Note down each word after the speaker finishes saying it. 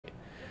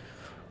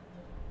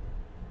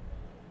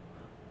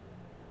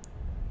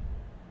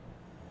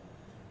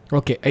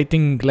Okay, I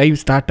think live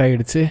start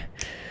ஆகிடுச்சு.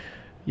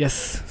 S,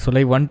 so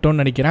live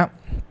வந்துட்டோன்னு நினைக்கிறேன்.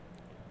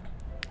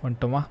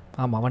 வந்துட்டோமா?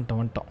 ஆமாம்,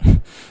 வந்துட்டோம்.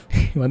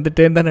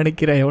 வந்துட்டேன்னு தான்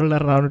நினைக்கிறேன். எவ்வளோ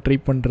நேரம் நானும் ட்ரை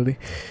பண்ணுறது.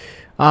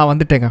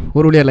 வந்துட்டேங்க,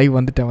 ஒரு வழியாக லைவ்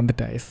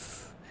வந்துட்டேன். எஸ்,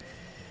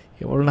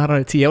 எவ்வளோ நேரம்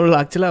ஆச்சு,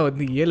 ஆக்சுவலாக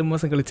வந்து 7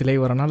 மாதம் கழிச்சு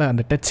லைவ் வரனால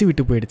அந்த டச்சு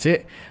விட்டு போயிடுச்சு.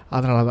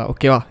 அதனால தான்.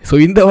 ஓகேவா? ஸோ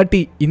இந்த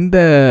வாட்டி இந்த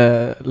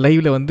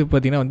லைவில் வந்து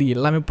பார்த்திங்கன்னா வந்து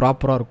எல்லாமே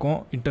ப்ராப்பராக இருக்கும்.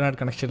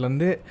 இன்டர்நெட்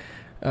கனெக்ஷன்லேருந்து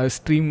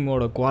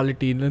ஸ்ட்ரீமோட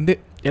குவாலிட்டிலேருந்து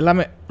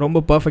எல்லாமே ரொம்ப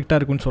பர்ஃபெக்டாக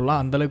இருக்குன்னு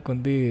சொல்லலாம். அந்தளவுக்கு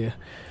வந்து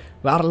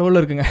வேறு லெவலில்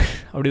இருக்குங்க.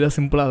 அப்படி தான்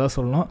சிம்பிளாக தான்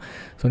சொல்லணும்.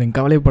 ஸோ நீங்கள்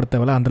கவலைப்படுத்த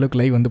தேவையில்ல, அந்தளவுக்கு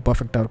லைவ் வந்து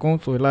பர்ஃபெக்டாக இருக்கும்.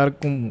 ஸோ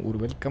எல்லாேருக்கும் ஒரு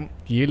வெல்கம்.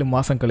 7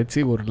 மாதம்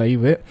கழித்து ஒரு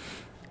லைவு.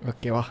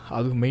 ஓகேவா?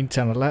 அதுவும் மெயின்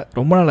சேனலில்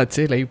ரொம்ப நாள்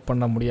ஆச்சு லைவ்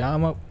பண்ண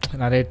முடியாமல்,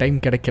 நிறைய டைம்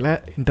கிடைக்கல,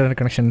 இன்டர்நெட்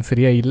கனெக்ஷன்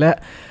சரியாக இல்லை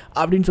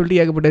அப்படின்னு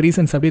சொல்லிட்டு ஏகப்பட்ட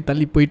ரீசன்ஸ் அப்படியே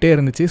தள்ளி போயிட்டே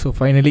இருந்துச்சு. ஸோ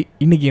ஃபைனலி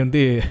இன்றைக்கி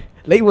வந்து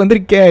லைவ்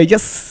வந்திருக்கேன்.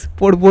 எஸ்,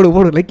 போடு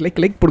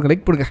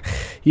லைக் போடுங்க.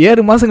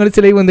 7 மாதம்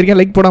கழிச்சு லைவ் வந்திருக்கேன்.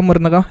 லைக் போடாமல்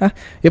இருந்தாக்கா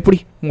எப்படி?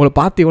 உங்களை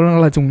பார்த்து எவ்வளோ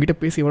நாள் ஆச்சு, உங்கள்கிட்ட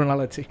பேசி எவ்வளோ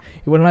நாள் ஆச்சு,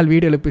 இவ்வளோ நாள்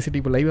வீடியோவில்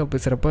பேசிட்டு இப்போ லைவாக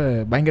பேசுகிறப்ப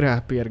பயங்கர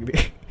ஹாப்பியாக இருக்குது.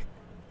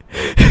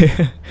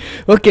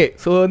 ஓகே,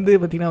 ஸோ வந்து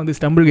பார்த்திங்கன்னா வந்து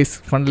ஸ்டம்பிள் கைஸ்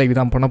ஃபன் லைவ்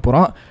தான் பண்ண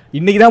போகிறோம்.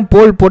 இன்றைக்கி தான்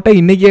போல் போட்டால்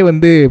இன்றைக்கே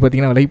வந்து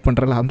பார்த்திங்கன்னா லைவ்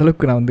பண்ணுறல,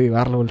 அந்தளவுக்கு நான் வந்து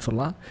வேறு லெவல்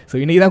சொல்லலாம். ஸோ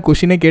இன்றைக்கி தான்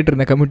கொஷினே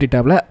கேட்டிருந்தேன் கம்யூனிட்டி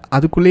டேப்பில்,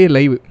 அதுக்குள்ளேயே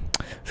லைவ்.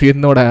 ஸோ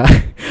என்னோட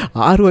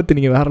ஆர்வத்தை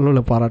நீங்கள் வேறு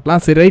லெவலில்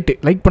பாராட்டலாம். சரி, ரைட்டு,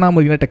 லைக் பண்ணாமல்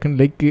பார்த்தீங்கன்னா டக்குன்னு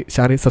லைக்கு,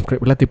 ஷேர்,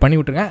 சப்ஸ்கிரைப் எல்லாத்தையும் பண்ணி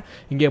விட்ருங்க.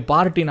 இங்கே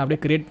பார்ட்டி நான்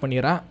அப்படியே க்ரியேட்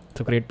பண்ணிடுறேன்.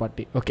 So create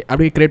party. ஓகே,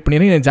 அப்படியே க்ரியேட்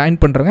பண்ணிடுறேன். ஜாயின்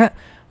பண்ணுறேங்க,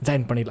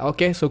 ஜாயின் பண்ணிடலாம்.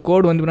 ஓகே, ஸோ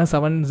கோடு வந்து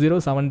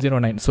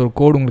 70709. ஸோ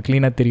கோடு உங்களுக்கு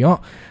க்ளீனாக தெரியும்.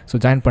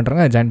 ஸோ ஜாயின்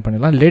பண்ணுறேங்க, ஜாயின்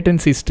பண்ணிடலாம்.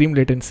 லேட்டன்சி, ஸ்ட்ரீம்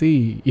லேட்டன்சி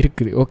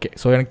இருக்குது. ஓகே,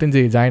 ஸோ எனக்கு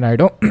தெரிஞ்சு ஜாயின்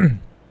ஆகிடும்.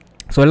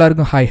 ஸோ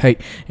எல்லாருக்கும் ஹாய்.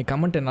 என்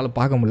கமெண்ட் என்னால்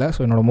பார்க்க முடியல, ஸோ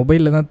என்னோடய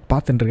மொபைலில் தான்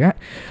பார்த்துட்டுருக்கேன்.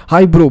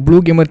 Hi bro, blue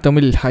gamer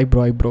Tamil hi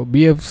bro.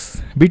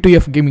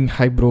 B2F gaming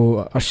hi bro.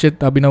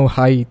 Arshad Abhinav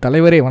hi.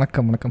 தலைவரே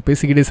வணக்கம்.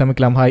 பேசிக்கிட்டே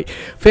சமைக்கலாம் ஹாய்.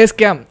 ஃபேஸ்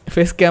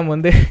கேம்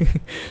வந்து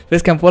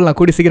ஃபேஸ் கேம் போடலாம்,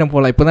 கூடி சீக்கிரம்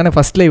போடலாம். இப்போ தானே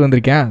ஃபஸ்ட் லைவ்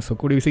வந்திருக்கேன். ஸோ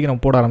கூடி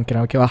சீக்கிரம் போட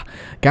ஆரம்பிக்கிறேன். ஓகேவா?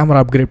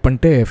 கேமரா அப்கிரேட்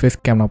பண்ணிட்டு ஃபேஸ்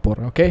கேம் நான்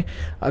போடுறேன். ஓகே,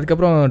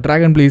 அதுக்கப்புறம்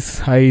dragon please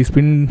hi.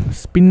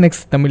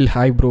 ஸ்பின்எக்ஸ் Tamil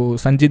hi bro.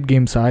 Sanjith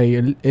games hi.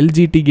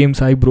 LGT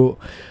games hi bro.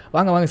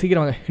 வாங்க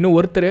சீக்கிரம் வாங்க. இன்னும்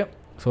ஒருத்தர்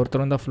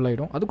வந்தால் ஃபுல்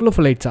ஆகிடும். அதுக்குள்ளே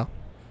ஃபுல் ஆகிடுச்சா?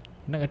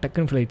 என்னங்க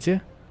டக்குன்னு ஃபுல் ஆகிடுச்சு?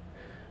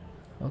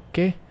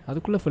 ஓகே,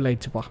 அதுக்குள்ளே ஃபுல்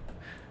ஆகிடுச்சுப்பா.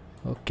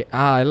 ஓகே,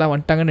 எல்லாம்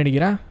வந்துட்டாங்கன்னு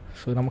நினைக்கிறேன்.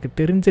 ஸோ நமக்கு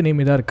தெரிஞ்ச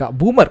நேம் இதாக இருக்கா,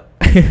 பூமர்.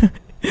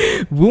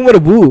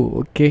 பூ.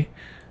 ஓகே,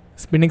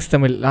 ஸ்பின்னிக்ஸ்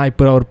தமிழ்.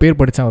 இப்போ அவர் பேர்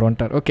படித்தான், அவர்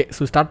வந்துட்டார். ஓகே,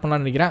 ஸோ ஸ்டார்ட்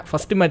பண்ணலான்னு நினைக்கிறேன்.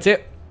 First match.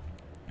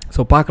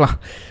 ஸோ பார்க்கலாம்.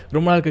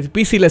 ரொம்ப நாள் கழிச்சு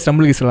பிசியில்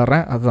ஸ்டம்பிள் கேஸ்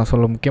விளாட்றேன். அதுதான்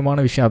சொல்ல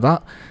முக்கியமான விஷயம்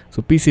அதான்.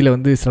 ஸோ பிசியில்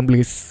வந்து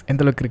ஸ்டம்பிள் கேஸ்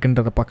எந்தளவுக்கு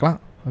இருக்குன்றதை பார்க்கலாம்.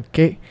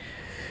 ஓகே,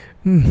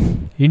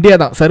 இந்தியா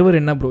தான் சர்வர்.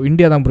 என்ன ப்ரோ?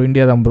 இந்தியா தான்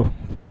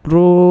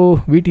ப்ரோ.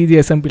 VTG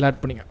SMP ஆட்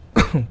பண்ணிங்க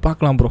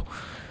பார்க்கலாம் bro.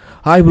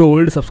 Hi bro,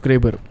 old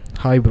subscriber.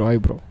 Hi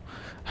bro.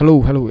 Hello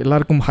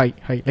எல்லாருக்கும் ஹாய்.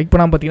 லைக்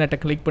பண்ணாமல் பார்த்தீங்கன்னா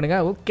டக்கு லைக்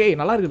பண்ணுங்கள். ஓகே,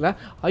 நல்லா இருக்குல்ல?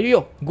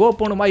 ஐயோ, கோ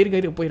போகணுமா?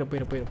 இருக்க போயிடும்.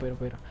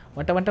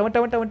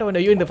 வட்ட.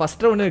 ஐயோ, இந்த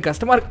ஃபஸ்ட் ரவுண்டு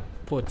கஷ்டமாக இருக்கு.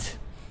 போச்சு.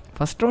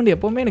 ஃபஸ்ட் ரவுண்டு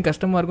எப்போவுமே எனக்கு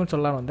கஷ்டமாக இருக்குன்னு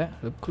சொல்லலாம் வந்தேன்.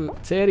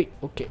 சரி,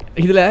 ஓகே.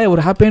 இதில்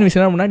ஒரு ஹாப்பியான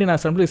விஷயம், முன்னாடி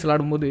நான் ஸ்டம்பிள் கேஸ்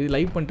விளாடும்போது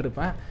லைவ்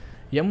பண்ணிட்டுருப்பேன்.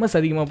 MS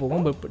அதிகமாக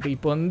போகும். பட்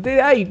இப்போ வந்து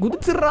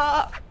குதிச்சிட்றா.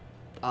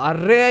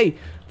 அரே,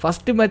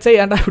 ஃபஸ்ட்டு மேட்ச்சே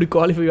ஏன்டா இப்படி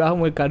குவாலிஃபை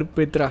ஆகும்போது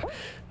கடுப்பேத்துறா.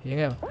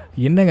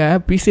 என்னங்க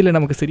பிசியில்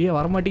நமக்கு சரியாக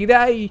வரமாட்டேங்குதே.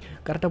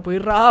 கரெக்டாக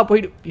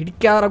போயிடு.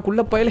 இடிக்காரா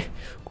குள்ள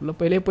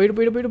பயலே போயிடு.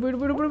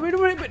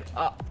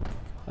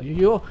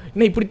 ஐயோ,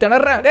 இன்னும் இப்படி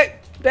திணறேன்.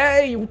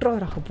 டேய்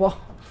விட்டுறாரா அப்பா.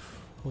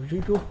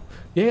 ஐயோ,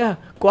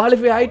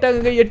 குவாலிஃபை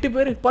ஆகிட்டாங்க 8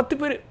 பேர், 10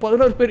 பேர்,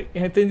 11 பேர்.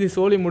 எனக்கு தெரிஞ்சு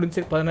சோலி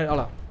முடிஞ்சு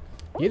 14.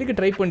 எதுக்கு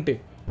ட்ரை பண்ணிட்டு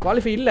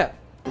குவாலிஃபை இல்லை.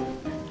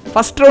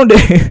 ஃபஸ்ட் ரவுண்டு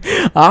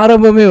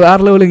ஆரம்பமே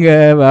வேறு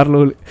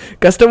லெவலு.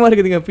 கஷ்டமாக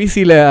இருக்குதுங்க.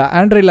 பிசியில்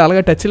ஆண்ட்ராய்டில்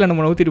அழகாக டச்சில்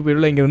நம்ம நவுத்திட்டு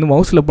போயிடலாம். இங்கே வந்து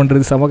மவுஸில்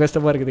பண்ணுறது செம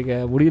கஷ்டமாக இருக்குதுங்க,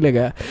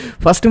 முடியலங்க.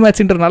 ஃபஸ்ட்டு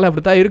மேட்ச்ன்றனால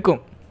அப்படி தான்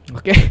இருக்கும்.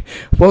 ஓகே,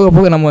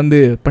 போக நம்ம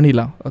வந்து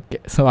பண்ணிடலாம். ஓகே,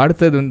 ஸோ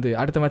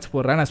அடுத்த மேட்ச்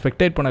போடுறேன். நான்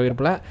ஸ்பெக்டேட் பண்ண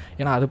விரும்பல,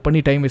 ஏன்னா அது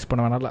பண்ணி டைம் வேஸ்ட்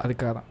பண்ண வேணால,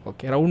 அதுக்காக தான்.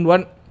 ஓகே, ரவுண்ட்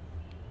 1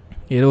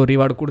 ஏதோ ஒரு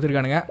ரிவார்டு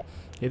கொடுத்துருக்கானுங்க.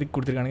 எதுக்கு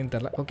கொடுத்துருக்கானுங்கன்னு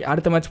தெரில. ஓகே,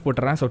 அடுத்த மேட்ச்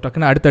போட்டுறேன். ஸோ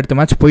டக்குன்னு அடுத்த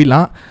மேட்ச்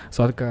போயிடலாம். ஸோ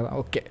அதுக்காக தான்.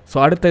 ஓகே, ஸோ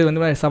அடுத்தது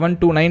வந்து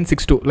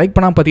 72962. லைக்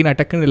பண்ணால் பார்த்தீங்கன்னா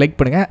டக்குன்னு லைக்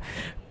பண்ணுங்கள்.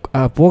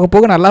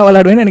 போக நல்லா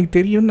விளையாடுவேன்னு எனக்கு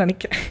தெரியும்னு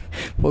நினைக்கிறேன்.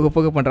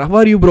 போக பண்ணுறேன். How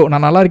are you bro?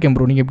 நான் நல்லா இருக்கேன்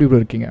ப்ரோ. நீங்கள் எப்படி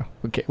ப்ரோ இருக்கீங்க?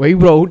 Okay,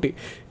 bro out.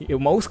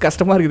 மவுஸ்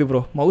கஷ்டமாக இருக்குது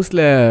ப்ரோ.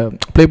 மவுஸில்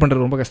ப்ளே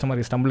பண்ணுறது ரொம்ப கஷ்டமாக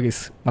இருக்குது ஸ்டம்பிள்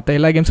கேஸ். மற்ற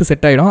எல்லா கேம்ஸும்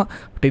செட் ஆகிடும்.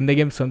 பட் இந்த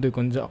கேம்ஸ் வந்து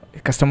கொஞ்சம்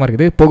கஷ்டமாக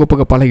இருக்குது.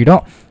 போக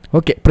பழகிடும்.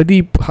 Okay,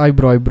 Pradeep hi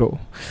bro.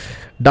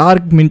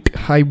 Dark mint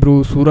hi bro.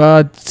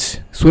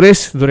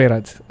 Suresh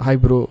Durairaj hi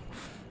bro.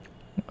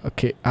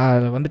 Okay,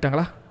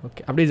 வந்துட்டாங்களா?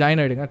 ஓகே, அப்படியே ஜாயின்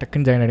ஆகிடுங்க.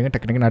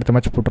 டக்குன்னு அடுத்த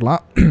மேட்ச்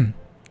போட்டுடலாம்.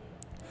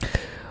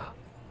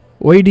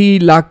 YT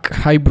lock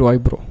hi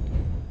bro.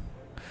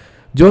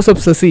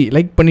 Joseph Sasi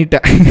like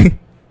பண்ணிட்டேன்.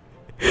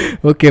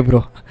 Okay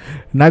bro.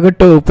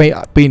 நகட்டோ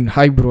pain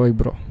hi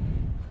bro.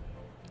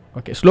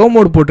 Okay, slow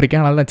mode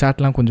போட்டிருக்கேன், அதனால தான்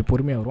சாட்லாம் கொஞ்சம்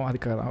பொறுமையாக வரும்,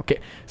 அதுக்காக தான். ஓகே,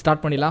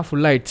 ஸ்டார்ட் பண்ணிடலாம்.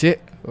 ஃபுல்லாகிடுச்சு.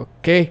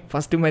 ஓகே,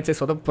 ஃபஸ்ட்டு மேட்ச்சை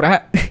சொதப்புறேன்.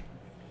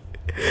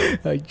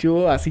 ஐயோ,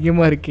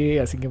 அசிங்கமாக இருக்கே.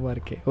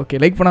 ஓகே,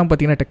 லைக் பண்ணாமல்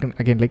பார்த்தீங்கன்னா டக்குன்னு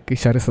அகைன் லைக்,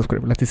 ஷேர்,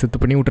 சப்ஸ்கிரைப் எல்லாத்தையும்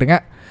செத்து பண்ணி விட்ருங்க.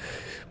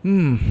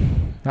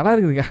 நல்லா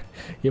இருக்குதுங்க.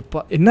 எப்போ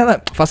என்ன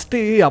ஃபஸ்ட்டு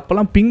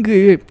அப்போல்லாம் பிங்கு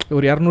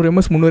ஒரு 200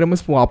 எம்எஸ் 300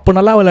 எம்எஸ் போகும், அப்போ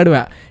நல்லா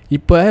விளையாடுவேன்.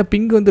 இப்போ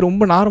பிங்கு வந்து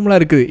ரொம்ப நார்மலாக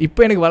இருக்குது. இப்போ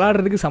எனக்கு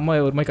விளையாடுறதுக்கு செம்ம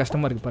ஒரு மாதிரி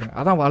கஷ்டமாக இருக்குது பாருங்கள்.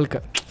 அதான்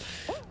வாழ்க்கை,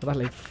 அதான்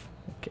லைஃப்.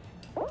 ஓகே,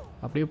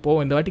 அப்படியே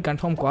போவோம். இந்த வாட்டி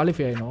கன்ஃபார்ம்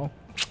குவாலிஃபை ஆகிடும்.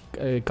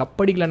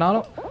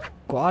 கப்படிக்கலனாலும்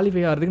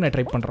குவாலிஃபை ஆகிறதுக்கு நான்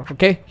ட்ரை பண்ணுறேன்.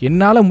 ஓகே,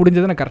 என்னால்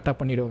முடிஞ்சதை நான் கரெக்டாக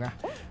பண்ணிவிடுவேங்க.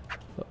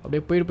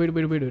 அப்படியே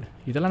போயிடு.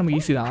 இதெல்லாம் நம்ம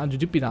ஈஸி தான்,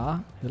 ஜுஜிப்பி தான்,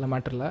 இதெல்லாம்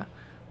மேட்டர் இல்லை.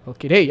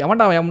 ஓகே, டேய்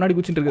எவன்டா என் முன்னாடி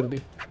குச்சிட்டு இருக்கிறது?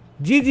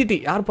 ஜிஜிடி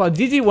யார்ப்பா?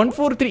 ஜிஜி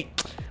 143.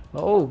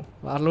 ஓ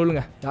வேறு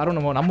லெவலுங்க. யாரும்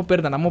நம்ம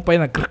பேர் தான், நம்ம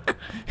பையன் தான். கிரிக்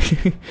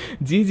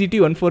ஜிஜிடி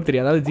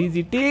 143, அதாவது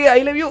ஜிஜிடி ஐ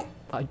லவ் யூ.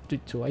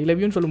 அச்சோ, ஐ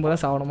லவ் யூன்னு சொல்லும்போது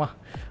தான் சாவணுமா?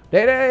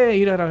 டே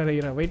ஈரா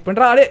வெயிட்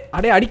பண்ணுறா.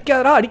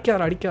 அடிக்காதரா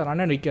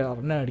அண்ணன்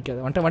அடிக்காத.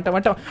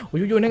 வந்துட்டேன்.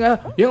 ஐயோ என்னங்க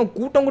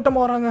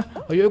கூட்டமாக வராங்க.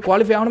 ஐயோ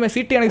குவாலிஃபை ஆகணுமே.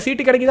 எனக்கு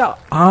சீட்டு கிடைக்குதா?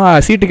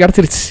 சீட்டு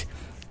கிடச்சிருச்சு.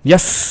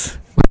 எஸ்,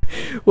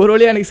 ஒரு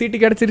வழியாக எனக்கு சீட்டு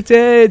கிடச்சிருச்சே.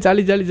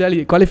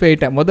 ஜாலி குவாலிஃபை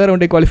ஆகிட்டேன். முதல்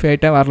ரவுண்டே குவாலிஃபை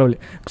ஆகிட்டேன். வேறு லெவல்.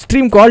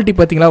 ஸ்ட்ரீம் குவாலிட்டி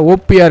பார்த்தீங்களா?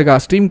 ஓபியாக இருக்கா?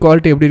 ஸ்ட்ரீம்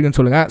குவாலிட்டி எப்படி இருக்குன்னு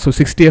சொல்லுங்கள். So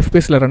 60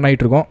 FPS run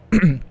ஆகிட்ருக்கோம்.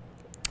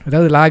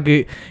 ஏதாவது லாகு,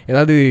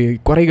 ஏதாவது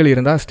குறைகள்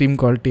இருந்தால், ஸ்ட்ரீம்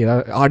குவாலிட்டி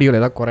ஏதாவது ஆடியோவில்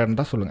ஏதாவது குறை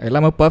இருந்தால் சொல்லுங்கள்.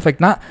 எல்லாமே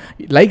பர்ஃபெக்ட்னா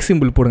லைக்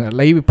சிம்பிள் போடுங்க.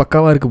 லைவ்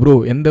பக்காவாக இருக்குது ப்ரோ,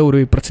 எந்த ஒரு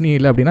பிரச்சனையும்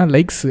இல்லை அப்படின்னா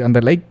லைக்ஸ், அந்த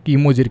லைக்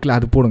இமோஜி இருக்குல்ல,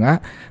 அது போடுங்க,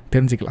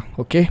 தெரிஞ்சுக்கலாம்.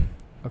 ஓகே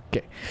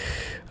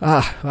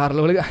வேறு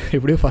லெவலுக்கு.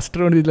 எப்படியோ ஃபஸ்ட்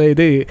ரவுண்ட் இதில்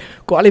இது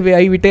குவாலிஃபை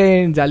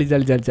ஆகிவிட்டேன்.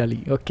 ஜாலி.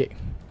 ஓகே,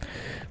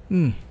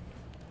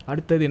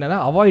 அடுத்தது என்னன்னா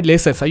அவாய்ட்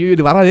லேசர்ஸ். ஐயோ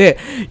இது வராது,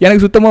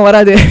 எனக்கு சுத்தமாக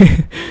வராது.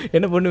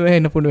 என்ன பண்ணுவேன்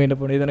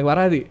இது எனக்கு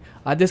வராது.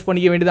 அட்ஜஸ்ட்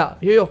பண்ணிக்க வேண்டியதான்.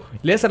 ஐயோ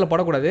லேசரில்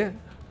படக்கூடாது,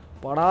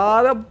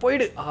 படாத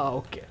போயிடு.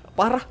 ஓகே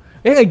பாரா.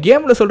 ஏங்க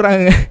கேமில்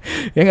சொல்கிறாங்க,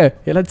 ஏங்க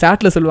எல்லாம்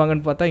சாட்டில்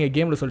சொல்லுவாங்கன்னு பார்த்தா எங்கள்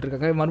கேமில்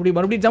சொல்லிட்டுருக்காங்க.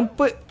 மறுபடியும்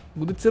ஜம்ப்பு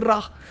குதிச்சிட்றா.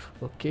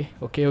 ஓகே.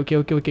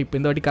 இப்போ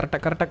இந்த வாட்டி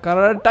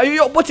கரெக்டாக.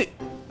 ஐயோ போச்சு.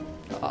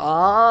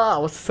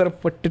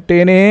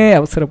 அவசரப்பட்டுட்டேனே.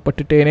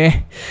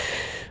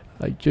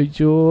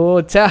 ஐயோ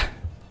சே,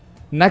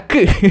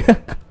 நக்கு.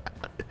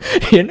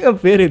 என்ன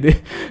பேர் இது?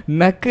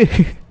 நக்கு.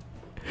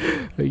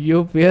 ஐயோ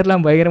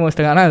பேர்லாம் பயங்கரமாக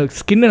வச்சிட்டாங்க. ஆனால்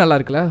ஸ்கின்னு நல்லா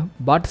இருக்குல்ல,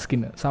 பாட்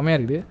ஸ்கின்னு செமையாக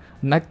இருக்குது.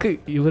 நக்கு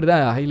இவர்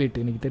தான் ஹைலைட்.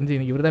 எனக்கு தெரிஞ்சு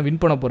இன்றைக்கி இவர் தான்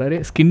வின் பண்ண போகிறாரு.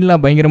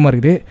 ஸ்கின்லாம் பயங்கரமாக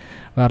இருக்குது.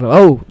 வேறு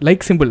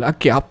லைக் சிம்பிள்.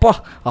 ஓகே அப்பா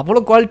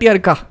அவ்வளோ குவாலிட்டியாக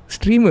இருக்கா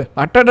ஸ்ட்ரீமு?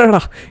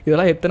 அட்டடா,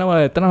 இதெல்லாம்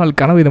எத்தனை நாள்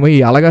கனவு இந்த மாதிரி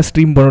அழகாக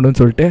ஸ்ட்ரீம்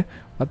பண்ணணும்னு சொல்லிட்டு.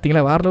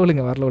 பார்த்தீங்களா? வேறு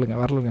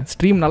லெவலுங்க.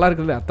 ஸ்ட்ரீம் நல்லா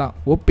இருக்குல்ல, அதான்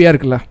ஓபியாக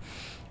இருக்குல்ல.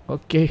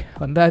 ஓகே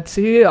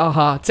வந்தாச்சு.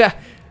 சே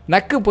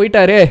நக்கு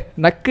போயிட்டாரு.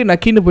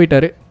 நக்கின்னு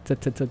போயிட்டாரு.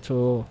 சச்சோ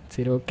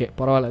சரி ஓகே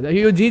பரவாயில்ல.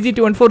 ஐயோ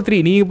ஜிஜிடி 143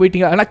 நீங்கள்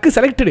போயிட்டீங்க. நக்கு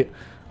செலக்டடு.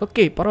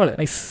 ஓகே பரவாயில்ல,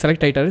 நைஸ்,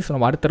 செலக்ட் ஆகிட்டாரு. ஸோ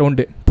நம்ம அடுத்த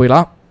ரவுண்டு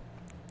போயிடலாம்.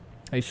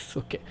 நைஸ்.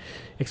 ஓகே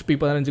XP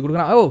 15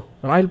 கொடுக்குறேன்.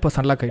 ராயல் பாஸ்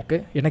அன்லாக் ஆகிருக்கு.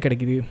 என்ன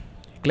கிடைக்குது?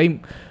 Claim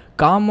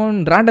common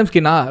random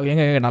ஸ்கின்னா.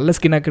 எங்க நல்ல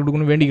ஸ்கின்னாக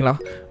கொடுக்கணும் வேண்டிங்களா?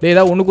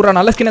 ஏதாவது ஒன்று கூடா,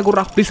 நல்ல ஸ்கின்னாக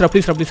கூடா ப்ளீஸ்ரா.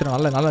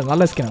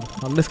 நல்ல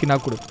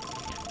ஸ்கின்னாக கொடு.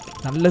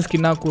 நல்ல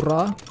ஸ்கின்னாக கூடுறா,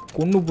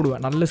 கொன்று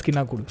போடுவேன். நல்ல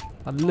ஸ்கின்னாக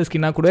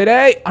கொடு.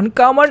 டேய்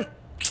அன்காமன்.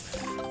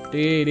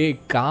 டே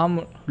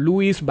காமன்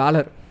லூயிஸ்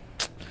பேலர்.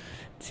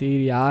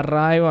 சரி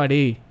யாராய்வா?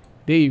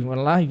 டேய்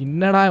இவன்லாம்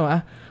என்னடா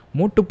இவன்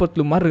மூட்டு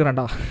பத்து மாதிரி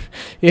இருக்கிறான்டா.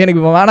 எனக்கு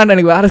இவன் வேணாண்டா,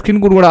 எனக்கு வேறு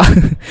ஸ்கின் கொடுக்கூடா.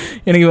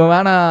 எனக்கு இவன்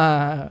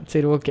வேணாம்.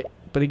 சரி ஓகே,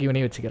 இப்போதைக்கு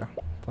இவனே வச்சுக்கிறேன்.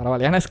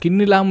 பரவாயில்ல, ஏன்னா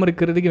ஸ்கின் இல்லாமல்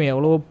இருக்கிறதுக்கு இவன்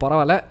எவ்வளோ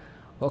பரவாயில்ல.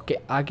 Okay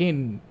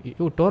again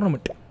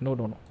tournament. நோ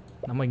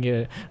நம்ம இங்கே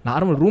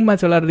நார்மல் ரூம்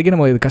மேட்ச் விளையாடுறதுக்கே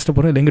நம்ம இது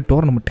கஷ்டப்படுறோம், இல்லை எங்கே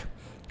டோர்னமெண்ட்.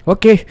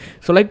 ஓகே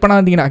ஸோ லைக் பண்ணா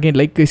வந்தீங்கன்னா again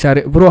like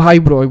share. Bro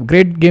hi bro,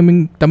 great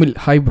gaming Tamil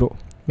hi bro.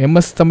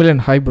 MS Tamil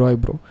and hi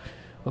bro.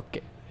 Okay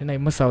என்ன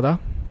MS ஆகுதா?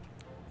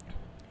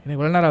 எனக்கு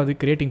எவ்வளோ நேரம் ஆகுது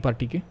கிரியேட்டிங்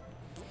பார்ட்டிக்கு?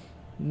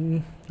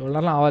 எவ்வளோ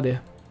நேரம்லாம் ஆகாது,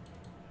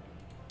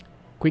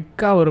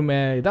 குயிக்காக வருமே.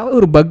 ஏதாவது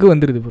ஒரு பக்கு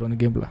வந்துடுது ப்ரோ அந்த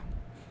கேமில்.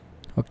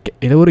 ஓகே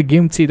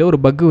ஏதோ ஒரு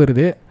பக்கு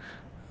வருது,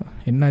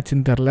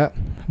 என்னாச்சுன்னு தெரில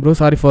ப்ரோ.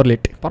 Sorry for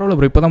late. பரவாயில்ல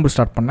ப்ரோ, இப்போ தான் ப்ரோ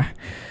ஸ்டார்ட் பண்ணேன்.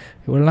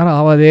 இவ்வளோ நேரம்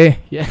ஆகாதே.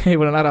 ஏன்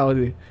இவ்வளோ நேரம்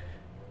ஆகுது?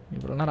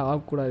 இவ்வளோ நேரம்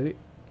ஆகக்கூடாது.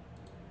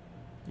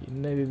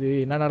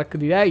 என்ன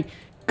நடக்குது? ஏய்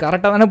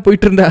கரெக்டாக தானே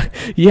போயிட்டு இருந்தா,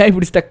 ஏன்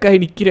இப்படி ஸ்டக்காகி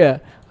நிற்கிற?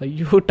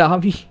 ஐயோ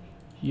டாமி,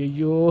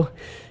 ஐயோ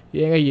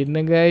ஏங்க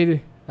என்னங்க இது?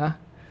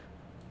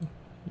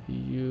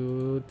 ஐயோ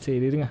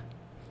சரி இருங்க,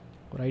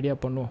 ஒரு ஐடியா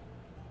பண்ணுவோம்.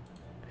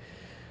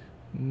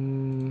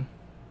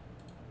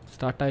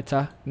 ஸ்டார்ட்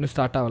ஆகிடுச்சா? இன்னும்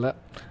ஸ்டார்ட் ஆகலை,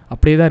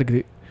 அப்படியே தான்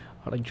இருக்குது.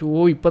 ஐயோ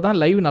இப்போ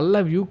தான் லைவ்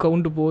நல்லா வியூ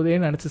கவுண்ட்டு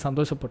போகுதேன்னு நினச்சி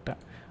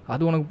சந்தோஷப்பட்டேன்.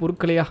 அது உனக்கு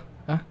பொறுக்கலையா?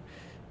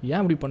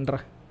 ஏன் இப்படி பண்ணுற?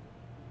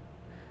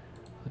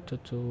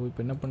 அச்சோ இப்போ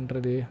என்ன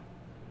பண்ணுறது?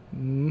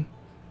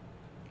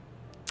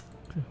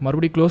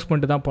 மறுபடியும் க்ளோஸ்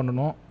பண்ணிட்டு தான்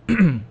பண்ணணும்.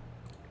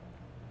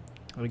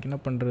 அதுக்கு என்ன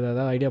பண்ணுறது,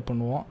 அதான் ஐடியா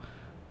பண்ணுவோம்.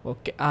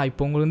 ஓகே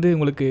இப்போ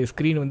உங்களுக்கு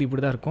ஸ்க்ரீன்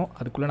இப்படி தான் இருக்கும்.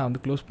 அதுக்குள்ளே நான்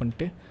க்ளோஸ்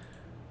பண்ணிட்டு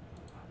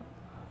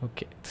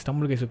ஓகே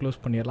ஸ்டம்பிள் கேஸை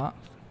க்ளோஸ் பண்ணிடலாம்.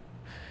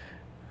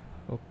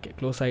 ஓகே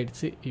க்ளோஸ்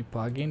ஆகிடுச்சு. இப்போ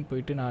அகெயின்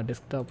போயிட்டு நான்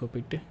டெஸ்க்டாப்பில்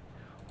போயிட்டு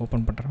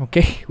ஓப்பன் பண்ணுறேன்.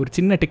 ஓகே ஒரு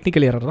சின்ன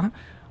டெக்னிக்கல் எரர் தான்,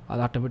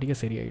 அது ஆட்டோமேட்டிக்காக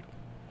சரியாயிடும்.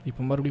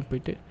 இப்போ மறுபடியும்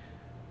போயிட்டு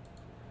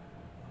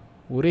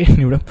ஒரே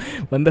நிமிடம்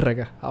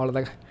வந்துடுறேங்க,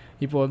 அவ்வளோதாங்க.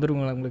 இப்போ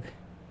வந்துடுங்களா உங்களுக்கு?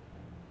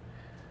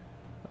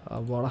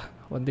 அவ்வளோ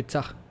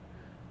வந்துச்சா?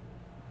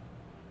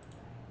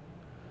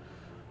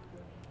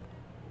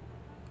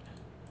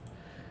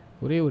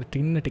 ஒரே ஒரு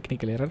சின்ன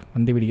டெக்னிக்கல் எரர்,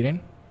 வந்து விடுகிறேன்.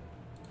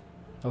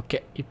 ஓகே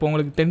இப்போ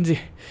உங்களுக்கு தெரிஞ்சு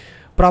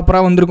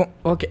ப்ராப்பராக வந்திருக்கும்.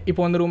 ஓகே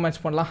இப்போ வந்து ரூம்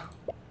மேட்ச் பண்ணலாம்.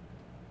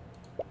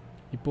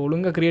 இப்போ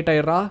ஒழுங்காக க்ரியேட்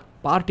ஆகிடுறா.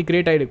 Party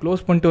create ஆகிடு.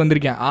 க்ளோஸ் பண்ணிட்டு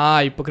வந்திருக்கேன்.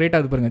 இப்போ க்ரியேட்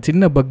ஆகுது பாருங்கள்.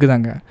 சின்ன பக்கு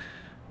தாங்க.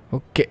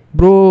 ஓகே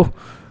ப்ரோ,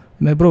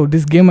 இந்த bro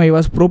this game I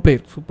was bro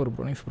player. Super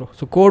bro, nice bro.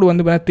 So கோடு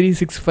வந்து பார்த்தீங்கன்னா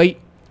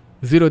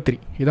 36503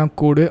 இதுதான்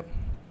கோடு.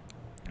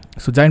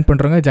 ஸோ ஜாயின்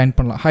பண்ணுறவங்க ஜாயின்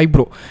பண்ணலாம். Hi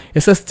bro,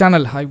 SS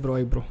channel. Hi bro,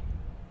 hi bro.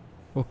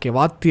 Okay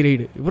வாத்தி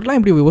ரைடு. இவரெலாம்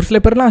இப்படி ஒரு சில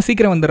பேர்லாம்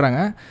சீக்கிரம்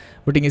வந்துடுறாங்க.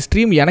 பட் இங்கே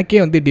ஸ்ட்ரீம் எனக்கே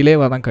வந்து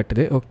டிலேவாக தான்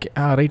கட்டுது. ஓகே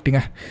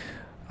ரைட்டுங்க.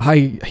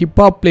 Hi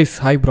hip hop place.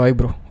 Hi bro, hi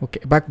bro. Okay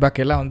back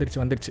எல்லாம்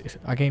வந்துருச்சு.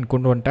 அகைன்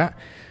கொண்டு வந்துட்டேன்.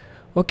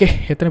 ஓகே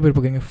எத்தனை பேர்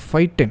பார்க்குறீங்க?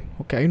 510.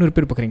 ஓகே 500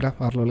 பேர் பார்க்குறீங்களா?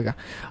 வரலவுங்க.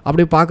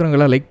 அப்படியே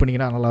பார்க்குறவங்களாம் லைக்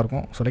பண்ணிங்கன்னா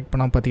நல்லாயிருக்கும். ஸோ லைக்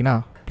பண்ணாமல் பார்த்தீங்கன்னா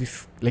ப்ளீஸ்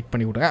லைக்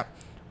பண்ணி விடுங்க.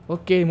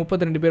 ஓகே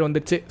 32 பேர்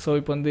வந்துடுச்சு. ஸோ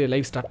இப்போ வந்து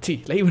லைவ்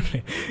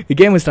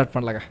கேம் ஸ்டார்ட்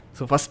பண்ணலாங்க.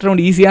 ஸோ ஃபஸ்ட்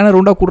ரவுண்ட் ஈஸியான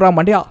ரவுண்டாக கூடுறா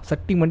மண்டியா,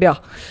 சட்டி மண்டியா.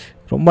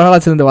 ரொம்ப நாள்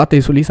ஆச்சு இந்த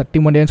வார்த்தையை சொல்லி, சட்டி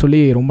மண்டியான்னு சொல்லி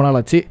ரொம்ப நாள்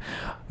ஆச்சு.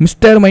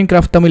 Mister mind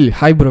craft Tamil.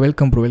 Hi bro,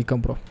 welcome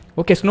bro.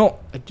 Okay snow.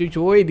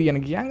 அச்சோ இது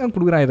எனக்கு ஏங்க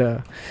கொடுக்குறான்?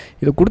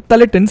 இதை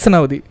கொடுத்தாலே டென்ஷன்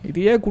ஆகுது.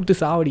 இதையே கொடுத்து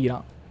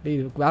சாவடிக்கிறான். டேய்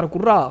வேறு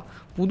குட்றா,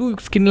 புது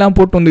ஸ்கின்லாம்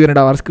போட்டு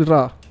வந்துக்கிறேன்டா,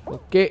 வரஸ்கிட்றா.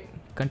 ஓகே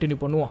கண்டினியூ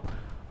பண்ணுவோம்.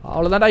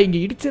 அவ்வளோதான்டா. இங்கே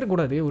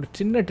இடிச்சிடக்கூடாது. ஒரு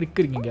சின்ன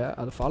ட்ரிக் இருக்குங்க,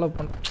 அதை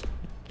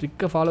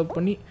ட்ரிக்கை ஃபாலோ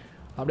பண்ணி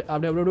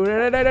அப்படியே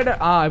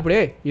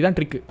இப்படியே இதான்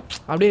ட்ரிக்கு.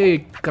 அப்படியே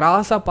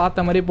கிராஸாக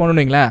பார்த்த மாதிரியே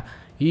போகணுன்னீங்களேன்,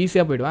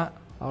 ஈஸியாக போயிடுவேன்.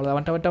 அவ்வளோ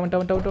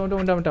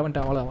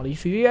வந்துட்டேன். அவ்வளோ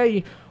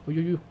ஈஸியாக.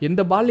 ஐயோ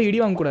எந்த பாலில் இடி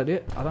வாங்கக்கூடாது,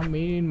 அதான்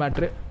மெயின்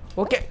மேட்ரு.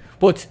 ஓகே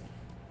போச்சு.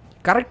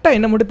 கரெக்டாக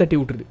என்ன மட்டும் தட்டி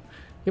விட்டுருது.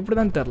 எப்படி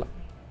தான் தெரில.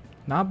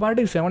 நான்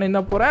பாட்டுக்கு 7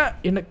 தான் போகிறேன்,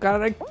 என்னை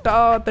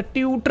கரெக்டாக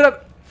தட்டி விட்டுற.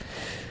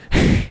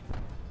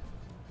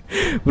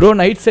 ப்ரோ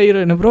நைட்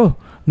செய்கிற என்ன ப்ரோ,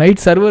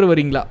 நைட் சர்வர்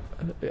வரீங்களா?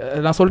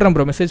 நான் சொல்கிறேன்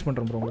ப்ரோ, மெசேஜ்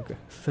பண்ணுறேன் ப்ரோ உங்களுக்கு.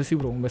 சசி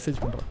ப்ரோ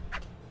மெசேஜ் பண்ணுறேன்.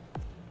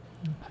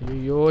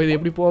 ஐயோ இது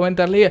எப்படி போவேன்னு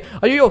தெரிலையே.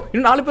 ஐயோ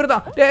இன்னும் 4 பேர்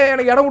தான்.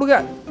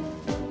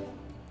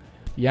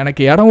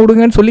 எனக்கு இடம்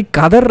விடுங்கன்னு சொல்லி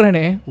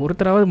கதறேனே.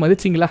 ஒருத்தராவது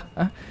மதிச்சிங்களா?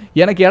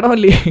 எனக்கு இடம்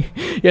இல்லையே,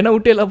 என்னை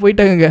விட்டு எல்லாம்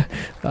போயிட்டாங்க.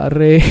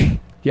 அரே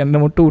என்னை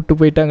மட்டும் விட்டு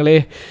போயிட்டாங்களே.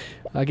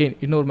 அகெயின்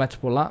இன்னொரு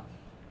மேட்ச் போடலாம்.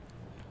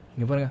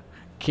 இங்கே பாருங்கள்,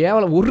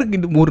 கேவலம்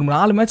ஒரு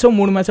 4 மேட்சோ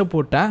 3 மேட்சோ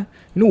போட்டேன்,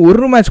 இன்னும்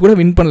ஒரு மேட்ச் கூட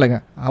வின் பண்ணலைங்க.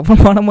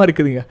 அவமானமாக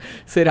இருக்குதுங்க.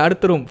 சரி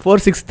அடுத்த ரூம்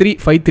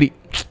 46353.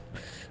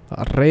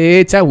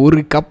 அரேச்சா ஒரு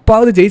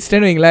கப்பாவது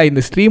ஜெயிச்சிட்டேன்னு வைங்களேன்.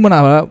 இந்த ஸ்ட்ரீமை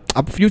நான்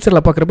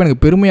ஃப்யூச்சரில் பார்க்குறப்ப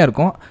எனக்கு பெருமையாக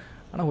இருக்கும்.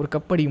 ஆனால் ஒரு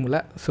கப் அடிக்க முடியல.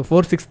 ஸோ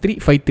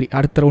 46353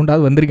 அடுத்த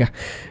ரவுண்டாவது வந்துருங்க.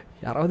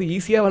 யாராவது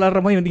ஈஸியாக விளாட்ற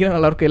மாதிரி வந்தீங்கன்னா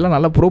நல்லாயிருக்கும். எல்லாம்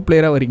நல்லா ப்ரோ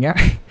பிளேயராக வரீங்க,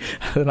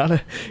 அதனால்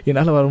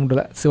என்னால் வர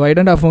முடியல. So I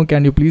don't have phone,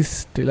 can you please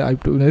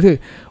இது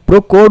ப்ரோ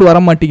கோடு வர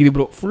மாட்டேங்குது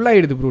ப்ரோ,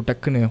 ஃபுல்லாகிடுது ப்ரோ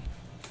டக்குன்னு.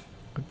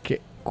 ஓகே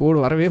கோடு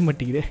வரவே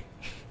மாட்டேங்குது.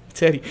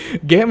 சரி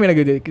கேம்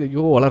எனக்கு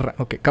ஐயோ வளர்றேன்.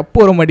 ஓகே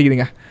கப்பு வர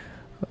மாட்டேங்குதுங்க.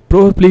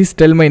 Bro please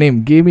tell my name,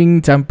 gaming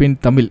champion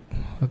Tamil.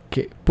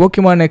 Okay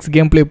Pokemon next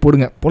game play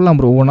போடலாம்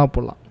ப்ரோ, ஒவ்வொன்றா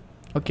போடலாம்.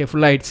 ஓகே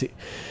ஃபுல்லாகிடுச்சு.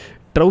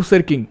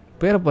 ட்ரௌசர் கிங்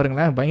பேரை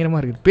பாருங்களேன், பயங்கரமாக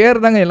இருக்குது.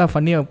 பேர் தாங்க எல்லாம்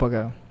ஃபன்னியாக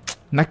வைப்பாங்க.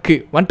 நக்கு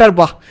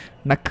வந்துட்டார்ப்பா,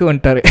 நக்கு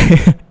வந்துட்டார்.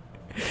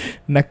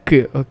 நக்கு.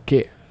 ஓகே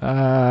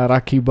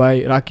ராக்கி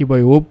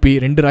பாய் ஓபி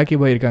 2 ராக்கி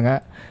பாய் இருக்காங்க.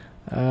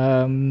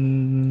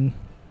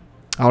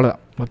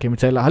 அவ்வளோதான். ஓகே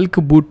மிச்சம் இல்லை.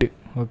 ஹல்க்கு பூட்டு.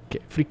 ஓகே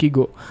ஃப்ரிக்கி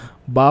கோ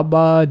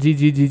பாபா ஜி.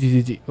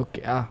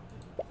 ஓகே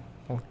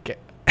ஓகே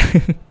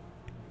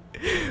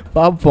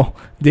பார்ப்போம்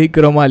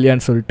ஜெயிக்கிறோமா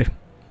இல்லையான்னு சொல்லிட்டு.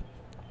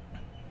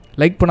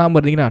 லைக் பண்ணாமல்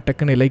இருந்தீங்கன்னா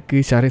டக்குன்னு லைக்கு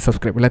ஷேரு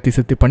சப்ஸ்கிரைப் எல்லாத்தையும்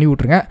சேர்த்து பண்ணி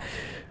விட்ருங்க.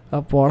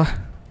 அப்போடா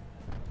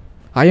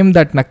ஐ எம்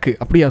தட் நக்கு.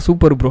 அப்படியா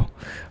சூப்பர் ப்ரோ,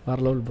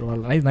 வேறு லெவல் ப்ரோ.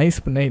 நைஸ்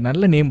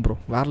நல்ல நேம் ப்ரோ,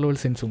 வேறு லெவல்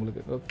சென்ஸ்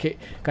உங்களுக்கு. ஓகே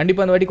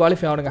கண்டிப்பாக அந்த வாட்டி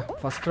குவாலிஃபை ஆகிடுங்க.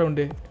 ஃபஸ்ட்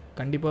ரவுண்டு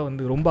கண்டிப்பாக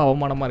வந்து ரொம்ப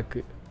அவமானமாக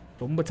இருக்குது,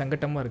 ரொம்ப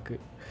சங்கட்டமாக இருக்குது.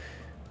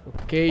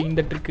 ஓகே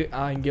இந்த ட்ரிக்கு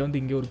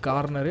இங்கே ஒரு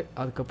கார்னரு,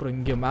 அதுக்கப்புறம்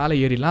இங்கே மேலே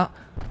ஏறிலாம்.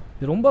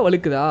 இது ரொம்ப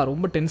வலுக்குதா,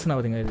 ரொம்ப டென்ஷன்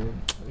ஆகுதுங்க. இது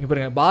இப்போ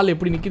பாருங்கள் பால்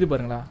எப்படி நிற்கிது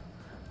பாருங்களா.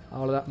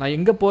 அவ்வளோதான். நான்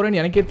எங்கே போகிறேன்னு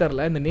எனக்கே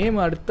தெரில. இந்த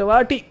நேம் அடுத்த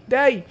வாட்டி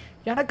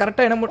ஏன்னா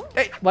கரெக்டாக என்ன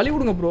வழி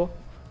விடுங்க ப்ரோ.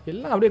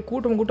 எல்லாம் அப்படியே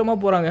கூட்டமாக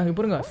போகிறாங்க. இங்கே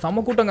பாருங்க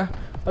செம்ம கூட்டங்க.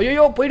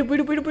 ஐயோ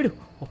போயிடு.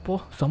 அப்போ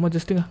செம்ம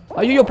ஜஸ்ட்டுங்க.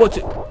 ஐயோ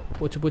போச்சு.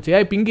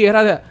 பிங்கு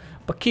ஏறாத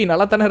பக்கி,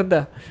 நல்லா தானே இருந்த,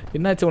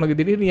 என்னாச்சு உனக்கு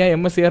திடீர்னு ஏன்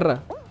எம்எஸ் ஏறுற?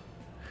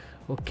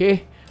 ஓகே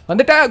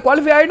வந்துட்டேன்,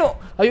 குவாலிஃபை ஆகிடும்.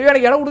 ஐயோ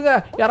எனக்கு இடம் விடுங்க,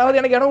 யாராவது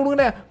எனக்கு இடம்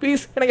விடுங்கண்ணே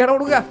ப்ளீஸ், எனக்கு இடம்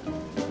விடுங்க.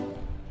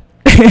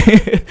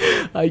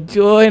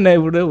 ஐயோ என்னை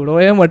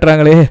விடவே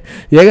மாட்டுறாங்களே.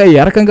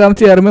 இறக்கம்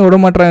காமிச்சு யாருமே விட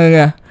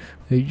மாட்டுறாங்கங்க.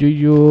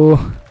 ஐயோ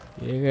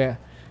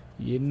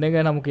என்னங்க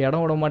நமக்கு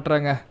இடம் விட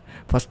மாட்டுறாங்க.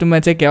 ஃபஸ்ட்டு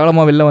மேட்சே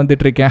கேவலமாக வெளில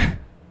வந்துட்டுருக்கேன்.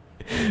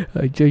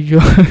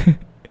 ஐயோ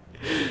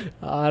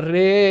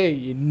அரே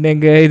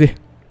என்னங்க இது.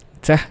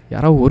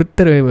 யாரோ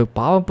ஒருத்தர்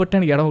பாவப்பட்டு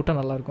எனக்கு இடம் விட்டால்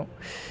நல்லாயிருக்கும்.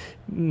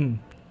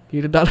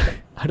 இருந்தாலும்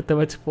அடுத்த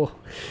மேட்ச்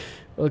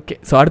ஓகே.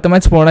 ஸோ அடுத்த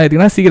மேட்ச் போனால்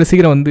எதுக்குன்னா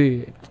சீக்கிரம் வந்து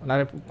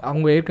நிறைய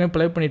அவங்க ஏற்கனவே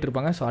ப்ளே பண்ணிகிட்டு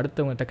இருப்பாங்க. ஸோ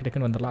அடுத்தவங்க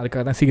டக்குன்னு வந்துடலாம்.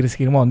 அதுக்காக தான்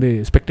சீக்கிரமாக வந்து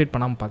ஸ்பெக்டேட்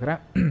பண்ணாமல் பார்க்குறேன்.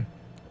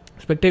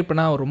 ஸ்பெக்டேட்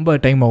பண்ணால் ரொம்ப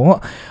டைம் ஆகும்.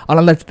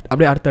 அதனால்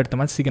அப்படியே அடுத்த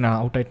மேட்ச் சீக்கிரம் நான்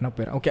அவுட் ஆகிட்டுனா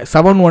போயிடுறேன். ஓகே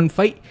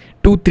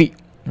 71523.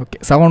 ஓகே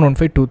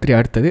 71523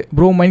 அடுத்தது.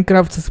 Bro mind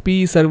craft ஸ்பீ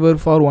server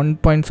for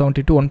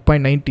 1.72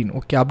 1.19.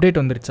 Okay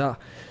update வந்துருச்சா?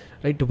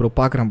 ரைட்டு ப்ரோ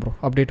பார்க்குறேன் ப்ரோ,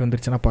 அப்டேட்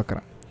வந்துருச்சுன்னா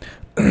பார்க்குறேன்.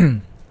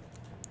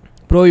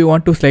 Bro you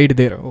want to slide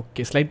there.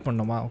 Okay slide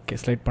பண்ணணுமா? ஓகே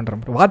ஸ்லைட்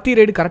பண்ணுறேன் ப்ரோ. வாத்தி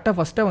ரைடு கரெக்டாக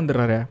ஃபஸ்ட்டாக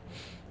வந்துடுறாரு.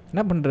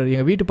 என்ன பண்ணுறாரு?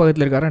 எங்கள் வீட்டு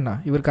பக்கத்தில் இருக்காரு என்ன,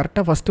 இவர்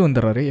கரெக்டாக ஃபஸ்ட்டு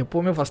வந்துடுறாரு.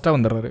 எப்போவுமே ஃபஸ்ட்டாக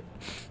வந்துடுறாரு.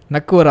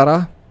 நக்கு வராரா?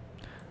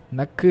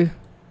 நக்கு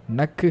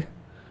நக்கு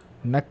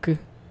நக்கு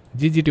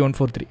ஜிஜிடி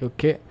 143.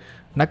 ஓகே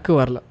நக்கு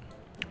வரல.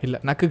 இல்லை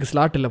நக்குக்கு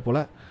ஸ்லாட் இல்லை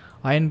போல்.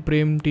 Iron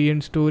frame,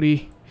 TN story,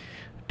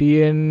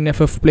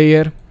 டிஎன்எஃப்எஃப்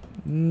player,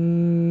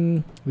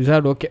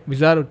 wizard. Okay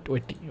wizard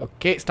வெட்டி.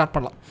 ஓகே ஸ்டார்ட்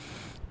பண்ணலாம்.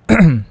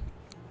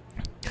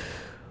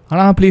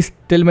 அண்ணா please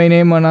tell my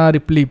name Anna,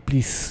 reply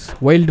please.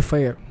 Wild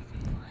fire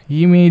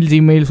email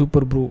Gmail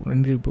super bro,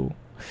 நன்றி bro.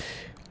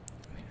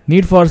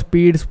 Need for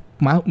speeds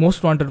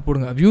most wanted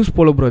போடுங்க. Views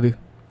போல bro. அது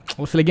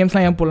ஒரு சில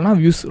கேம்ஸ்லாம் ஏன் போடலன்னா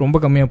வியூஸ் ரொம்ப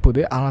கம்மியாக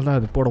போகுது, அதனால தான்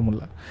அது போட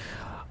முடியல.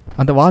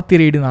 அந்த வாத்தி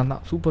ரைடு நான்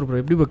தான். Super bro.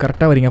 எப்படி ப்ரோ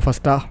கரெக்டாக வரீங்க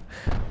ஃபஸ்ட்டா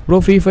bro?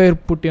 Free fire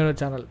புட்டியோட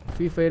channel.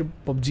 Free fire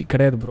PUBG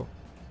கிடையாது ப்ரோ.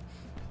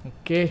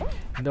 ஓகே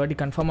இந்த வாட்டி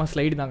கன்ஃபார்மாக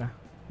ஸ்லைடு தாங்க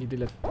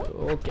இதில்.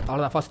 ஓகே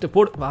அவ்வளோதான். ஃபஸ்ட்டு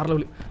போடு. வேறு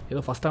லெவலு.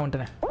 ஏதோ ஃபஸ்ட்டாக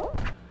வந்துட்டேனே.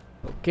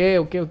 Okay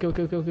okay okay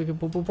okay okay okay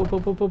போ போ போ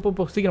போ போ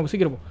போ சீக்கிரம்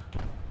சீக்கிரம்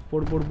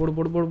போடு போடு போடு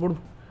போடு போடு போடு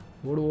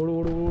ஓடு ஓடு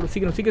ஓடு ஓடு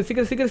சீக்கிரம் சீக்கிரம்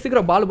சீக்கிரம் சீக்கிரம்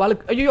சீக்கிரம்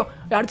பாலுக்கு. ஐயோ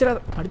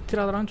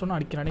அடிச்சிடாதான்னு சொன்னால்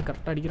அடிக்கிறானே,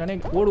 கரெக்டாக அடிக்கிறானே.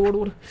 ஓடு ஓடு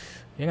ஓடு.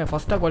 ஏங்க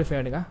ஃபஸ்ட்டாக குவாலிஃபை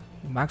ஆகிடுங்க.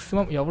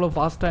 மேக்ஸிமம் எவ்வளோ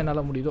ஃபாஸ்ட்டாக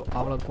என்னால் முடியுதோ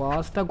அவ்வளோ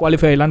ஃபாஸ்ட்டாக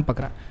குவாலிஃபை ஆகலான்னு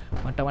பார்க்குறேன்.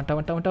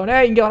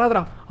 வட்டேன் இங்கே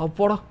வராதரா.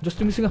 அப்போடா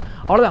ஜஸ்ட் மிஸ்ஸுங்க.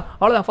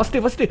 அவ்வளோதான்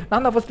ஃபஸ்ட்டு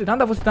நான் தான்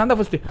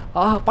ஃபஸ்ட்டு.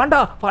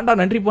 பாண்டா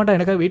நன்றி பாண்டா,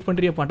 எனக்காக வெயிட்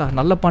பண்ணுறியா பாண்டா?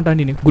 நல்ல பாண்டா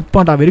நீ, good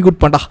Panda, very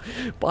good Panda.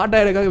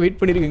 எனக்காக வெயிட்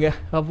பண்ணியிருக்குங்க.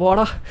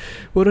 அப்போடா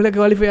ஒரு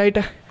குவாலிஃபை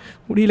ஆகிட்டேன்.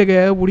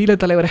 முடியல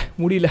தலைவரே,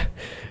 முடியல.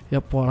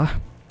 எப்போடா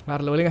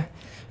வேறு லெவலுங்க.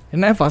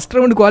 என்ன first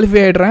round qualify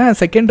ஆகிடுறேன்,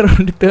 second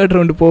round third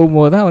round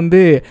போகும்போது தான் வந்து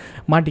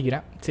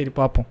மாட்டிக்கிறேன். சரி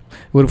பார்ப்போம்.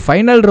 ஒரு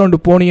ஃபைனல் ரவுண்டு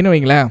போனீங்கன்னு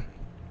வைங்களேன்,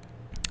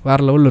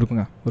 வேறு லெவலில்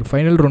இருக்குங்க. ஒரு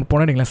ஃபைனல் ரவுண்டு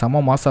போனால் வைங்களேன்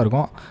செம்ம மாசாக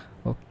இருக்கும்.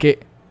 Okay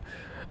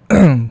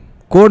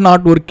code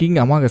not working.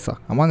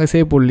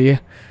 அமாங்கஸே போடலையே.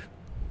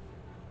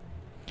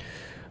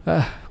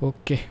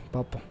 Okay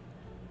பார்ப்போம்.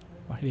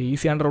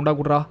 ஈஸியான ரவுண்டாக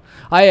கொடுறா.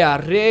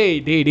 அரே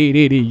டே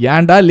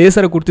ஏன்டா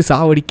லேசரை கொடுத்து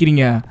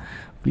சாவடிக்கிறீங்க?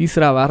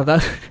 ப்ளீஸ்ரா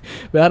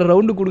வேறு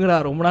ரவுண்டு கொடுங்கடா.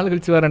 ரொம்ப நாள்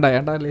கழிச்சு வரேன்டா,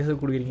 ஏன்டா லேசர்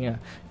கொடுக்குறீங்க?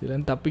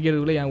 இதுலேருந்து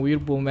தப்பிக்கிறதுக்குள்ளே என்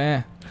உயிர் போகுமே.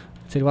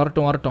 சரி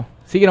வரட்டும்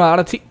சீக்கிரம்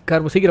அடைச்சி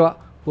கருப்பு சீக்கிரம் வா.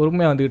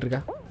 பொறுமையாக வந்துக்கிட்டு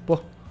இருக்கேன் போ.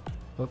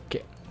 Okay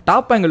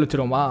top angle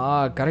வச்சுருவோமா?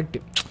 Correct.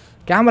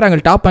 Camera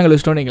angle top angle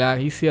வச்சுட்டோன்னீங்களா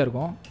ஈஸியாக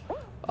இருக்கும்.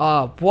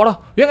 போடா.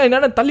 ஏங்க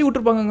என்னென்ன தள்ளி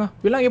விட்டுருப்பாங்கங்க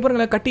எல்லாம்.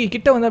 எப்போங்களேன் கட்டி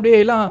கிட்ட வந்து அப்படியே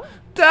எல்லாம்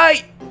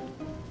தாய்.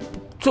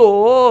 ஸோ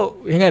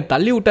ஏங்க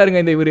தள்ளி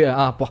விட்டாருங்க இந்த இவர்.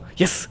 அப்பா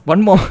எஸ்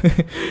வன்மோ.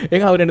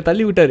 ஏங்க அவர் என்ன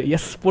தள்ளி விட்டார்.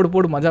 எஸ்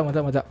போடு மஜா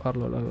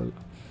வரல.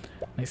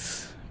 நைஸ்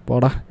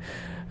போடா.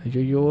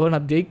 ஐயோ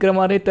நான் ஜெயிக்கிற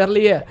மாதிரியே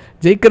தெரிலையே.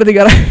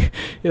 ஜெயிக்கிறதுக்கார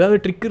ஏதாவது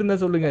ட்ரிக்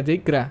இருந்தால் சொல்லுங்கள்,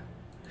 ஜெயிக்கிறேன்.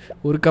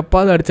 ஒரு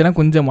கப்பாவது அடிச்சேன்னா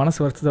கொஞ்சம் மனசு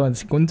வருஷத்தான்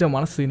வந்துச்சு, கொஞ்சம்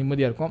மனசு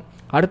நிம்மதியாக இருக்கும்.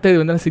 அடுத்தது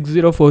வந்து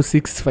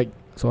 60465.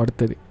 ஸோ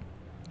அடுத்தது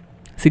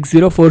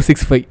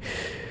 60465.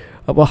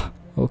 அப்பா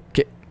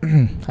okay.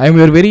 I am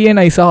your very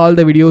nice all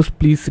the videos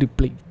please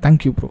reply.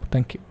 Thank you bro,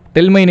 thank you.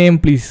 Tell my name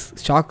please.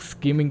 Shocks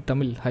gaming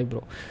Tamil. Hi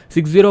bro.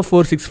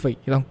 60465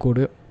 இதான்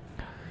கோடு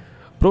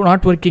ப்ரோ.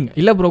 Not working.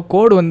 இல்லை ப்ரோ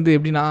கோடு வந்து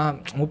எப்படின்னா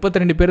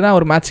 32 பேர் தான்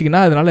ஒரு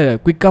மேட்ச்சுக்குன்னா அதனால்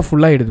குயிக்காக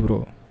ஃபுல்லாக ஆகிடுது ப்ரோ.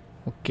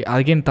 ஓகே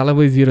அகெயின்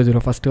தளபதி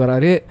 00 ஃபஸ்ட்டு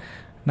வராரு.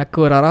 நக்கு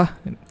வராரா?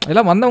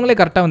 எல்லாம் வந்தவங்களே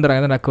கரெக்டாக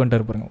வந்துடுறாங்க. எதாவது நக்கு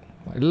வந்துட்டு இருப்பாங்க.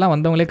 எல்லாம்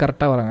வந்தவங்களே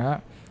கரெக்டாக வராங்க.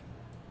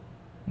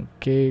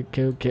 Okay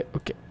okay okay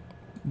okay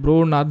bro.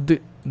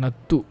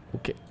 நத்து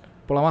okay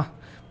போகலாமா?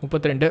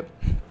 32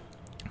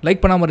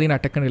 லைக் பண்ணாமல்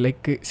இருந்தீங்கன்னா டக்குன்னு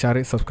லைக்கு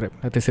ஷேரு சப்ஸ்கிரைப்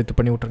எல்லாத்தையும் சேர்த்து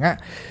பண்ணி விட்ருங்க.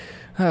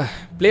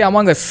 ப்ளே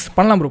அமாங்கஸ்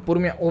பண்ணலாம் ப்ரோ,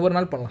 பொறுமையாக ஒவ்வொரு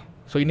நாள் பண்ணலாம்.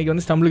 ஸோ இன்றைக்கி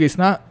வந்து ஸ்டம்பிள்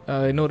கேஸ்னால்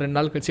இன்னும் 2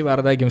 நாள் கழிச்சு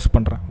வேறு ஏதாவது கேம்ஸ்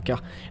பண்ணுறேன். ஓகே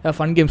ஏதாவது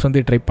ஃபன் கேம்ஸ்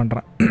வந்து ட்ரை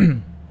பண்ணுறேன்.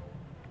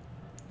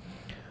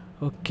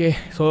 ஓகே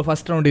ஸோ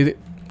ஃபஸ்ட் ரவுண்டு இது.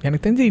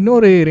 எனக்கு தெரிஞ்சு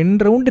இன்னொரு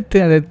 2 ரவுண்டு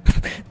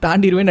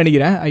தாண்டிடுவேன்னு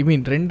நினைக்கிறேன். ஐ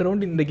மீன் 2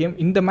 ரவுண்டு இந்த கேம்,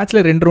 இந்த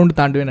மேட்ச்சில் 2 ரவுண்டு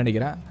தாண்டுவேன்னு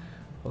நினைக்கிறேன்.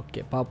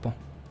 ஓகே பார்ப்போம்.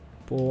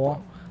 போவோம்.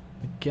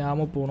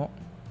 நிற்காமல் போகணும்,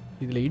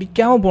 இதில்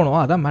இடிக்காமல்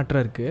போகணும், அதான்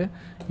மேட்டராக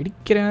இருக்குது.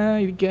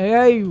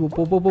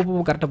 போ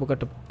கரெக்டாக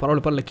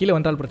பரவாயில்ல. கீழே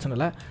வந்தாலும் பிரச்சனை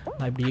இல்லை.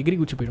 நான் இப்படி எகிரி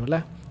குச்சி போயிடுவேன்ல.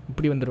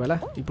 இப்படி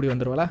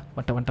வந்துடுவேல.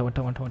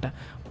 வட்டேன்.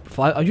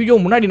 ஐயோ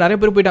முன்னாடி நிறைய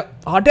பேர் போயிட்டான்.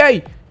 அடேய்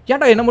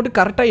ஏன்டா என்ன மட்டும்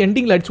கரெக்டாக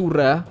எண்டிங்கில் அடிச்சு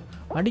விட்ற?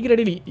 அடிக்கிற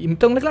அடி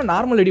மற்றவங்களுக்குலாம்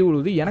நார்மல் அடி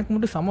விழுவுது, எனக்கு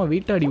மட்டும் செம்ம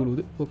வெயிட்டாக அடி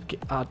விழுவுது. ஓகே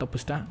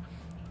தப்பிச்சிட்டேன்.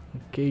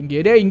 ஓகே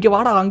இங்கே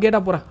வாடா,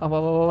 அங்கேடா போகிறேன்.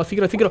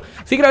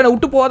 சீக்கிரம் என்னை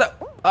விட்டு போகாத.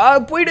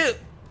 போயிடு.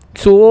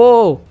 ஸோ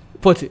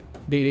போச்சு.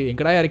 டெய்லி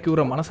எங்கடா இறக்கி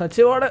விட்ற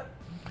மனசாட்சியோட.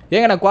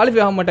 ஏங்க நான்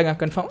குவாலிஃபை ஆக மாட்டேங்க.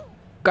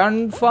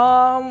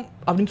 கன்ஃபார்ம்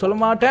அப்படின்னு சொல்ல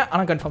மாட்டேன்,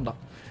 ஆனால் கன்ஃபார்ம் தான்.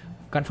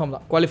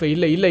 குவாலிஃபை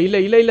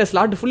இல்லை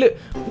ஸ்லாட் ஃபுல்லு.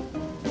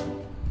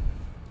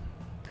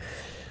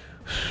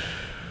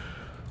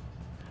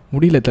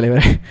 முடியல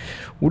தலைவரே,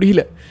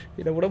 முடியல.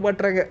 என்னை விட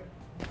மாட்டுறாங்க.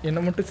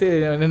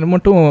 என்னை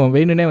மட்டும்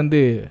வேணுன்னே வந்து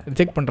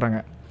ரிஜெக்ட் பண்ணுறாங்க.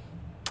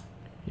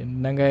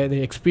 என்னங்க இது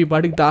எக்ஸ்பி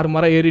பாட்டுக்கு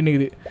தாறுமாறாக ஏறி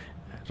நிற்குது.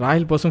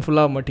 ராயல் பர்சன்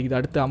ஃபுல்லாக மாட்டேங்குது.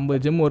 அடுத்து 50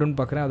 ஜெம் வரும்னு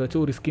பார்க்குறேன். அதை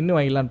வச்சு ஒரு ஸ்கின்னு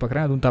வாங்கிடலான்னு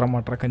பார்க்குறேன். அதுவும்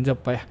தரமாட்டான்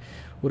கஞ்சப்பா.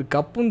 ஒரு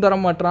கப்பும்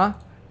தரமாட்டான்.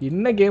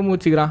 என்ன கேம்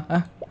வச்சுக்கிறான்?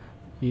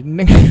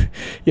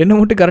 என்னை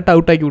மட்டும் கரெக்டாக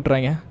அவுட் ஆக்கி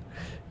விட்றாங்க.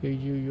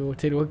 ஐயோ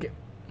சரி ஓகே.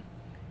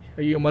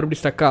 ஐயோ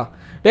மறுபடியும் ஸ்டக்கா.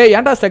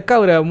 ஏன்டா ஸ்டக்கா?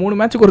 ஒரு 3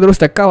 மேட்ச்சுக்கு ஒரு தடவை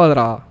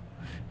ஸ்டக்காகாதரா.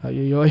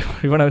 ஐயோ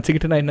இவனை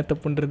வச்சுக்கிட்டு நான் என்ன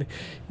பண்ணுறது?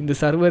 இந்த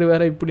சர்வர்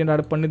வேறு இப்படி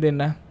பண்ணுது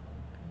என்ன?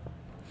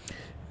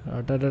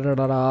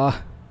 டடடடடா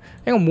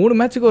ஏங்க 3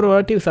 மேட்ச்சுக்கு ஒரு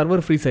வாட்டி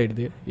சர்வர் ஃப்ரீஸ்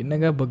ஆகிடுது.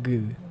 என்னங்க பக்கு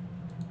இது?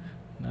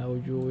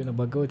 ஐயோ இந்த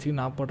பக்கை வச்சு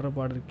நான் படுற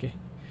பாடு இருக்கே,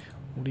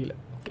 முடியல.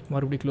 ஓகே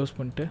மறுபடியும் க்ளோஸ்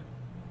பண்ணிட்டு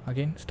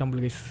அகெயின்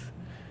ஸ்டம்பிள் கைஸ்.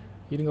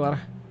 இருங்க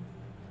வரேன்.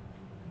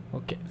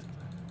 ஓகே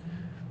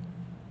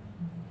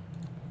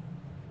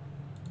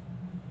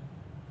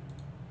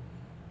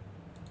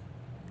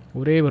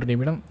ஒரே ஒரு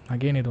நிமிடம்.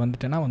 அகெயின் இது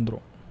வந்துட்டேன்னா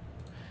வந்துடும்.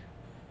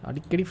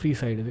 அடிக்கடி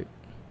ஃப்ரீஸ் ஆகிடுது.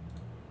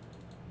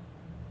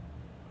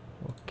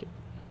 ஓகே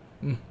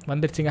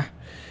வந்துடுச்சுங்க.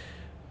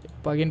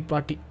 இப்போ அகெயின்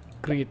பார்ட்டி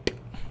க்ரியேட்.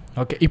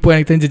 ஓகே இப்போ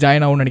எனக்கு தெரிஞ்சு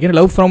ஜாயின் ஆகும்னு நினைக்கிறேன்.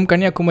 Love from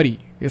Kanyakumari.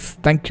 Yes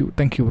thank you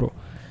bro.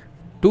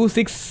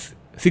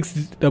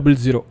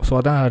 26600. So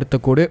அதான் அடுத்த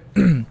கோடு.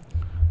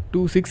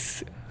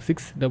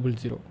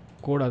 26600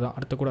 கோடு அதான்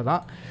அடுத்த கோடு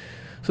தான்.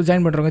 ஸோ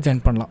ஜாயின் பண்ணுறவங்க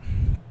ஜாயின் பண்ணலாம்.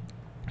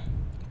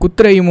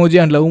 குத்துற இமோஜி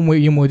அண்ட் லவ்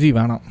இமோஜி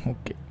வேணாம்.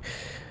 Okay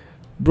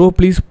bro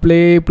please play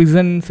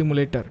prison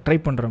simulator. Try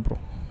பண்ணுறேன் ப்ரோ,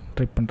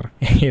 ட்ரை பண்ணுறேன்.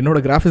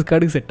 என்னோடய கிராஃபிக்ஸ்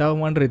கார்டுக்கு செட்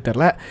ஆகுமான்றது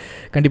தெரில,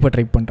 கண்டிப்பாக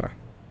ட்ரை பண்ணுறேன்.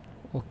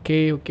 ஓகே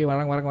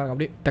வராங்க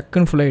அப்படியே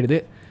டக்குன்னு ஃபுல்லாகிடுது.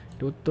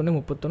 21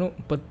 31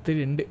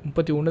 32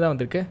 31 தான்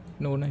வந்திருக்கு.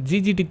 இன்னொன்று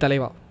ஜிஜிடி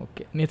தலைவா.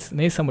 Okay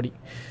நேசமடி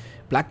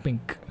black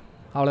pink.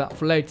 அவ்வளோதான்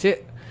ஃபுல்லாகிடுச்சு.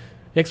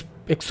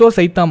 எக்ஸோ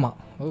சைத்தாமா.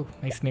 ஓ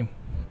nice name.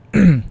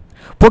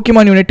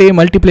 Pokemon unity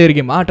multiplayer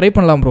game try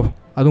பண்ணலாம் ப்ரோ.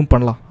 அதுவும்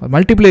பண்ணலாம்.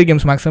 மல்டிப்ளேயர்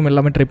கேம்ஸ் மேக்ஸிமம்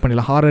எல்லாமே ட்ரை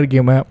பண்ணலாம். ஹாரர்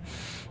கேமு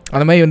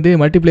அந்த மாதிரி வந்து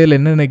மல்டிப்ளேயரில்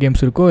என்னென்ன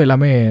கேம்ஸ் இருக்கோ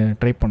எல்லாமே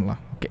ட்ரை பண்ணலாம்.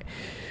 Okay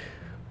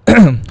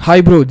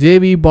hi bro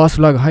JV pass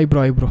vlog. Hi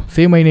bro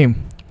say my name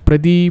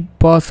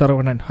Pratibha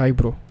Saravanan. Hi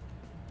bro.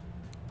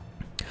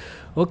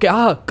 Okay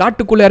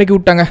காட்டுக்குள்ளே இறக்கி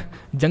விட்டாங்க.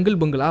 ஜங்கிள்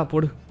பங்களா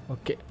போடு.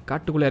 ஓகே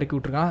காட்டுக்குள்ளே இறக்கி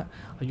விட்ருக்கான்.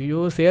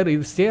 ஐயோ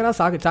இது சேரா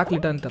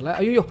சாக்லேட்டான்னு தெரில.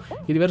 ஐயோ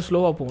இது வேறு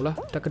ஸ்லோவாக போகும்ல.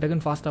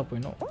 டக்குன்னு ஃபாஸ்ட்டாக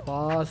போயிடணும்.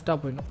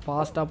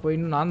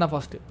 நான் தான்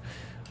ஃபாஸ்ட்டு.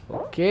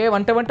 ஓகே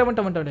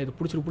வந்துட்டேன். இது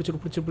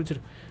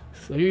பிடிச்சிரு.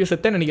 ஐயோ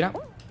செத்தேன்னு நினைக்கிறேன்.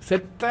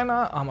 செத்தேனா?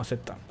 ஆமாம்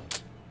செத்தேன்.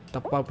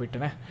 தப்பாக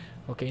போயிட்டேனே.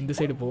 ஓகே இந்த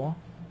சைடு போவோம்.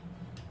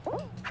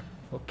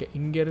 ஓகே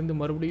இங்கேருந்து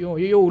மறுபடியும்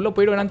ஐயோ உள்ளே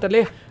போய்டு வேணான்னு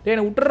தெரியல.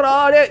 என்னை விட்டுறா.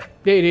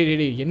 டே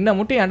என்ன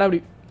மட்டும் ஏன்டா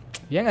அப்படி?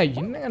 ஏங்க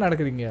என்னங்க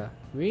நடக்குதுங்க?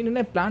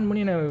 வேணுன்னே பிளான்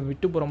பண்ணி என்னை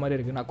விட்டு போகிற மாதிரி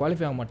இருக்குது. நான்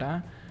குவாலிஃபை ஆக மாட்டேன்,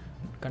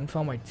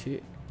 கன்ஃபார்ம் ஆகிடுச்சு.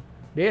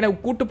 எனக்கு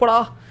கூட்டு போடா.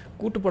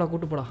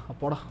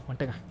 அப்போடா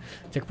வந்துட்டேங்க.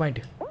 Check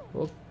point.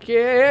 ஓகே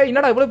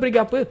என்னடா இவ்வளோ பெரிய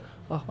கேப்பு?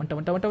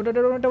 வந்துட்டேன்.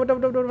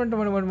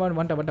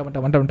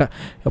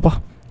 அப்பா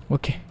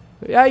ஓகே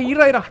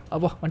இரா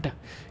அப்பா வந்துட்டேன்.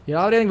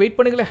 யாராவது எனக்கு வெயிட்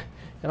பண்ணுங்களேன்.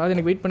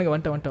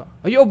 வந்துட்டேன்.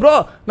 ஐயோ ப்ரோ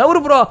நவரு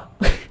ப்ரோ.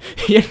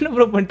 என்ன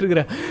ப்ரோ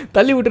பண்ணிட்டுருக்குற?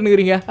 தள்ளி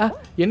விட்டுனுக்குறீங்க.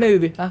 என்ன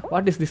இது?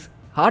 What is this?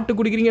 ஹார்ட்டு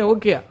குடிக்கிறீங்க.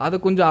 ஓகே அதை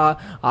கொஞ்சம்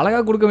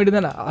அழகாக கொடுக்க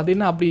வேண்டியதானே. அது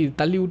என்ன அப்படி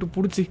தள்ளி விட்டு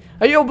பிடிச்சி?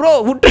 ஐயோ ப்ரோ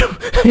விட்டு.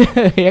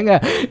 ஏங்க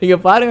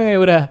நீங்கள் பாருங்க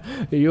இவரை.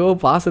 ஐயோ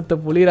பாசத்தை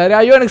புளிகிறாரு.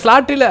 ஐயோ எனக்கு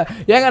ஸ்லாட் இல்லை.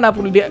 ஏங்க நான்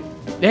புள்ளி.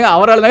 ஏங்க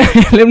அவரால் தான்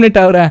எலிமினேட்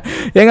ஆகிறேன்.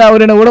 ஏங்க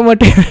அவர் என்ன விட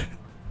மாட்டேன்.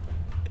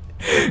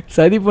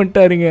 சதி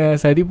பண்ணிட்டாருங்க.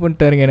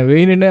 என்னை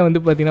வேணுன்னே வந்து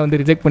பார்த்தீங்கன்னா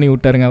வந்து ரிஜெக்ட் பண்ணி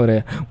விட்டாருங்க. அவர்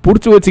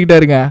பிடிச்சி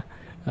வச்சுக்கிட்டாருங்க.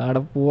 அட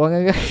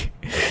போங்க.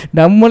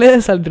 நம்மளே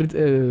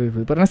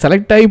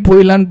செலக்ட் ஆகி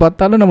போயிடலான்னு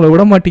பார்த்தாலும் நம்மளை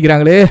விட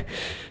மாட்டேங்கிறாங்களே.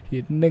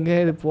 என்னங்க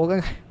இது? போக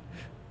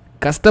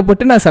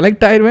கஷ்டப்பட்டு நான்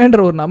செலக்ட் ஆயிடுவேன்ற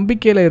ஒரு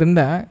நம்பிக்கையில்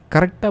இருந்தேன்.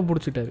 கரெக்டாக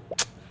பிடிச்சிட்டாரு.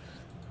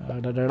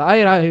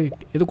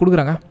 எது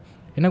கொடுக்குறாங்க?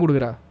 என்ன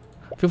கொடுக்குறா?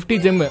 50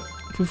 ஜெம்மு.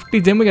 50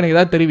 ஜெம்முக்கு எனக்கு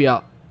ஏதாவது தருவியா?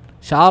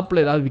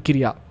 ஷாப்பில் ஏதாவது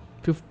விற்கிறியா?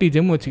 50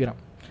 ஜெம்மு வச்சுக்கிறேன்.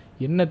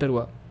 என்ன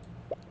தருவா?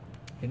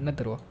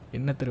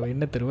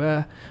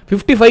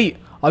 55.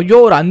 ஐயோ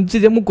ஒரு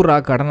 5 ஜெம்மு குறா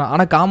கடனா.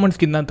 ஆனால் காமன்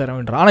ஸ்கின் தான் தர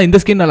வேண்டாம். ஆனால் இந்த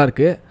ஸ்கின்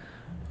நல்லாயிருக்கு.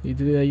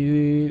 இது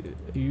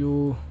ஐயோ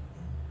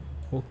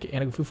ஓகே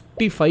எனக்கு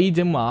 55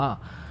 ஜெம்மா?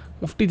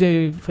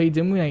 55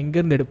 ஜெம்மு நான்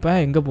எங்கேருந்து எடுப்பேன்?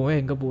 எங்கே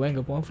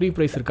போவேன்? ஃப்ரீ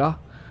ப்ரைஸ் இருக்கா?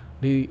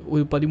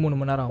 ஒரு 13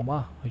 மணி நேரம் ஆகுமா?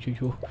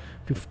 ஐயோ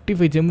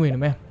 55 ஜெம்மு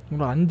வேணுமே.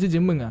 உங்களோட 5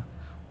 ஜெம்முங்க.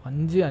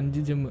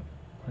 5 ஜெம்மு.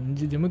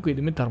 5 ஜெம்முக்கு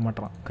எதுவுமே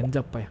தரமாட்டேறான்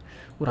கஞ்சப்பையா.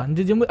 ஒரு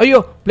 5 ஜெம்மு.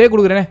 ஐயோ ப்ளே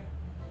கொடுக்குறேனே.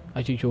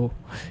 ஐயோ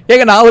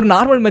ஏங்க நான் ஒரு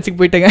நார்மல்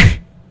மேட்ச்சுக்கு போயிட்டேங்க.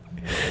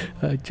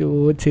 ஐயோ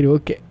சரி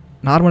ஓகே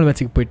நார்மல்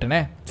மேட்ச்சுக்கு போயிட்டேனே.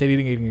 சரி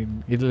இருங்க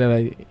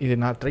இது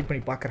நான் ட்ரை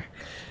பண்ணி பார்க்குறேன்.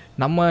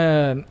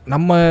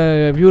 நம்ம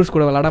வியூவர்ஸ்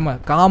கூட விளாடாமல்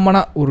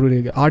காமனாக ஒரு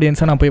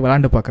ஆடியன்ஸாக நான் போய்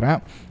விளாண்டு பார்க்குறேன்.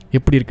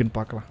 எப்படி இருக்குன்னு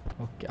பார்க்கலாம்.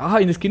 ஓகே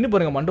இந்த ஸ்கின்னு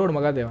பாருங்கள். மண்டோட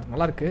மகாதேவன்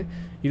நல்லாயிருக்கு.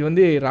 இது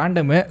வந்து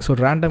ரேண்டமு. ஸோ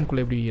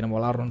ரேண்டம்குள்ளே எப்படி நம்ம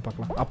விளாட்றோன்னு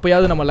பார்க்கலாம்.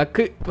 அப்போயாவது நம்ம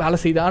லக்கு வேலை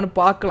செய்தான்னு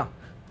பார்க்கலாம்.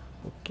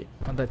 ஓகே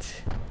வந்தாச்சு.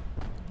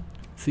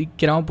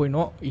 சீக்கிரமாக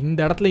போயிடணும். இந்த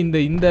இடத்துல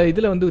இந்த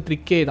இதில் வந்து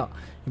ட்ரிக்கே தான்.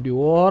 இப்படி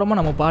ஓரமாக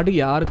நம்ம பாட்டு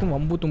யாருக்கும்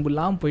வம்பு தும்பு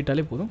இல்லாமல்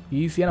போயிட்டாலே போதும்.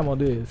 ஈஸியாக நம்ம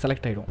வந்து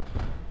செலக்ட் ஆகிடும்.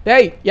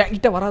 டேய்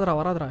என்கிட்ட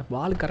வராதரா.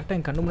 பால் கரெக்டாக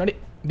என் கண்ணு முன்னாடி.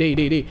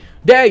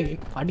 டேய்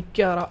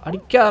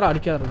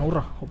அடிக்காதரா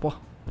நூறுறா. அப்பா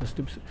பெஸ்ட்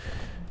டிப்ஸ்.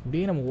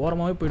 இப்படியே நம்ம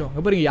ஓரமாகவே போய்டும்.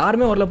 இங்கே பாருங்க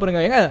யாருமே வரல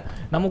பாருங்க. ஏங்க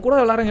நம்ம கூட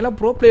விளாட்றவங்க எல்லாம்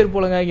ப்ரோ பிளேயர்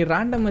போலங்க. இங்கே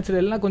ரேண்டம்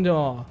மேட்ச்சில் எல்லாம்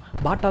கொஞ்சம்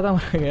பாட்டாக தான்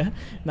வராங்க.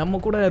 நம்ம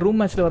கூட ரூம்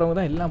மேட்ச்சில் வரவங்க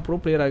தான் எல்லாம் ப்ரோ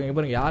பிளேயர் ஆகுங்க.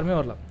 பாருங்க யாருமே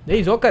வரல.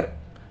 டேய் ஜோக்கர்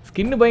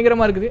ஸ்கின்னு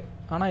பயங்கரமாக இருக்குது.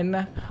 ஆனால் என்ன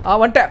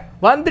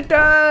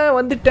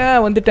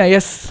வந்துட்டேன்.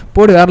 எஸ்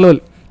போடு வேறு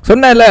லெவல்.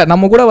 சொன்னேன்ல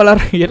நம்ம கூட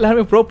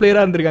எல்லாருமே ப்ரோ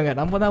பிளேயராக இருந்திருக்காங்க.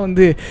 நம்ம தான்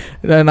வந்து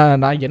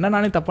நான் என்ன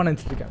நானே தப்பாக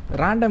நினச்சிருக்கேன்.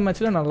 ரேண்டம்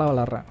மேட்ச்சில் நல்லா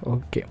விளாட்றேன்.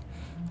 Okay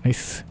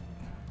nice.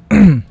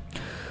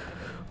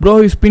 Bro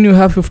you spin you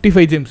have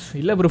 55 gems.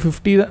 இல்லை ப்ரோ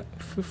 50 தான்.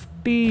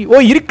 50 ஓ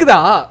இருக்குதா?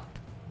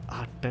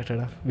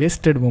 அட்டடா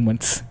வேஸ்டட்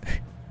மூமெண்ட்ஸ்.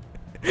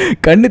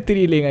 கண்ணு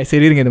தெரியலைங்க.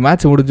 சரி இருங்க, இந்த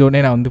மேட்ச் முடிஞ்சோடனே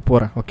நான் வந்து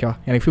போகிறேன். ஓகேவா?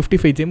 எனக்கு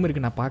 55 ஜெம்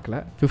இருக்குது. நான் பார்க்கல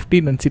 50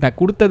 நினச்சி நான்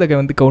கொடுத்ததை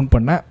வந்து கவுண்ட்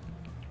பண்ணேன்.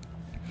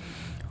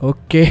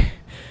 ஓகே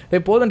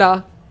போதும்டா.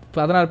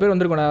 16 பேர்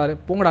வந்துருக்கோடா.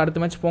 போங்கடா அடுத்த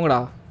மேட்ச் போங்கடா.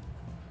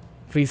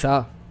 ஃப்ரீஸ்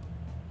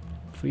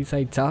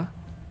ஆயிடுச்சா?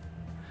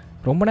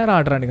 ரொம்ப நேரம்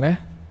ஆடுறானுங்களே.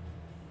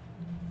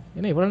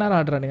 என்ன இவ்வளோ நேரம்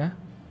ஆடுறானுங்க?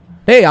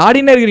 டேய்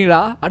ஆடினே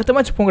இருக்கிறீங்களா? அடுத்த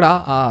மேட்ச் போங்கடா.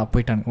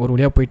 போயிட்டானுங்க, ஒரு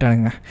வழியாக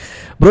போயிட்டானுங்க.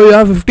 Bro you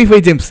have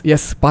 55 gems.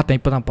 S பார்த்தேன்,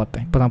 இப்போ தான்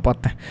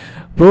பார்த்தேன்.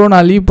 ப்ரோ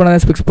நான் லீவ் பண்ண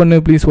ஸ்பெக்ஸ் பண்ணு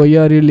please. Y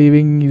are you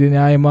leaving? இது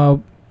நியாயமா?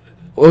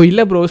 ஓ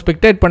இல்லை ப்ரோ,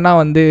 ஸ்பெக்டேட் பண்ணால்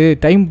வந்து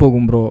டைம்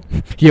போகும் ப்ரோ.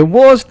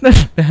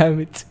 Emotional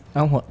damage.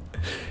 ஆமாம்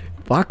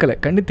பார்க்கல,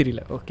 கண்ணு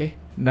தெரியல. ஓகே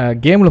நான்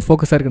கேமில்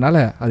ஃபோக்கஸாக இருக்கனால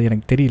அது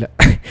எனக்கு தெரியல.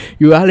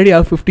 You already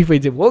have 55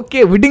 GeM. Okay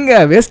விடுங்க,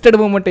 வேஸ்டட்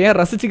மூமெண்ட்டை ஏன்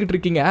ரசிச்சுக்கிட்டு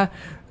இருக்கீங்க?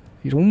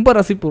 ரொம்ப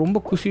ரசிப்பு, ரொம்ப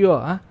குஷியோ.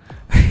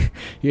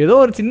 ஏதோ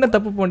ஒரு சின்ன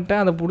தப்பு பண்ணிட்டேன்,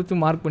 அதை பிடிச்சி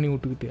மார்க் பண்ணி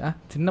விட்டுக்கிட்டு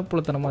சின்ன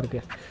புள்ளத்தனமாக இருக்கு.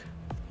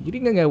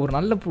 இருங்க, ஒரு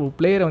நல்ல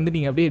பிளேயரை வந்து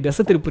நீங்கள் அப்படியே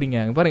திசை திருப்புறீங்க.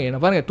 பாருங்கள் என்ன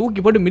பாருங்கள், தூக்கி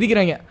போட்டு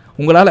மிதிக்கிறாங்க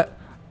உங்களால்.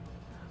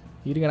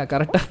 இருங்க நான்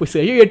கரெக்டாக போய்.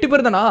 ஐயோ 8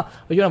 பேர் தானா?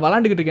 ஐயோ நான்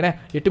விளாண்டுக்கிட்டு இருக்கேன்.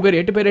 8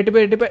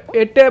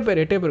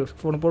 பேர்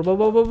ஃபோன் போ.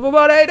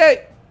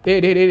 டேய்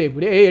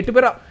 8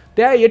 பேரா?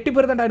 டேய் 8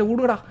 பேர் தான்டா, எனக்கு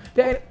விடுங்கடா.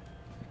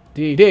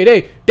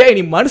 டேய்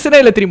நீ மனுஷனே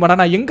இல்லை தெரியுமாடா?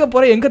 நான் எங்கே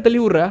போகிறேன், எங்கே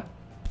தள்ளி விட்ற?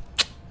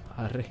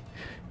 அரே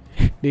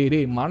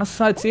டேய்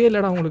மனசாச்சே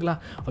இல்லைடா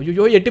உங்களுக்குலாம்.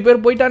 ஐயோ 8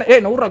 பேர் போயிட்டானே.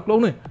 நவுறா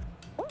க்ளோனு.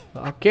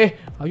 ஓகே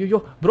ஐயோ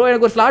ப்ரோ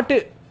எனக்கு ஒரு ஸ்லாட்டு,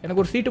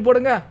 எனக்கு ஒரு சீட்டு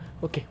போடுங்க.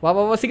 ஓகே வா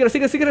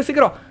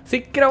சீக்கிரம்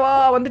வா.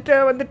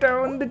 வந்துட்டேன்.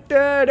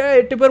 டேய்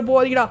 8 பேர்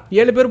போகாதீங்கடா,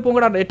 7 பேர்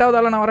போங்கடா. 8வது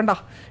ஆள நான் வரேன்டா.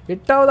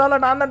 8வது ஆள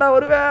நான் தான்டா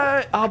வருவேன்.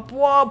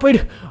 அப்போ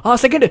போயிடு.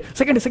 செகண்ட்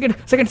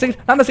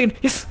நான் தான் செகண்ட்.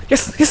 எஸ்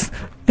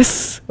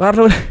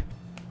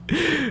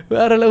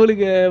வேற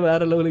லெவலுக்கு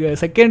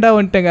செகண்டாக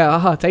வந்துட்டேங்க.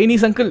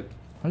 சைனீஸ்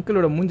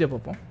அங்கிளோட மூஞ்ச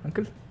பார்ப்போம்.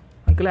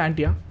 அங்கிள்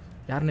ஆண்டியா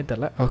யாருன்னே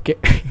தெரில. ஓகே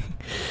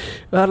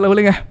வேறு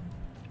லெவலுங்க.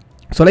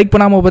 ஸோ லைக்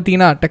பண்ணாமல்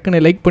பார்த்தீங்கன்னா டக்குன்னு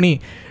லைக் பண்ணி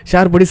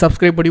ஷேர் பண்ணி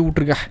சப்ஸ்கிரைப் பண்ணி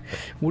விட்ருங்க.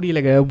 முடியல.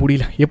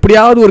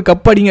 எப்படியாவது ஒரு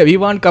கப் அடிங்க. We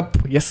want cup.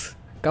 S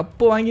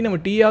cup வாங்கி நம்ம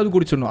டீயாவது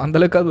குடிச்சிடணும்,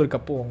 அந்தளவுக்காவது ஒரு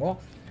கப்பு வாங்குவோம்.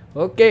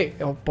 ஓகே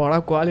அப்பாடா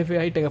குவாலிஃபை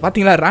ஆகிட்டேங்க.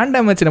 பார்த்தீங்களா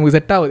ரேண்டம் மேட்ச் நமக்கு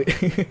செட் ஆகுது.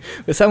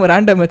 பேசாமல்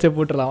ரேண்டம் மேட்சை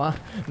போட்டுடலாமா?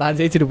 நான்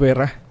ஜெயிச்சுட்டு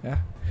போயிடுறேன்.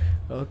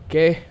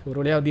 ஓகே ஒரு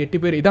வழியாக 8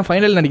 பேர். இதான்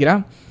ஃபைனல்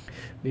நினைக்கிறேன்.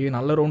 நீ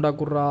நல்ல ரவுண்டாக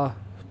கொடுறா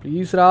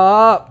ப்ளீஸ்ரா.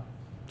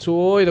 ஸோ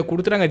இதை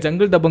கொடுத்துறாங்க,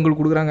 ஜங்கிள் தப்பங்கள்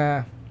கொடுக்குறாங்க.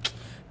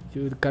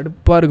 இது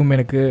கடுப்பாக இருக்கும்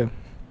எனக்கு.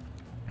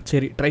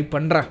 சரி ட்ரை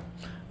பண்ணுறேன்.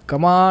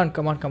 கமான்.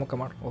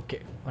 ஓகே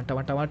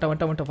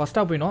வந்துட்டேன்.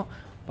 ஃபஸ்ட்டாக போயிடணும்.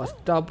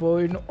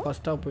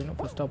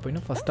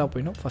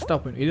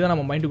 இதுதான்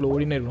நம்ம மைண்டுக்குள்ளே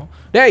ஓடினே இருக்கணும்.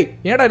 டேய்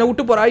ஏன்டா என்னை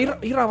விட்டு போகிறா?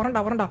 ஈரா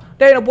வரண்டா.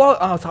 டேய் என்ன போ.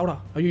 சாவடா.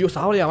 ஐயோ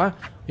சாவலையாவன்.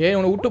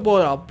 உன்னை விட்டு போ.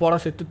 அப்போடா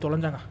செத்து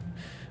தொலைஞ்சாங்க.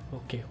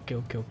 Okay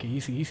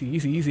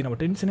easy. நம்ம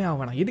டென்ஷனே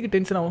ஆகணும். எதுக்கு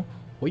டென்ஷன் ஆகும்?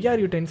 Y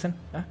are you tension?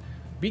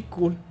 Be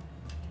cool.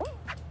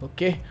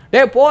 Okay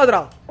டேய்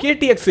போதுடா.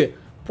 கேடிஎக்ஸ்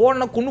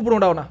போனா கொண்டு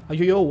போடும்டா அவனை.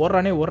 ஐயோ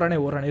ஓடுறானே.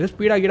 ஏதோ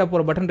ஸ்பீடாக கீழே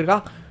போகிற பட்டன் இருக்கா?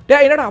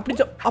 டேய் என்னடா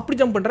அப்படி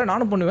ஜம்ப் பண்ணுறேன்.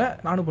 நானும்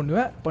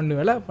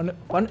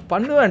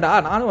பண்ணுவேன்டா.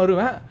 நானும்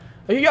வருவேன்.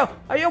 ஐயோ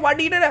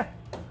மாட்டிக்கிட்டே.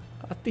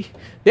 அத்தி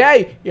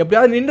டேய்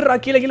எப்படியாவது நின்றுடா.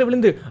 கீழே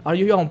விழுந்து.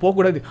 ஐயோ அவன்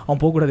போகக்கூடாது.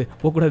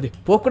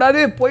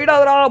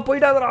 போயிடாதடா.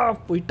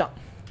 போயிட்டான்.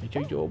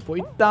 ஐயோ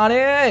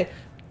போயிட்டானே.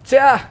 சே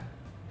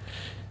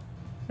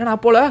என்னடா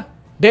போல.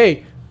 டேய்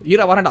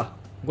ஈரா வரண்டா.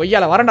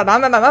 கொய்யால வரண்டா.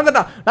 நான்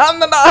தான்டா.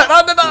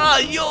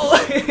 ஐயோ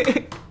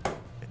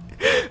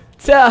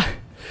சே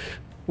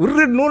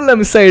ஒரு நூலில்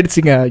மிஸ்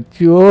ஆகிடுச்சிங்க.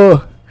 ஐயோ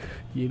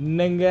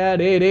என்னங்க.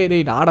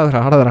 டேய்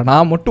ஆடாதரா.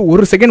 நான் மட்டும்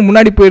ஒரு செகண்ட்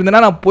முன்னாடி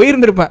போயிருந்தேன்னா நான்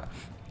போயிருந்திருப்பேன்.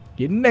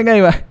 என்னங்க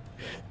இவன்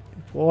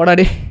போடா.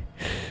 டே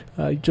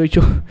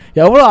ஐயோ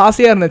எவ்வளோ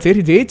ஆசையாக இருந்தேன்.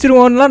 சரி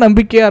ஜெயிச்சிருவோன்னுலாம்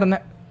நம்பிக்கையாக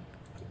இருந்தேன்.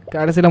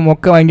 கடைசியில்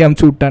மொக்கை வாங்கி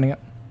அமுச்சு விட்டானுங்க.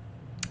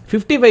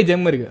 55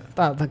 ஜெம் இருக்குது.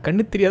 தான்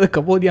கண்ணு தெரியாத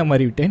கபோதியாக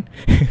மாறிவிட்டேன்.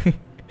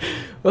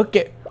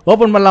 ஓகே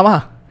ஓப்பன் பண்ணலாமா?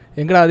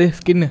 எங்கடா அது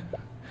ஸ்கின்னு?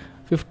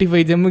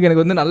 55 ஜெம்முக்கு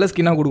எனக்கு வந்து நல்ல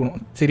ஸ்கின்னாக கொடுக்கணும்.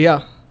 சரியா?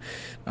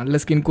 நல்ல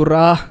ஸ்கின்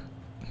கொடுறா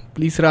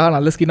ப்ளீஸ்ரா.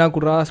 நல்ல ஸ்கின்னாக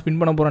கொடுறா. ஸ்பின்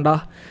பண்ண போகிறேன்டா.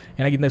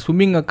 எனக்கு இந்த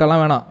ஸ்விம்மிங்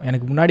அக்கெல்லாம் வேணாம்.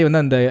 எனக்கு முன்னாடி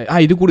வந்து அந்த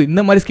இது கொடு.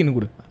 இந்த மாதிரி ஸ்கின்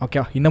கொடு.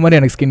 ஓகே இந்த மாதிரி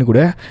எனக்கு ஸ்கின்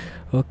கொடு.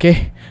 Okay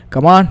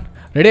come on.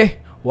 ரெடி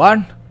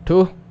 1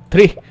 2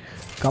 3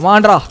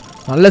 கமான்ட்ரா.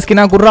 நல்ல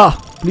ஸ்கின்னாக கொடுறா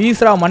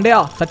ப்ளீஸ்ரா.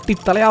 மண்டையா சட்டி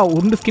தலையா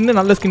ஒன்று ஸ்கின்னு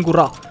நல்ல ஸ்கின்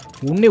கொடுறா.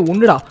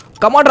 ஒன்றுடா.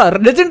 கமான்ட்ரா.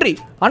 Legendary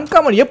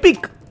uncommon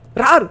epic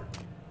ரார்.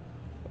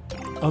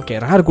 Okay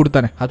rare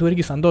கொடுத்தானே, அது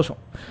வரைக்கும் சந்தோஷம்.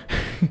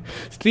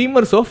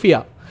 Streamer Sofia.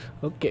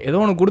 ஓகே ஏதோ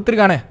ஒன்று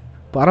கொடுத்துருக்கானே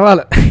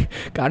பரவாயில்ல.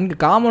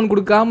 காமன்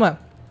கொடுக்காம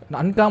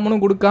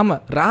அன்காமனும் கொடுக்காம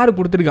ரேர்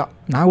கொடுத்துருக்கான்.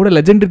 நான் கூட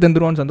லெஜெண்டரி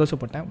தந்துருவான்னு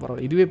சந்தோஷப்பட்டேன்.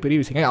 பரவாயில்ல, இதுவே பெரிய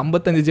விஷயம்.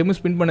 55 ஜெம்மு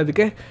ஸ்பின்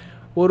பண்ணதுக்கு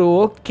ஒரு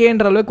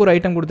ஓகேன்ற அளவுக்கு ஒரு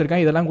ஐட்டம்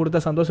கொடுத்துருக்கேன். இதெல்லாம் கொடுத்தா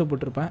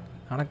சந்தோஷப்பட்டிருப்பேன்.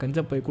 ஆனால்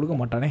கஞ்சா போய் கொடுக்க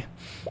மாட்டானே.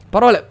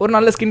 பரவாயில்ல, ஒரு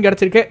நல்ல ஸ்கின்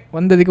கிடச்சிருக்கு.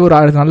 வந்ததுக்கு ஒரு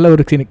நல்ல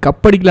ஒரு ஸ்கின்,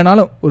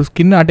 கப்படிக்கலனாலும் ஒரு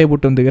ஸ்கின் ஆட்டையை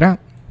போட்டு வந்துக்கிறேன்.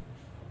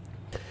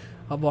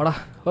 அப்போடா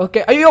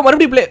ஓகே. ஐயோ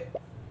மறுபடியும் ப்ளே.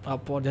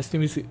 அப்போது ஜஸ்ட்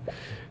மிஸ்ஸு.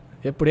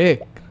 எப்படி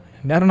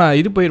நேரம் நான்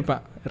இது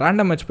போயிருப்பேன்,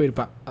 ரேண்டம் மேட்ச்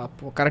போயிருப்பேன்.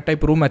 அப்போது கரெக்டாக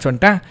இப்போ ரூம் மேட்ச்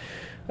வந்துட்டேன்.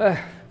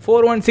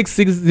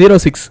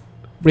 416606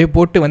 இப்படியே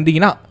போட்டு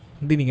வந்தீங்கன்னா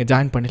வந்து நீங்கள்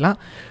ஜாயின் பண்ணிடலாம்.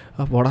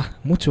 அப்போடா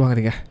மூச்சு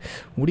வாங்குறீங்க.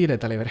 முடியல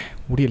தலைவரே,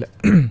 முடியல.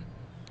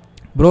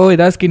 ப்ரோ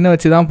ஏதாவது ஸ்கின்னை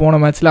வச்சு தான் போன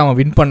மேட்ச்சில் அவன்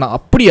வின் பண்ணான்.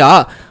 அப்படியா?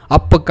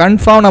 அப்போ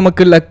கன்ஃபார்ம்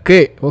நமக்கு luck.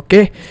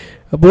 Okay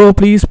bro,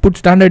 please put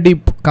standard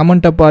deep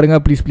கமெண்ட்டை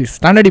பாருங்கள் ப்ளீஸ்.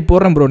 சாண்டர்ட் டீப்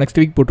போடுறேன் ப்ரோ,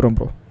 நெக்ஸ்ட் வீக் போட்டுருவோம்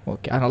ப்ரோ.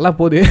 ஓகே, அது நல்லா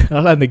போகுது.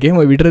 அதனால் அந்த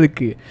கேமை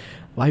விடுறதுக்கு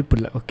வாய்ப்பு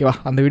இல்லை. ஓகேவா?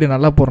 அந்த வீடியோ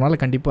நல்லா போகிறனால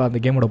கண்டிப்பாக அந்த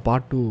கேமோட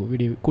பார்ட் 2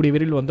 வீடியோ கூடிய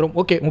விரைவில் வந்துடும்.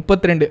 ஓகே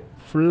 32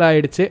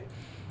 ஃபுல்லாகிடுச்சு.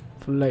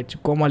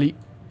 கோமாளி.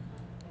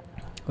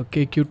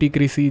 ஓகே கியூட்டி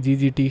கிரிசி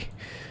ஜிஜிடி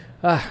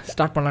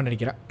ஸ்டார்ட் பண்ணலான்னு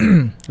நினைக்கிறேன்.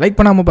 லைக்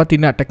பண்ணாமல்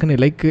பார்த்தீங்கன்னா டக்குன்னு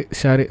லைக்கு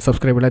ஷேரு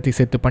சப்ஸ்கிரைப் எல்லாத்தையும்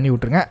சேர்த்து பண்ணி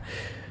விட்ருங்க.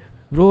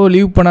 ப்ரோ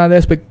லீவ் பண்ணாத,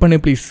 ஸ்பெக்ட் பண்ணு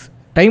ப்ளீஸ்.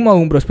 டைம்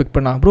ஆகும் ப்ரோ ஸ்பெக்ட்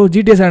பண்ணா. Bro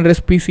GDS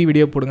Andres PC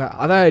video போடுங்க.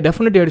 அதான்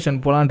டெஃபினட்டிவ் எடிஷன்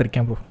போகலான்னு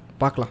இருக்கேன் ப்ரோ.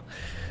 பார்க்கலாம்.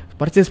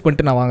 பர்ச்சேஸ்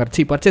பண்ணிட்டு நான்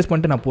வாங்குறேன். பர்ச்சேஸ்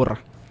பண்ணிட்டு நான்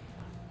போடுறேன்.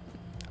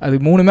 அது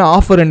 3மே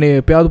ஆஃபர்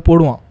எப்போயாவது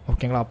போடுவான்.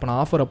 ஓகேங்களா? அப்போ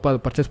நான் ஆஃபர் அப்போ அதை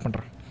பர்ச்சேஸ்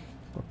பண்ணுறேன்.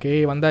 ஓகே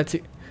வந்தாச்சு.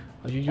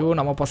 ஐயோ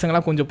நம்ம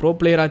பசங்களாம் கொஞ்சம் ப்ரோ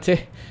பிளேயர் ஆச்சே,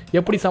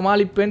 எப்படி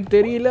சமாளிப்பேன்னு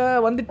தெரியல.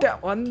 வந்துட்டேன்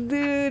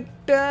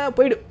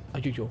போயிடு.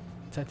 ஐயோ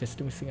சார் ஜஸ்ட்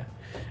மிஸ்ஸுங்க.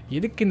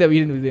 எதுக்கு இந்த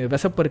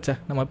விசப்பரிச்சா?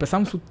 நம்ம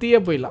பேசாமல் சுற்றியே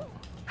போயிடலாம்.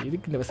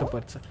 எதுக்கு இந்த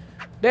விசப்பரிச்சா?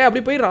 டே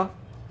அப்படி போயிடுறா.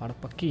 அட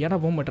பக்கி ஏன்னா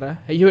போக மாட்டேறேன்.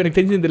 ஐயோ எனக்கு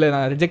தெரிஞ்சதில்லை,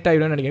 நான் ரிஜெக்ட்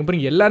ஆகிடுவேன்னு நினைக்கிறேன்.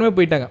 இப்போ எல்லாருமே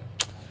போயிட்டாங்க.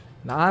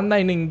 நான்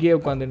தான் இன்னும் இங்கேயே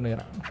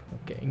உட்காந்துன்னுக்கிறேன்.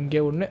 ஓகே இங்கே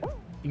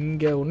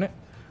ஒன்று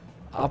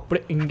அப்படி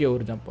இங்கே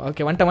ஒரு ஜம்ப்.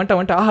 ஓகே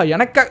வந்துட்டேன். ஆஹா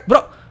எனக்கா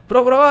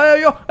ப்ரோ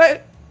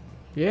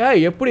ஐயோ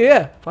எப்படி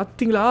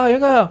பார்த்தீங்களா?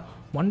 ஏங்க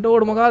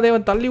மண்டோட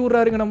மகாதேவன் தள்ளி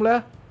விட்றாருங்க, நம்மளை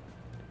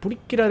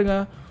பிடிக்கிறாருங்க.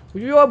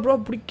 ஐயோ ப்ரோ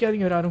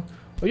பிடிக்காதீங்க யாரும்.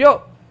 ஐயோ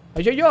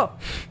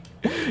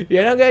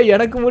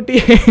எனக்கு மட்டும்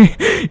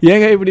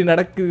ஏங்க இப்படி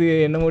நடக்குது?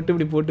 என்னை மட்டும்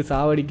இப்படி போட்டு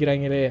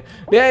சாவடிக்கிறாங்களே.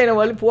 என்னை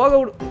வழி போக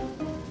விடு.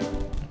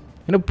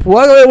 என்ன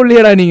போகவே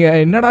இல்லையடா நீங்கள்?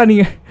 என்னடா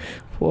நீங்கள்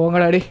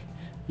போங்கடாடி.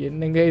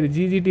 என்னங்க இது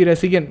ஜிஜிடி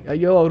ரசிகன்.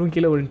 ஐயோ அவரும்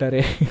கீழே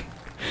விழுந்துட்டாரே.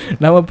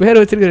 நம்ம பேர்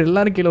வச்சுருக்கிற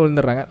எல்லோரும் கீழே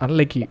விழுந்துடுறாங்க.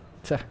 அன்னைக்கு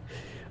சார்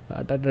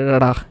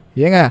அடடா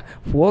ஏங்க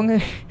போங்க.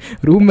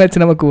 ரூம்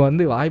மேட்ச் நமக்கு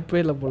வந்து வாய்ப்பே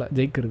இல்லை போல்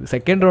ஜெயிக்கிறது.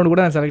 செகண்ட் ரவுண்டு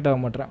கூட நான் செலக்ட் ஆக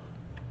மாட்டேறேன்.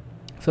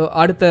 ஸோ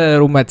அடுத்த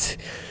ரூம் மேட்ச்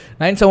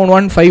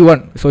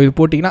 97151. ஸோ இது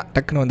போட்டிங்கன்னா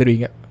டக்குன்னு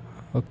வந்துடுவீங்க.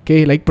 ஓகே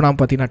லைக் பண்ணாமல்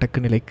பார்த்தீங்கன்னா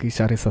டக்குன்னு லைக்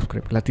ஷேர்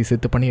சப்ஸ்கிரைப் எல்லாத்தையும்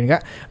சேர்த்து பண்ணிடுங்க.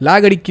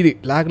 லேக் அடிக்குது.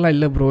 லேக்லாம்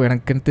இல்லை ப்ரோ,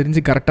 எனக்கு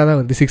தெரிஞ்சு கரெக்டாக தான்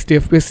வந்து 60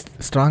 FPS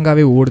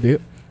ஸ்ட்ராங்காகவே ஓடுது.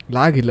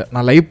 லேக் இல்லை.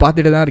 நான் லைவ்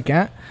பார்த்துட்டு தான்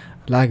இருக்கேன்.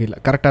 லேக் இல்லை,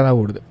 கரெக்டாக தான்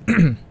ஓடுது.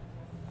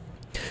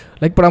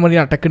 லைக் பண்ணாமல்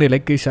பார்த்தீங்கன்னா டக்குன்னு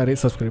லைக் ஷேர்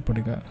சப்ஸ்கிரைப்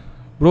பண்ணுங்க.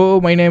 Bro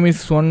my name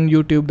is one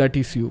YouTube that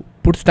is you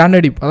put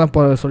standard tip. அதான்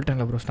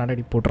சொல்லிட்டேங்களா ப்ரோ, ஸ்டாண்டர்ட்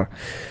டிப் போட்டுறேன்.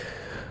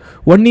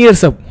 1 year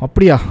சப்.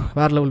 அப்படியா?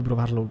 வேறு லெவல்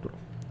ப்ரோ.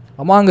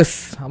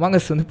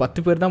 அமாங்கஸ் வந்து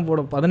 10 பேர் தான்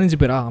 15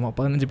 பேரா? ஆமாம்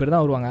 15 பேர்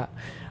தான் வருவாங்க.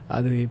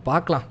 அது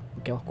பார்க்கலாம்.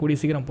 ஓகேவா? கூடிய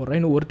சீக்கிரம் போடுறேன்.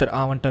 இன்னும் ஒருத்தர்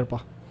வந்துட்டார்ப்பா.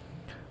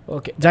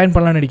 ஓகே ஜாயின்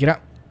பண்ணலான்னு நினைக்கிறேன்.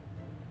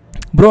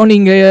 ப்ரோ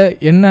நீங்கள்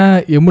என்ன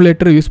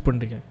எமுலேட்டர் யூஸ்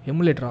பண்ணுறீங்க?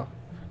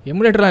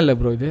 எமுலேட்டர்லாம் இல்லை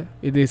ப்ரோ.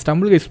 இது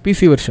stumble guys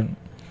PC version.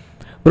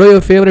 Bro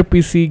your favourite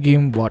PC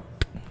game what?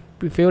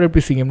 Favourite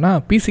PC கேம்னா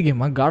PC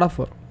கேமா? காட் ஆஃப்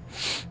வார்.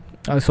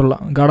 அது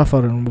சொல்லலாம். காட் ஆஃப்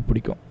வார் ரொம்ப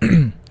பிடிக்கும்.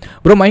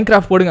 ப்ரோ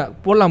மைன்கிராஃப்ட்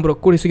போடலாம் ப்ரோ.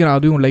 கூடிய சீக்கிரம்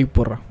அதுவும் லைவ்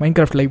போடுறேன்.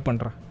 மைன்கிராஃப்ட் லைவ்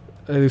பண்ணுறேன்.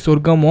 அது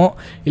சொர்க்கமோ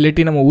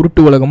இல்லாட்டி நம்ம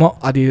உருட்டு உலகமோ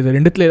அது இது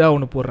ரெண்டுத்தில் ஏதாவது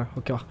ஒன்று போடுறேன்.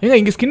 ஓகேவா? ஏங்க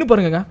இங்கே ஸ்கின்னு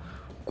பாருங்க,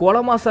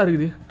 கோலமாசாக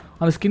இருக்குது.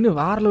 அந்த ஸ்கின்னு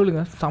வேறு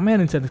லெவலுங்க. செம்மையாக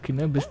இருந்துச்சு அந்த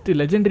ஸ்கின்னு. பெஸ்ட்டு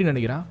லெஜெண்டரின்னு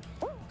நினைக்கிறேன்.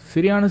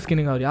 சரியான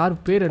ஸ்கின்னுங்க. அவர் யார்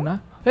பேர் என்ன?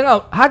 ஏங்க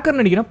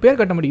ஹேக்கர்னு நினைக்கிறேன். பேர்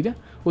கட்ட மாட்டேங்குது.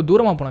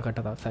 தூரமாக போனால்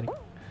கட்டதா? சாரி.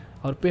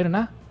 அவர் பேர்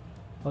என்ன?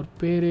 அவர்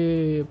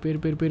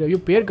பேர் ஐயோ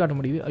பேர் காட்ட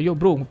முடியுது. ஐயோ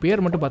ப்ரோ உங்கள்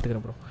பேர் மட்டும்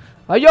பார்த்துக்கிறேன் ப்ரோ.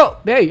 ஐயோ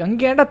டேய்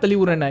அங்கே ஏன்டா தள்ளி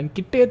விட்றேன்? நான்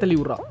கிட்டே தள்ளி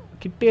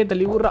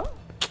விட்றா.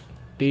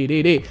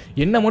 டே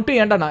என்ன மட்டும்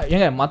ஏன்டா நான்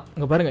ஏங்க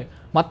இங்கே பாருங்கள்,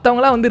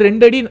 மற்றவங்களாம் வந்து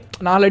 2 அடி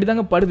 4 அடி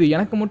தாங்க படுது.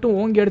 எனக்கு மட்டும்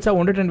ஓங்கி அடித்தா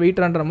 1 10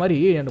 வெயிட்றான்ற மாதிரி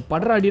எனக்கு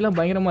படுற அடியெலாம்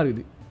பயங்கரமாக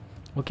இருக்குது.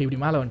 ஓகே இப்படி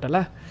மேலே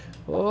வந்துட்டல.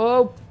 ஓ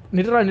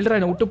நில்றா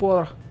என்னை விட்டு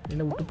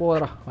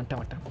போகிறா.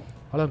 வந்துட்டேன்.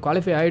 அவ்வளோ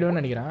குவாலிஃபை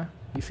ஆகிடுவேன்னு நினைக்கிறேன்.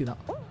 ஈஸி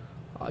தான்.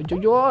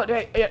 ஐயோ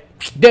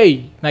டேய்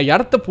நான்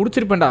இடத்த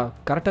பிடிச்சிருப்பேன்டா.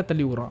 கரெக்டாக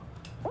தள்ளி விட்றான்.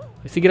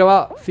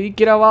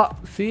 சீக்கிரம்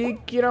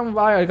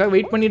வா. அதுக்காக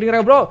வெயிட் பண்ணிட்டு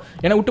இருக்கிறேன் ப்ரோ.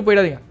 என்னை விட்டு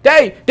போயிடாதீங்க.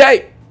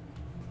 டேய்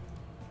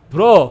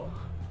ப்ரோ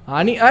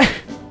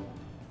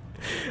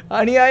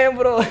அநியாயம்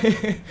ப்ரோ.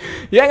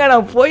 ஏங்க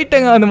நான்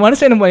போயிட்டேங்க. அந்த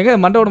மனுஷன் எங்க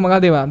மண்டோட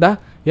மகாதேவன் அந்த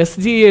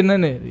எஸ்ஜி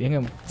என்னன்னு எங்க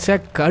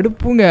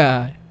கடுப்புங்க.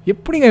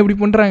 எப்படிங்க இப்படி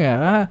பண்ணுறாங்க?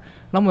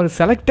 நம்ம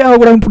செலக்டே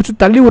ஆகக்கூடாதுன்னு பிடிச்சி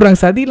தள்ளி விட்றாங்க.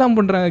 சதிலாம்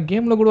பண்ணுறாங்க.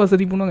 கேமில் கூட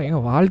சதி பண்ணுவாங்க.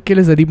 எங்கள்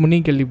வாழ்க்கையில் சதி பண்ணி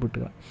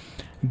கேள்விப்பட்டுக்கிறேன்.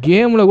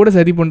 கேமில் கூட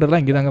சதி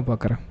பண்ணுறதுலாம் இங்கே தாங்க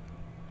பார்க்குறேன்.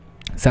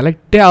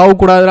 செலக்டே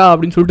ஆகக்கூடாதுரா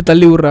அப்படின்னு சொல்லிட்டு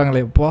தள்ளி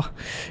விட்றாங்களே இப்போ.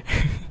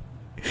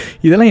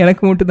 இதெல்லாம்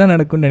எனக்கு மட்டும் தான்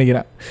நடக்கும்னு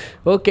நினைக்கிறேன்.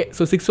 ஓகே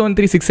ஸோ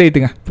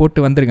 61368ங்க போட்டு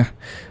வந்துருங்க.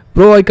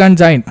 Bro I Khan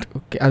join.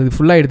 Okay அது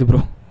ஃபுல்லாகிடுது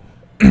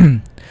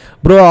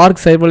ப்ரோ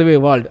ஆர்க் சைபர்வே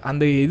வால்டு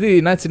அந்த இது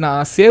என்னாச்சு,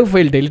 நான் சேவ்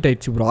ஃபைல் டெலிட்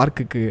ஆகிடுச்சு ப்ரோ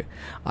ஆர்க்குக்கு.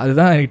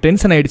 அதுதான் எனக்கு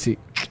டென்ஷன் ஆகிடுச்சு.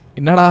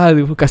 என்னடா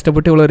அது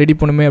கஷ்டப்பட்டு இவ்வளோ ரெடி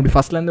பண்ணுமே அப்படி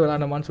ஃபஸ்ட்லேருந்து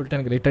விளாடணுமான்னு சொல்லிட்டு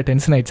எனக்கு லைட்டாக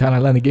டென்ஷன் ஆகிடுச்சு.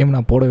 அதனால் அந்த கேம்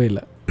நான் போடவே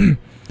இல்லை.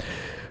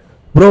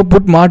 Bro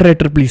put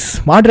moderator please.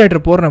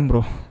 Moderator போடுறேன்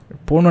ப்ரோ,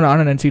 போகணுன்னு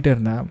நானும் நினச்சிக்கிட்டே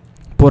இருந்தேன்.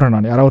 போடுறேன்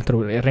நான், யாரோ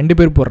ஒருத்தர் 2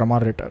 பேர் போடுறேன்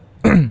moderator.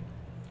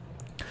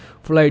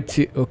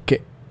 ஃபுல்லாகிடுச்சு. Okay,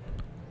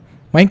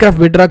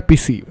 Minecraft Petrarch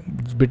PC,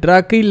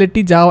 பெட்ராக்கு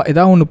இல்லாட்டி ஜாவா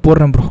ஏதாவது ஒன்று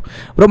போடுறேன் ப்ரோ.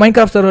 ப்ரோ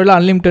மைன்கிராஃப்ட் சர்வரில்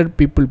அன்லிமிட்டட்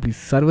பீப்புள் ப்ளீஸ்,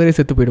 சர்வரே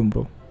செத்து போயிடும்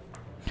ப்ரோ.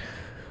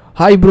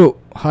 ஹாய் ப்ரோ,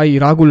 ஹாய்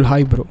ராகுல்,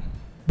 hi bro.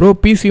 Bro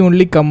PC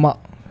only கம்மா,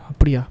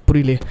 அப்படியா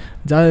புரியலையே.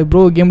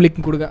 ப்ரோ கேம்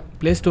லிங்க் கொடுங்க,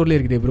 ப்ளே ஸ்டோர்லேயே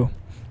இருக்குதே bro.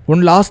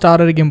 One last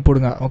order game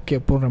போடுங்க. ஓகே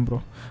போடுறேன் ப்ரோ.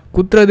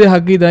 குத்துறது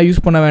ஹக் இதை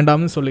யூஸ் பண்ண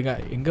வேண்டாம்னு சொல்லுங்கள்.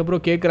 எங்கே ப்ரோ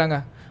கேட்குறாங்க,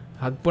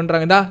 ஹக்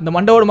பண்ணுறாங்க. இந்த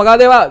மண்டவோட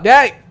மகாதேவா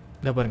டேய்,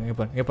 இதை பாருங்க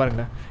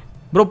பாருங்களேன்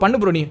ப்ரோ. பண்ணு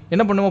ப்ரோ, நீ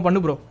என்ன பண்ணுமோ பண்ணு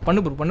ப்ரோ, பண்ணு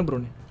ப்ரோ,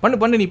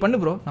 நீ பண்ணு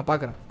ப்ரோ, நான்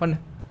பார்க்குறேன்.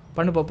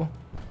 பண்ணு பார்ப்போம்.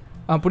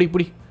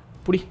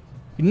 புடி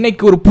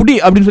இன்னைக்கு ஒரு புடி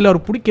அப்படின்னு சொல்லி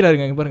அவர்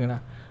பிடிக்கிறாருங்க. இங்கே பாருங்கண்ணா.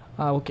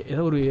 ஓகே,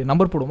 ஏதோ ஒரு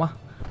நம்பர் போடுமா?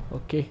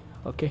 ஓகே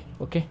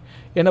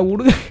என்னை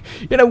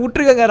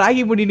விட்டுருக்கங்க,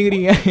 ராகி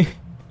பண்ணிட்டுக்கிறீங்க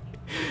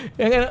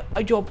ஏங்க.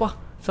 ஐயோ அப்பா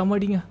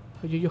சமாடிங்க.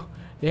 ஐயோ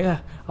ஏங்க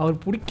அவர்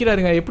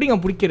பிடிக்கிறாருங்க. எப்படிங்க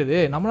பிடிக்கிறது?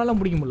 நம்மளாலாம்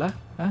பிடிக்க முடியல.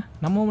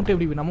 நம்ம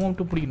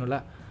மட்டும் பிடிக்கணும்ல,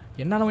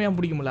 என்னாலும் ஏன்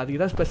பிடிக்க முடியல? அதுக்கு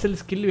ஏதாவது ஸ்பெஷல்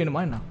ஸ்கில்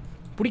வேணுமா என்ன?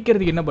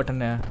 பிடிக்கிறதுக்கு என்ன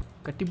பட்டனு?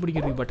 கட்டி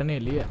பிடிக்கிறதுக்கு பட்டனே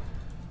இல்லையே.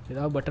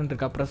 ஏதாவது பட்டன்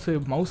இருக்கா? ப்ரெஸ்ஸு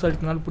மவுஸ்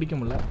அடிச்சனாலும் பிடிக்க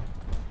முடியல.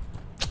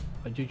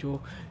 ஐயோ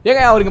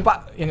ஏங்க அவருக்கு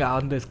ஏங்க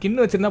அந்த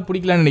ஸ்கின் வச்சுருந்தா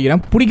பிடிக்கலான்னு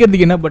நினைக்கிறேன்.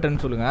 பிடிக்கிறதுக்கு என்ன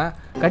பட்டன் சொல்லுங்கள்.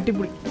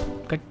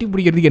 கட்டி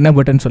பிடிக்கிறதுக்கு என்ன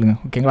பட்டன் சொல்லுங்கள்.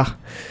 ஓகேங்களா?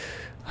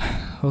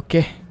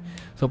 Okay,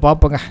 so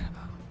பார்ப்போங்க.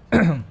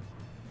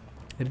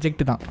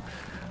 ரிஜெக்ட் தான்,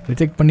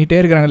 ரிஜெக்ட் பண்ணிகிட்டே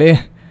இருக்கிறாங்களே.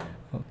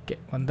 ஓகே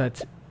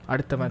வந்தாச்சு,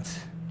 அடுத்த மேட்ச்.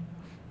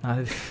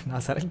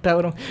 நான் செலக்ட்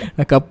ஆகிறோம்.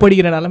 நான் கப்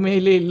அடிக்கிற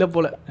நிலமையிலே இல்லை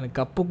போல். எனக்கு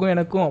கப்புக்கும்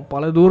எனக்கும்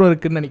பல தூரம்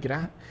இருக்குதுன்னு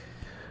நினைக்கிறேன்.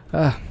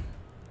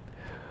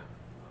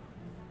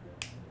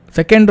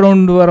 செகண்ட்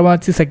ரவுண்டு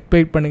வரவாச்சு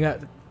செக்பைட் பண்ணுங்கள்.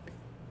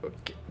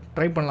 ஓகே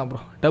ட்ரை பண்ணலாம்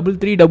ப்ரோ.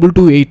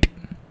 33228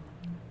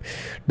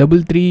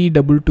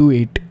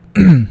 33228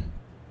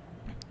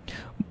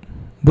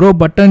 ப்ரோ.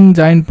 பட்டன்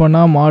ஜாயின்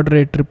பண்ணால்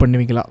மாட்ரேட்டர்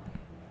பண்ணுவீங்களா?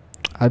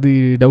 அது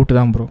டவுட்டு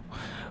தான் ப்ரோ.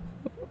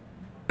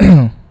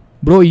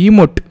 ப்ரோ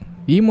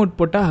ஈமோட்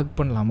போட்டால் ஹக்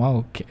பண்ணலாமா?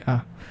 Okay.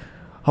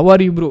 How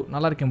are you bro?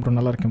 நல்லா இருக்கேன்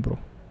bro.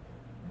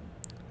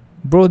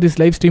 Bro this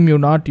live stream you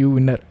not you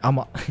winner.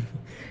 ஆமாம்,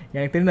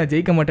 எனக்கு தெரிஞ்சு நான்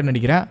ஜெயிக்க மாட்டேன்னு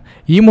நினைக்கிறேன்.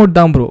 ஈமோட்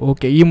தான் ப்ரோ.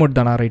 ஓகே ஈமோட்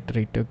தானா?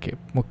 ரைட்.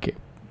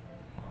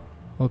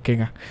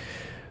 ஓகேங்க,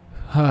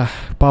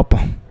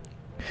 பார்ப்போம்.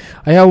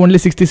 ஐ ஹவ் ஒன்லி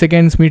 60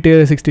 seconds மீட்டு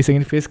 60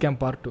 seconds ஃபேஸ் கேம்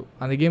பார்ட் 2.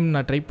 அந்த கேம்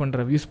நான் ட்ரை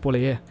பண்ணுறேன். வியூஸ்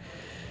போலையே,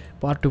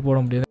 பார்ட் 2 போட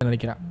முடியாதுன்னு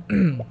நினைக்கிறேன்.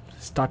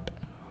 ஸ்டார்ட்.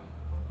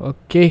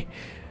 ஓகே,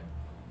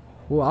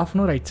 ½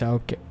 hour ஆயிடுச்சா?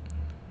 Okay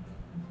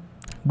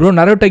bro.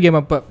 நரோட்டோ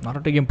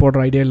கேம் போடுற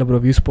ஐடியா இல்லை ப்ரோ.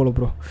 வியூஸ் போல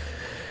bro.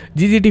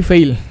 GGT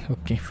fail.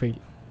 Okay fail.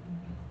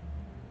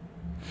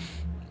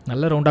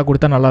 நல்ல ரவுண்டாக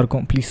கொடுத்தா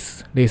நல்லாயிருக்கும். ப்ளீஸ்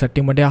டே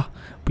சட்டி மாட்டியா,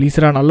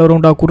 ப்ளீஸ்ரா நல்ல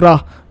ரவுண்டாக குட்றா,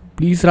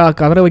 ப்ளீஸ்ரா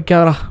கதற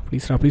வைக்காதரா,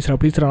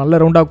 ப்ளீஸ்ரா நல்ல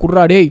ரவுண்டாக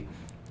குட்றா.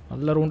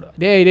 நல்ல ரவுண்டா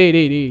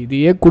இது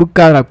ஏன்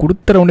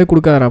கொடுத்த ரவுண்டே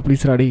கொடுக்காதரா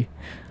ப்ளீஸ்ரா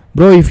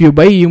bro. If you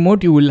by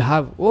emote you will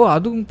have. ஓ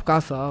அதுவும்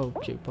காசா?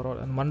 ஓகே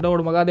பரவாயில்ல. அந்த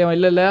மண்டவோட மகாதேவன்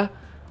இல்லை,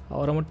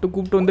 அவரை மட்டும்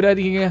கூப்பிட்டு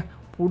வந்துடாதீங்க.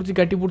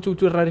 கட்டி பிடிச்சி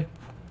வச்சுடுறாரு.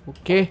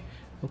 ஓகே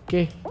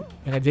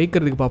எங்கள்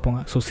ஜெயிக்கிறதுக்கு பார்ப்போங்க.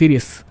 So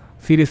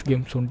serious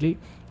games only.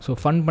 So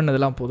fun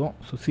பண்ணதெல்லாம் போதும்.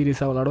 ஸோ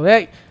சீரியஸாக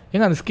விளாடுவோம்.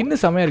 ஏங்க அந்த ஸ்கின்னு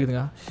செம்மையாக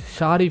இருக்குதுங்க.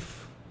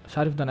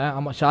 ஷாரிஃப் தானே?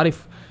 ஆமாம்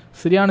ஷாரிஃப்.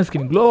 சரியான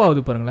ஸ்கின், க்ளோ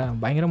ஆகுது பாருங்களேன்,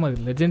 பயங்கரமாக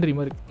இருக்குது, லெஜெண்டரி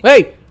மாதிரி.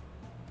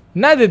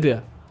 என்னது இது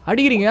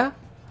அடிக்கிறீங்க?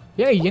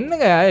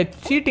 என்னங்க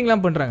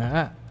சீட்டிங்லாம் பண்ணுறாங்க?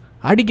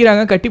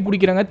 அடிக்கிறாங்க, கட்டி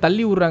பிடிக்கிறாங்க,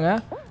 தள்ளி விட்றாங்க,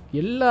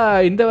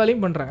 இந்த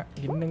வேலையும் பண்ணுறாங்க.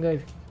 என்னங்க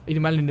இது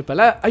மேலே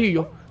நின்றுப்பல?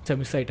 ஐயோ சரி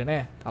மிஸ் ஆகிட்டேனே.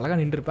 அழகாக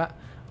நின்றுருப்பேன்.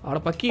 அவளை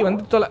பக்கி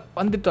வந்துட்டோம்.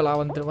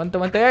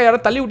 யாரோ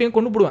தள்ளி விட்டீங்க,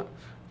 கொண்டு போடுவேன்.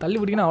 தள்ளி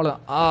விட்டிங்கன்னா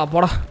அவ்வளோதான்.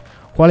 போடா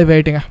குவாலிஃபை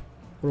ஆகிட்டுங்க.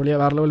 ஒரு வழியாக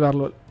வேறு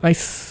level.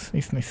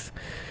 Nice.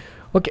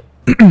 Okay.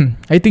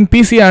 I think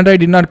PC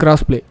Android in not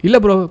cross play. இல்லை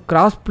ப்ரோ,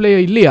 கிராஸ் ப்ளே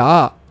இல்லையா?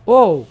 ஓ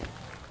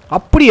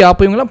அப்படியா?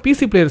 அப்போ இவங்கெல்லாம்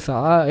பிசி பிளேயர்ஸா?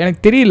 எனக்கு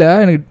தெரியல.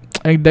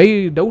 எனக்கு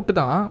டவுட்டு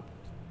தான்.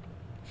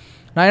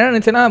 நான் என்ன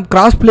நினச்சேன்னா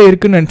கிராஸ் ப்ளே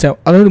இருக்குதுன்னு நினச்சேன்.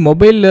 அதாவது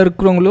மொபைலில்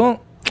இருக்கிறவங்களும்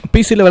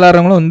பிசியில்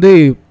விளாட்றவங்களும் வந்து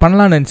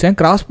பண்ணலான்னு நினச்சேன்.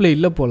 கிராஸ் ப்ளே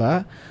இல்லை போல்.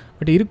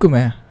 பட்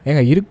இருக்குமே.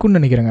 இருக்குன்னு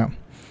நினைக்கிறேங்க.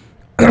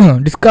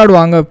 டிஸ்கார்டு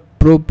வாங்க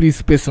ப்ரோ ப்ளீஸ்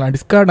பேசலாம்.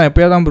 டிஸ்கார்டு நான்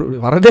எப்போயா தான் ப்ரோ,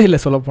 வரதே இல்லை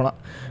சொல்லப்போனால்.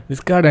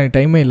 டிஸ்கார்டு எனக்கு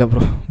டைமே இல்லை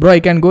bro. I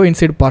can go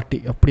inside party.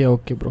 அப்படியா?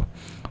 Okay bro.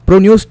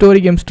 New story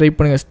games try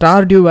பண்ணுங்கள்.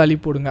 ஸ்டார்டியூ வேலி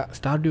போடுங்க.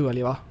 ஸ்டார்டியூ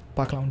வேலிவா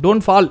பார்க்கலாம்.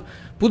 டோன்ட் ஃபால்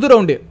புது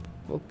ரவுண்டு.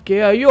 ஓகே.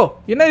 ஐயோ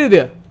என்ன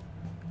இது?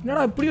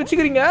 என்னடா இப்படி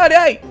வச்சுக்கிறீங்க?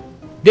 டேய்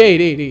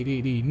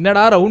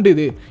என்னடா ரவுண்டு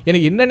இது?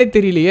 எனக்கு என்னன்னே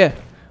தெரியலையே.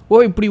 ஓ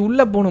இப்படி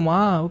உள்ளே போகணுமா?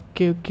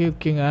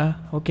 ஓகேங்க.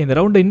 ஓகே இந்த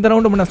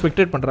ரவுண்டு நான்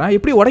ஸ்பெக்டேட் பண்ணுறேன்.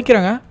 எப்படி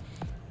உடைக்கிறாங்க?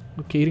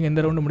 ஓகே இருங்க,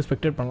 இந்த ரவுண்டு மட்டும்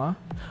ஸ்பெக்டேட் பண்ணலாம்.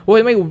 ஓ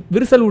இது மாதிரி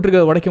விரிசல் விட்டுருக்க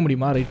உடைக்க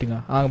முடியுமா? ரைட்டுங்க.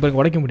 பாருங்க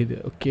உடைக்க முடியுது.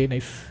 Okay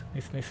nice.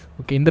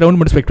 ஓகே இந்த ரவுண்டு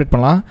மட்டும் ஸ்பெக்டேட்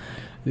பண்ணலாம்.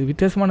 இது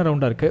வித்தியாசமான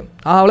ரவுண்டாக இருக்குது.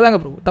 அவ்வளோதாங்க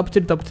ப்ரோ.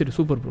 தப்பிச்சிட்டு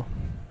super bro.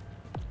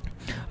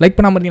 லைக்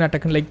பண்ணாமல் இருந்தீங்கன்னா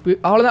டக்குன்னு லைக்.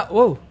 அவ்வளோதான். ஓ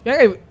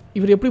ஏங்க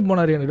இவர் எப்படி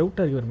போனார்? எனக்கு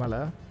டவுட்டாக இருக்குது.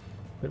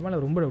 இவர் மேலே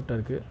ரொம்ப டவுட்டாக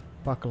இருக்குது.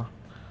 பார்க்கலாம்.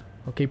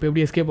 ஓகே இப்போ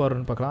எப்படி எஸ்கேப்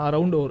ஆகிறோன்னு பார்க்கலாம்.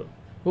 ரவுண்டு ஒரு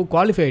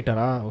குவாலிஃபை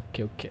ஆகிட்டாரா?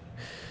 ஓகே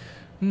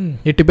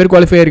 8 பேர்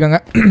குவாலிஃபை ஆயிருக்காங்க.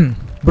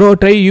 ப்ரோ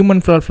ட்ரை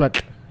ஹியூமன்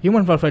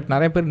ஃப்ளாட்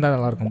நிறைய பேர் இருந்தால்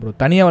நல்லாயிருக்கும் ப்ரோ.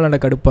 தனியாக விளாண்ட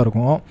கடுப்பாக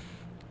இருக்கும்,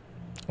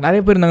 நிறைய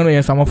பேர் இருந்தாங்கன்னு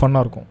என் செம்ம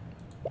ஃபன்னாக இருக்கும்.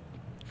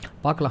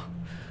 பார்க்கலாம்.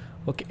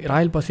 Okay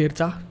Royal pass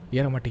ஏறிச்சா?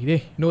 ஏற மாட்டேங்குதே.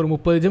 இன்னொரு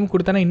 30 ஜெம்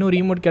கொடுத்தானே இன்னொரு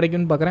ரிமோட்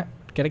கிடைக்கும்னு பார்க்குறேன்,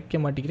 கிடைக்க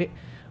மாட்டேங்குது.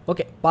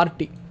 ஓகே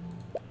பார்ட்டி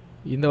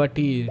இந்த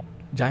வாட்டி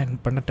ஜாயின்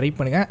பண்ண ட்ரை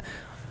பண்ணுங்கள்.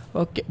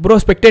 Okay bro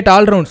spectate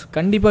all rounds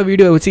கண்டிப்பாக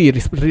வீடியோ வச்சு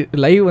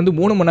லைவ் வந்து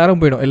 3 மணி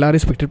நேரம் போயிடும்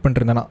எல்லோரும் ஸ்பெக்டேட்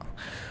பண்ணிருந்தேன்னா.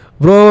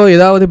 ப்ரோ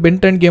ஏதாவது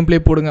பென்டன் கேம் ப்ளே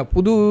போடுங்க,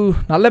 புது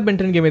நல்ல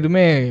பென்டன் கேம்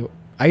எதுவுமே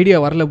ஐடியா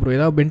வரல ப்ரோ.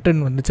 ஏதாவது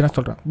பென்டன் வந்துச்சுன்னா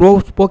சொல்கிறேன் bro.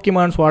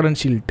 Pokemon sword and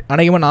shield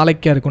அநேகமாக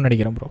நாளைக்கா இருக்கும்னு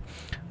நினைக்கிறேன் ப்ரோ.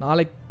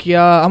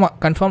 நாளைக்கா? ஆமாம்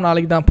கன்ஃபார்ம்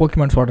நாளைக்கு தான்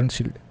போக்கிமான் ஸ்வார்ட் அண்ட்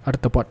ஷீல்ட்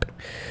அடுத்த பாட்டு.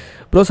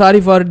 Bro sorry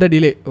for the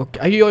delay. Okay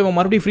ஐயோ இவன்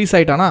மறுபடியும் ஃப்ரீஸ்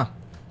ஆகிட்டானா?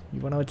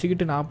 இவனை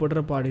வச்சுக்கிட்டு நான் படுற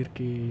பாடு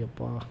இருக்கு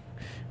அப்பா.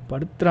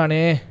 படுத்துறான்.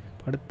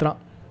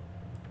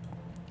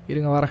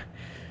 இருங்க வரேன்.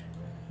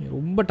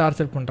 ரொம்ப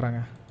டார்ச்சர் பண்ணுறாங்க.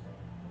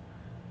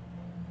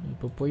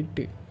 இப்போ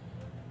போயிட்டு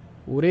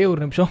ஒரே ஒரு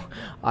நிமிஷம்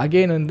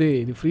அகெயின் வந்து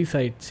இது ஃப்ரீஸ்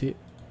ஆகிடுச்சு.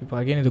 இப்போ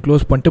அகெயின் இது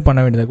க்ளோஸ் பண்ணிட்டு பண்ண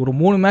வேண்டியது. ஒரு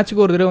 3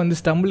 மேட்ச்சுக்கு ஒரு தடவை வந்து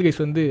ஸ்டம்பிள் கேஸ்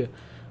வந்து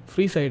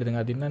ஃப்ரீஸ்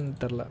ஆகிடுதுங்க, அது என்னன்னு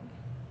தெரில.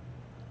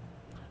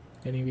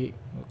 எனிவே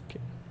ஓகே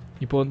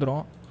இப்போ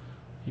வந்துடும்.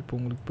 இப்போ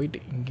உங்களுக்கு போயிட்டு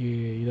இங்கே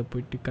இதை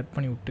போயிட்டு கட்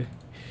பண்ணி விட்டு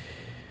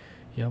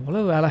எவ்வளோ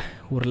வேலை,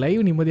 ஒரு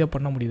லைவ் நிம்மதியாக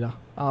பண்ண முடியுதா?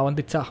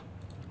 வந்துச்சா?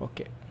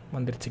 ஓகே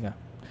வந்துருச்சுங்க.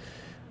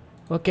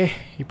 ஓகே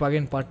இப்போ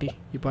அகைன் பார்ட்டி.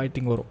 இப்போ ஐ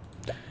திங்க் வரும்.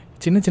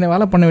 சின்ன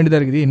வேலை பண்ண வேண்டியதாக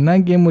இருக்குது. என்ன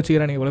கேம்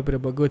வச்சுக்கிறானுங்க, எவ்வளோ பெரிய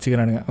பக்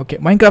வச்சுக்கிறானுங்க. ஓகே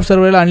மைன்கிராஃப்ட்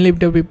சர்வரில்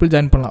அன்லிமிட்டட் பீப்புள்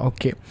ஜாயின் பண்ணலாம்.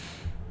 Okay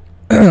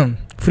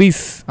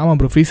freeze. ஆமாம்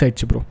ப்ரோ ஃப்ரீஸ்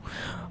ஆகிடுச்சு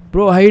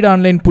ப்ரோ ஹைட்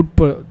ஆன்லைன் புட்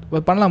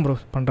பண்ணலாம் ப்ரோ.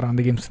 பண்ணுறேன்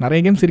அந்த கேம்ஸ் நிறைய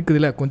கேம்ஸ்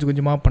இருக்குதுல்ல, கொஞ்சம்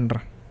கொஞ்சமாக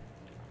பண்ணுறேன்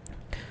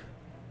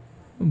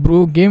ப்ரோ.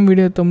 கேம்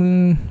வீடியோ தமிழ்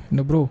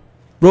என்ன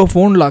ப்ரோ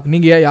ஃபோன் லாக்.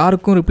 நீங்கள்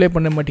யாருக்கும் ரிப்ளை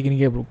பண்ண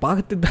மாட்டேங்கிறீங்க ப்ரோ.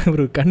 பார்த்துட்டு தான்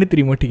ப்ரோ கண்ணு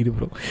தெரிய மாட்டேங்குது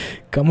ப்ரோ,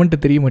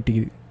 கமெண்ட்டு தெரிய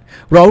மாட்டேங்குது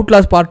ப்ரோ.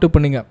 அவுட்லாஸ் பார்ட் 2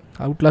 பண்ணுங்க.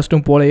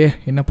 அவுட்லாஸ்ட்டும் போலையே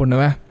என்ன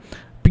பண்ணுவேன்.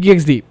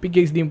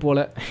 பிகேஎக்ஸ்டியும் போல.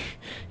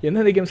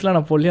 எந்தெந்த கேம்ஸ்லாம்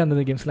நான் போடலையே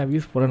அந்தந்த கேம்ஸ்லாம்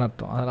வியூஸ் போலன்னு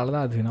அர்த்தம், அதனால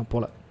தான் அது நான்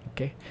போல.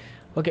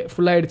 Okay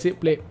ஃபுல்லாகிடுச்சு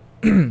play.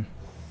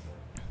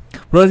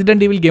 Bro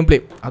resident evil game play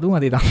அதுவும்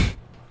அதே தான்.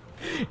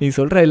 நீ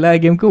சொல்கிற எல்லா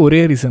கேமுக்கும் ஒரே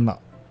ரீசன்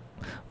தான்.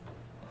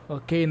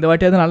 ஓகே இந்த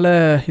வாட்டியாவது நல்ல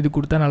இது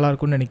கொடுத்தா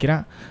நல்லாயிருக்கும்னு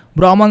நினைக்கிறேன்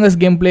bro. அமாங்கஸ்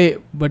game play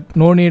but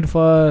no need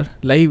for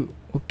live.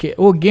 Okay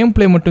game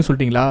play மட்டும்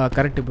சொல்லிட்டீங்களா?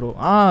 Correct bro.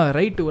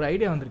 ரைட்டு ஒரு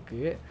ஐடியா வந்திருக்கு,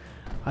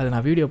 அதை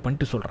நான் வீடியோ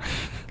பண்ணிட்டு சொல்கிறேன்.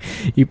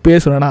 இப்போயே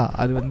சொன்னேன்னா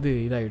அது வந்து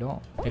இதாகிடும்,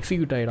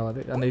 எக்ஸிக்யூட் ஆகிடும்,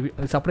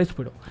 அது சர்ப்ரைஸ்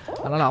போயிடும்.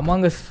 அதனால்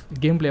அமாங்கஸ்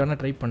கேம் ப்ளே வேணால்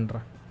ட்ரை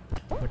பண்ணுறேன்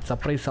பட்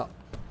சர்ப்ரைஸாக.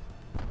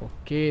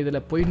 ஓகே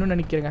இதில் போயிடணும்னு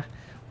நினைக்கிறேங்க.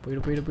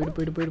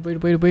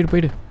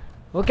 போயிடு.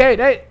 ஓகே ஐயோ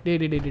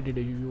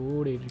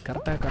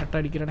கரெக்டாக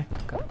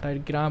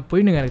அடிக்கிறான்.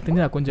 போயிடுங்க. எனக்கு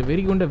தெரிஞ்சு நான் கொஞ்சம்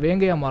வெறி கொண்ட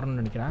வேங்கையாக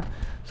மாறணும்னு நினைக்கிறேன்.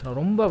 ஸோ நான்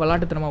ரொம்ப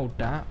விளாட்டுத்தனமாக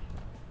விட்டேன்.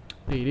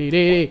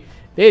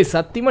 டேய்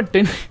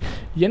சத்தியமாக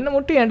என்னை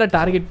மட்டும் ஏன்டா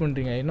டார்கெட்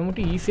பண்ணுறீங்க? என்னை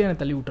மட்டும் ஈஸியாக என்னை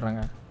தள்ளி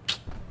விட்டுறாங்க.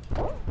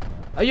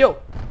 ஐயோ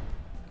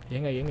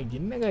ஏங்க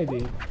என்னங்க இது?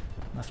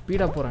 நான்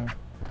ஸ்பீடாக போகிறேங்க.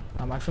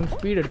 நான் மேக்ஸிமம்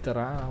ஸ்பீட்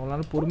எடுத்துறேன்.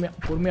 அவ்வளோ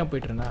பொறுமையாக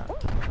போய்ட்டுருந்தேன்.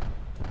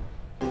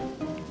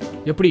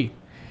 எப்படி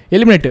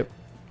எலிமினேட்டு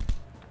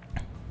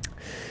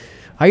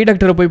ஐ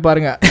டாக்டரை போய்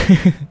பாருங்கள்.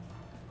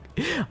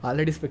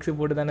 ஆல்ரெடி ஸ்பெக்ஸு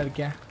போட்டு தானே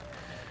இருக்கேன்.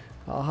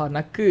 ஆஹா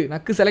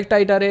நக்கு செலக்ட்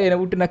ஆகிட்டாரு. என்னை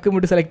விட்டு நக்கு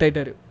மட்டும் செலக்ட்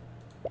ஆகிட்டாரு.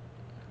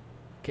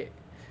 ஓகே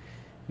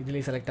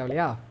இதுலேயும் செலக்ட்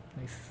ஆகலையா?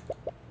 நைஸ்.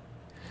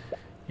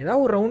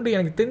 ஏதாவது ஒரு ரவுண்டு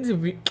எனக்கு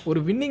தெரிஞ்சு ஒரு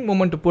வின்னிங்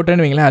மூமெண்ட்டு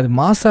போட்டேன்னு வைங்களேன், அது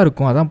மாசாக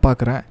இருக்கும். அதான்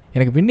பார்க்குறேன்.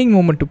 எனக்கு வின்னிங்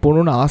மூமெண்ட்டு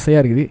போகணுன்னு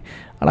ஆசையாக இருக்குது,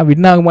 ஆனால்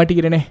வின் ஆக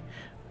மாட்டேங்கிறேனே.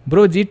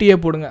 ப்ரோ ஜிடிஏ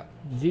போடுங்க.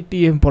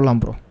 ஜிடிஏ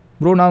போடலாம்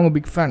ப்ரோ நான் உங்கள்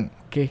big fan.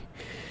 Okay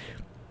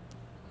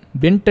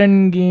Ben 10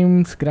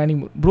games granny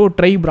bro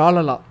try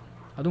பிராலலா,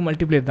 அதுவும்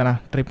மல்டிப்ளேயர் தானே,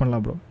 ட்ரை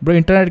பண்ணலாம் ப்ரோ.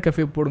 இன்டர்நெட்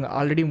கஃபே போடுங்க.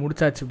 ஆல்ரெடி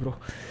முடிச்சாச்சு ப்ரோ.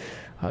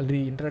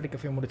 இன்டர்நெட்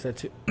கஃபே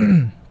முடிச்சாச்சு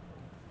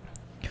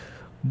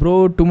ப்ரோ.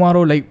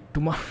 டுமாரோ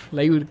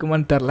லைவ்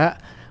இருக்குமான்னு தெரில,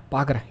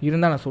 பார்க்குறேன்.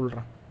 இருந்தால் நான்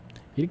சொல்கிறேன்.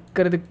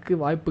 இருக்கிறதுக்கு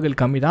வாய்ப்புகள்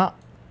கம்மி தான்.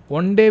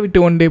 1 டே விட்டு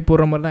 1 டே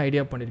போடுற மாதிரி தான்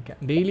ஐடியா பண்ணியிருக்கேன்.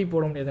 டெய்லி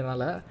போட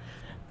முடியாதனால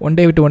 1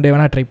 டே விட்டு 1 டே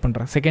வேணால் ட்ரை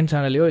பண்ணுறேன். செகண்ட்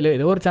சேனல்லையோ இல்லை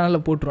ஏதோ ஒரு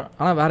சேனலில் போட்டுருவேன்.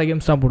 ஆனால் வேறு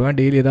கேம்ஸ் தான் போடுவேன்.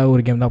 டெய்லி ஏதாவது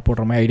ஒரு கேம் தான்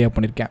போடுற மாதிரி ஐடியா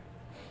பண்ணியிருக்கேன்.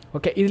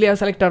 ஓகே இதுலையா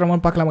செலக்ட் ஆகிற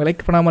மாதிரி பார்க்கலாம்.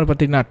 லைக் பண்ணாமல்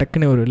பார்த்தீங்கன்னா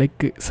டக்குன்னு ஒரு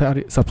லைக்கு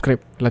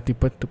சப்ஸ்கிரைப்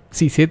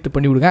எல்லாத்தையும் சேர்த்து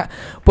பண்ணி விடுங்க.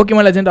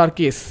 போக்கிமான் லெஜெண்ட்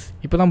ஆர்கேஎஸ்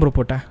இப்போ தான் ப்ரோ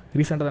போட்டேன்,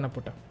 ரீசெண்டாக தானே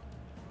போட்டேன்.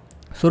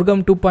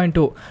 சொர்க்கம்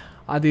 2.0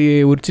 அது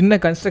ஒரு சின்ன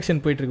கன்ஸ்ட்ரக்ஷன்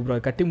போயிட்டுருக்கு ப்ரோ.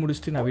 கட்டி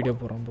முடிச்சுட்டு நான் வீடியோ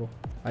போடுறேன் ப்ரோ.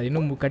 அது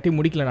இன்னும் கட்டி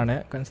முடிக்கல,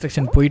 நான்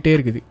கன்ஸ்ட்ரக்ஷன் போயிட்டே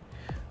இருக்குது.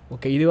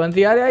 ஓகே இது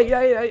வந்து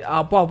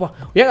அப்பா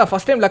ஏங்க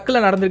ஃபஸ்ட் டைம்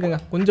லக்கில் நடந்திருக்குங்க.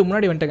 கொஞ்சம்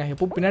முன்னாடி வந்துட்டேங்க.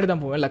 எப்போ பின்னாடி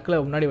தான் போவேன், லக்கில்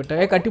முன்னாடி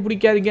வந்துட்டேன். கட்டி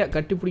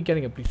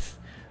பிடிக்காதீங்க ப்ளீஸ்.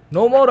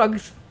 No more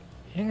Aks.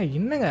 ஏங்க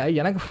என்னங்க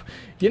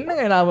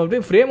நான்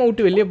அப்படியே ஃப்ரேமை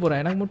விட்டு வெளியே போகிறேன்.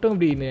 எனக்கு மட்டும்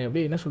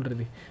அப்படியே என்ன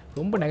சொல்கிறது,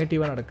 ரொம்ப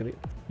நெகட்டிவாக நடக்குது.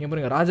 இங்கே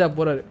பாருங்க ராஜா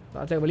போகிறாரு.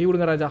 ராஜா வெளியே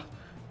விடுங்க ராஜா.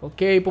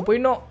 ஓகே இப்போ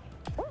போயிடணும்.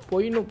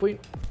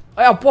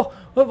 அப்போ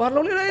வரல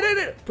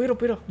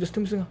போயிடும். ஜஸ்ட்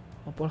மிஸ்ஸுங்க.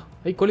 அப்போ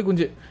கோழி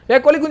குஞ்சு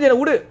என்ன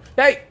விடு.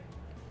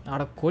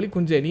 ஆட கோழி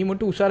குஞ்சு நீ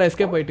மட்டும் உஷாராக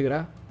எஸ்கேப்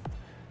ஆகிட்டுக்கிறா.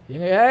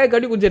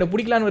 கடி குஞ்சு என்ன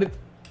பிடிக்கலான்னு வருது.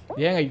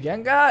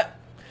 ஏங்க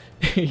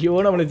ஐயோ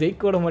நம்மளை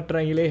ஜெயிக்க விட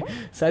மாட்டுறாங்களே,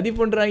 சதி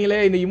பண்ணுறாங்களே.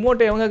 இந்த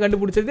இமோட்டை எவங்க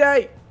கண்டுபிடிச்சது?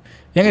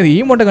 ஏங்க இது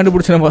ஈமோட்டை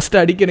கண்டுபிடிச்சி நான்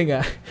ஃபஸ்ட்டு அடிக்கணுங்க.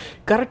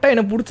 கரெக்டாக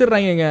என்னை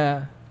பிடிச்சிட்றாங்கங்க.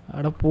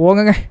 அட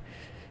போங்கங்க,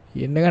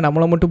 என்னங்க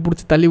நம்மளை மட்டும்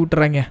பிடிச்சி தள்ளி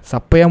விட்டுறாங்க.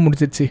 சப்பையாக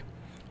முடிச்சிருச்சு.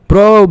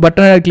 ப்ரோ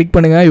பட்டனை கிளிக்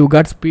பண்ணுங்கள், யூ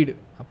காட் ஸ்பீடு.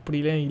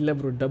 அப்படிலாம் இல்லை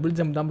ப்ரோ, டபுள்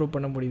ஜம்ப் தான் ப்ரோ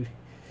பண்ண முடியுது.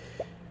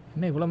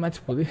 என்ன இவ்வளோ மேட்ச்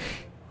போகுது?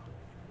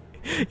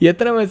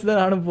 எத்தனை மேட்ச்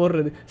தான் நானும்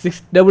போடுறது?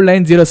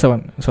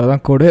 69907. ஸோ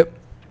அதான் கோடு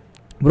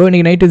ப்ரோ.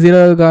 இன்றைக்கி நைட்டு 0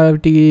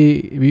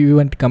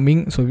 வியூவன்ட்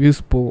கம்மிங். ஸோ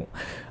வியூஸ் போகும்.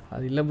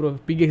 அது இல்லை ப்ரோ,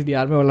 பிகேஎஸ்டி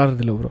யாருமே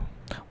விளாட்றதில்ல ப்ரோ.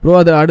 ப்ரோ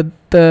அது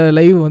அடுத்த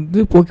லைவ் வந்து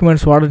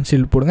போக்கிமான் ஸ்வாட் அண்ட்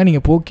ஷீல்ட் போடுங்க.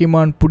 நீங்கள்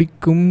போக்கிமான்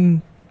பிடிக்கும்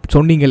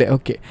சொன்னீங்களே.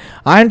 ஓகே,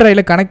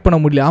 ஆண்ட்ராய்டில் கனெக்ட் பண்ண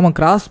முடியல. ஆமாம்,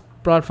 கிராஸ்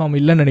பிளாட்ஃபார்ம்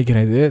இல்லைன்னு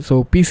நினைக்கிறேன் இது. ஸோ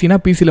பிசினா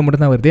பிசியில்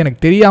மட்டும்தான் வருது. எனக்கு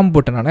தெரியாமல்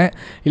போட்டேன் நான்.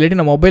 இல்லாட்டி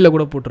நான் மொபைலில்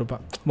கூட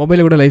போட்டிருப்பேன்,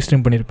 மொபைலில் கூட லைவ்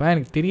ஸ்ட்ரீம் பண்ணியிருப்பேன்.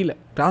 எனக்கு தெரியல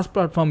கிராஸ்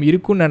பிளாட்ஃபார்ம்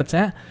இருக்குன்னு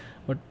நினச்சேன்.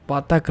 பட்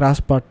பார்த்தா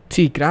cross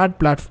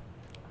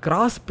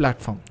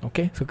platform.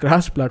 Okay, so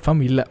cross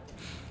platform இல்லை.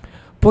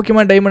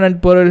 போக்கிமான் டைமண்ட்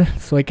அண்ட் பொருள்.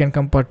 So I can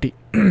come party.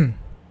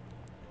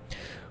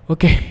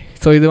 Okay,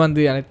 so இது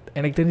வந்து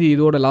எனக்கு தெரிஞ்சு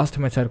இதோட லாஸ்ட்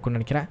மேட்சாக இருக்கும்னு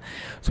நினைக்கிறேன்.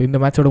 ஸோ இந்த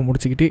மேட்சோட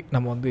முடிச்சுக்கிட்டு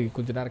நம்ம வந்து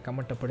கொஞ்சம் நேரம்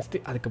கமெண்ட்டை படிச்சுட்டு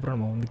அதுக்கப்புறம்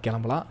நம்ம வந்து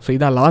கிளம்பலாம். ஸோ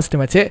இதான் லாஸ்ட்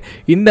மேட்ச்சு.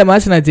 இந்த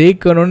மேட்ச் நான்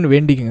ஜெயிக்கணும்னு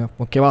வேண்டிக்கோங்க,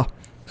 ஓகேவா?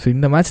 ஸோ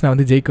இந்த மேட்ச் நான்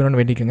வந்து ஜெயிக்கணும்னு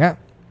வேண்டிக்கோங்க.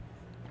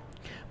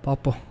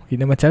 பார்ப்போம்,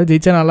 இந்த மேட்சாவது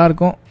ஜெயிச்சா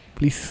நல்லாயிருக்கும்.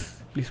 Please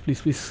please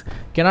please please.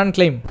 Canon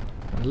claim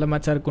நல்ல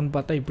மேட்சாக இருக்குன்னு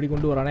பார்த்தா இப்படி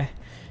கொண்டு வரானே.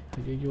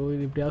 ஐயோ,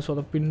 இது இப்படியாவது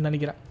சொதப்பின்னு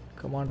நினைக்கிறேன்.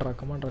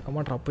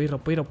 கமாண்ட்ரா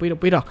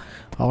போயிடா.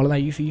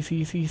 அவ்வளோதான். ஈஸி. ஈஸி.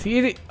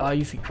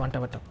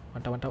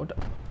 வண்ட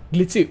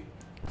கிளிச்சு,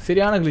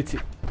 சரியான கிளிச்சு,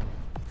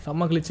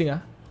 செம்ம கிளிச்சுங்க.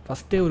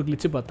 ஃபஸ்ட்டே ஒரு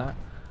கிளிச்சு பார்த்தேன்.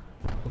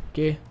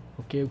 ஓகே.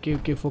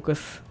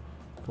 ஃபோக்கஸ்.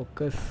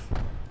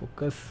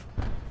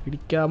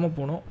 இடிக்காமல்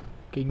போகணும்.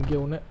 ஓகே, இங்கே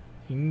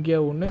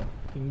ஒன்று.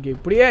 இங்கே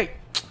இப்படியே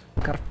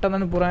கரெக்டாக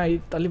தானே போகிறேன்.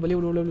 தள்ளி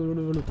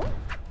விழு.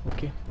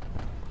 ஓகே,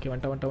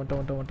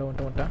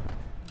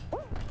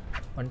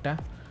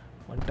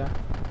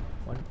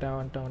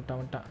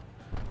 வந்துட்டேன்.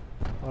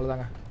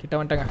 அவ்வளோதாங்க, கிட்ட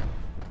வந்துட்டேங்க.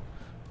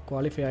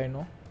 Qualify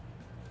ஆகிடணும்.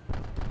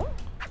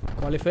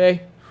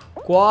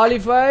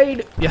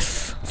 Qualified. S.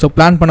 So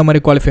plan பண்ண மாதிரி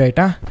குவாலிஃபை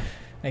ஆகிட்டேன்.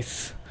 நைஸ்.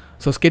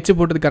 ஸோ ஸ்கெட்சு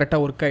போட்டது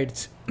கரெக்டாக ஒர்க்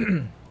ஆகிடுச்சு.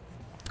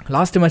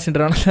 லாஸ்ட்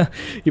மேட்ச்ன்றனால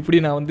இப்படி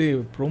நான் வந்து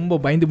ரொம்ப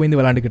பயந்து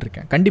விளாண்டுக்கிட்டு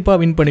இருக்கேன். கண்டிப்பாக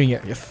வின் பண்ணுவீங்க.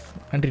 எஸ்,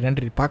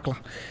 நன்றி.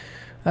 பார்க்கலாம்.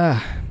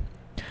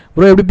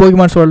 ப்ரோ எப்படி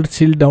போக்கிமான் ஸ்வாட்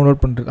ஷீல்ட்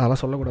டவுன்லோட் பண்ணுறது?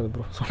 அதெல்லாம் சொல்லக்கூடாது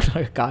ப்ரோ,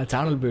 சொல்கிறாங்க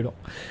சேனல் போயிடும்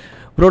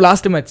ப்ரோ.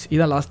 லாஸ்ட் மேட்ச்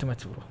இதான் லாஸ்ட்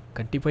மேட்ச் ப்ரோ.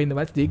 கண்டிப்பாக இந்த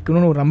மேட்ச்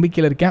ஜெயிக்கணும்னு ஒரு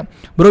நம்பிக்கையில் இருக்கேன்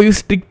bro.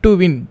 Use trick to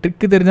win.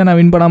 Trick தெரிஞ்சால் நான்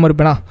வின் பண்ணாமல்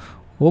இருப்பேனா?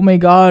 Oh my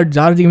God,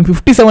 charging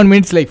 57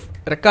 minutes life.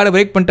 ரெக்கார்டை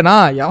பிரேக் பண்ணிட்டேனா?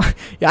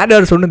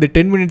 யார் சொன்னது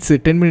 10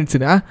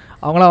 மினிட்ஸ்னா?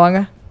 அவங்களாம் வாங்க.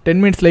 10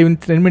 மினிட்ஸ் லைவ்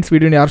 10 மினிட்ஸ்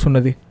வீடியோன்னு யார்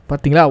சொன்னது?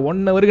 பார்த்தீங்களா, 1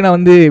 ஹவருக்கு நான்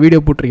வந்து வீடியோ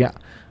போட்டிருக்கேன்.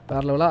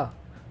 வேறு லெவலா?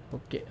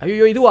 ஓகே.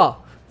 ஐயோ, இதுவா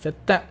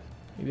செத்தேன்.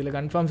 இதில்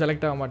கன்ஃபார்ம்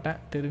செலக்ட் ஆக மாட்டேன்,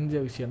 தெரிஞ்ச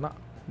விஷயந்தான்.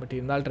 பட்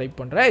இருந்தாலும் ட்ரை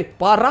பண்ணுறேன்.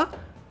 பாடுறா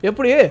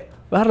எப்படி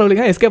வேறு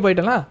லெவலுங்க. எஸ்கேப்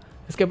ஆகிட்டேன்ல.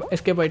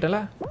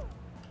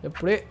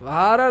 எப்படி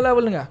வேறு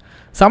லெவலுங்க.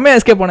 செம்மையாக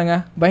எஸ்கேப் பண்ணுங்க,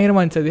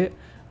 பயங்கரமாக இருந்துச்சு.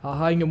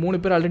 ஆஹா, இங்கே 3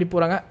 பேர் ஆல்ரெடி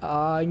போகிறாங்க.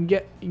 இங்கே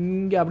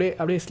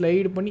அப்படியே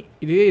ஸ்லைடு பண்ணி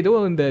இது ஏதோ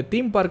இந்த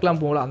தீம்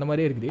பார்க்கெலாம் போகலாம், அந்த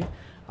மாதிரியே இருக்குது.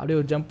 அப்படியே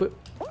ஒரு ஜம்ப்பு,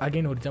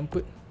 அகைன் ஒரு ஜம்ப்பு.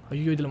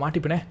 ஐயோ, இதில்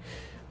மாட்டிப்பேன்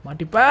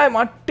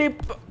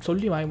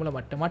சொல்லி வாய்மூல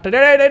மாட்டேன்.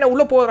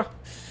 உள்ளே போகிறேன்.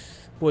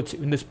 போச்சு.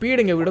 இந்த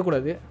ஸ்பீடு இங்கே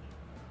விடக்கூடாது.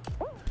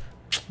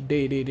 டே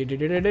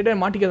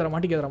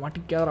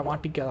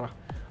மாட்டிக்காதரா.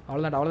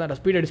 அவ்வளோதான்டா.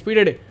 ஸ்பீடு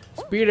எடுத்துரு.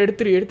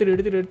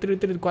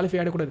 குவாலிஃபை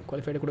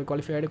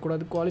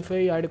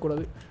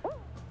ஆகிடக்கூடாது.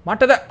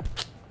 மாட்டாத.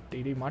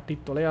 டேய் மாட்டி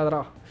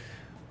தொலையாதரா.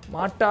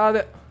 மாட்டாத.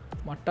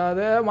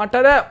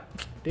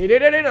 டேய்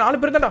 4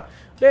 பேர் தான்டா.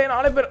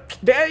 4 பேர்.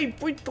 டேய்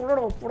போய்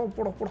தொடடா. போட.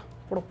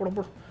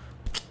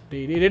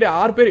 டேய்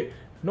 6 பேர்.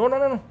 நோ.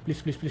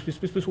 ப்ளீஸ்.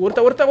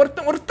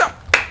 ஒருத்த.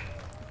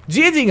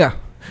 ஜிஜிங்க.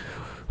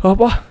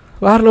 அப்பா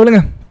வேறு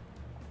லெவலுங்க.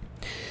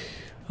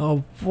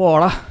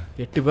 அப்போடா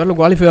 8 பேரில்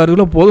குவாலிஃபை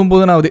ஆகிறதுக்குள்ள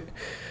போதும் ஆகுது.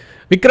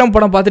 விக்ரம்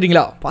படம்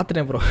பார்த்துட்டிங்களா?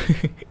 பார்த்துட்டேன் ப்ரோ,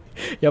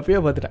 எப்பயோ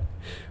பார்த்துட்டேன்.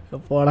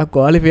 அப்போடா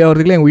குவாலிஃபை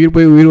ஆகிறதுக்குள்ள எங்கள்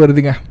உயிர்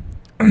வருதுங்க.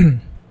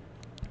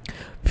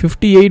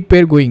 58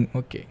 பேர் going.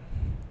 Okay,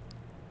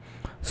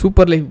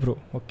 super life bro.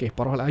 Okay,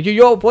 பரவாயில்ல.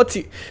 ஐயோ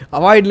போச்சு.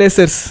 Avoid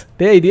lasers.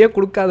 இதையே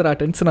கொடுக்காதரா,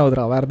 டென்ஷன்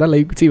ஆகுதுரா. வேறு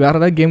ஏதாவது வேறு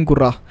ஏதாவது கேம்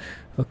கொடுறா.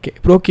 ஓகே,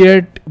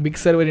 ப்ரோக்ரியேட்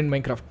பிக் சர்வர் இன்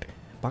மைன்கிராஃப்ட்.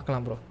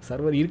 பார்க்கலாம் ப்ரோ.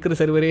 இருக்கிற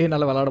சர்வரே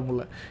நல்லா விளாட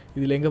முடியல.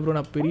 இதில் எங்கே ப்ரோ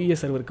நான் பெரிய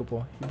சர்வருக்கு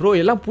போவேன் ப்ரோ.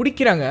 எல்லாம்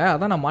பிடிக்கிறாங்க,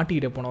 அதான் நான்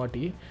மாட்டிக்கிட்டேன் போன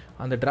வாட்டி.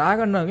 அந்த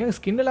ட்ராகன்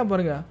ஸ்கின்னெல்லாம்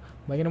பாருங்கள்,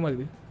 பயங்கரமாக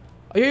இருக்குது.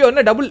 ஐயோ,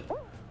 என்ன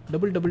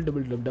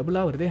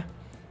டபுளாக வருதே.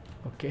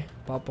 ஓகே,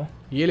 பார்ப்போம்.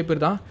 7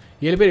 பேர் தான்.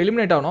 7 பேர்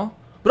எலிமினேட் ஆகணும்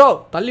ப்ரோ.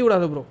 தள்ளி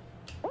விடாத ப்ரோ.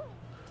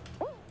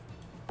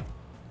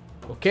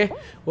 ஓகே.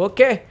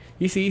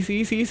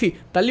 ஈஸி.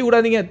 தள்ளி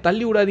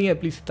விடாதீங்க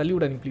ப்ளீஸ்.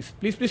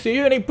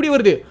 ஐயோ, என்ன இப்படி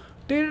வருது?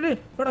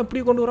 என்னடா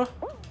இப்படி கொண்டு வரா?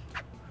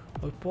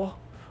 இப்போ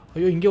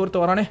ஐயோ, இங்கே ஒருத்த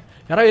வரானே.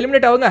 யாராவது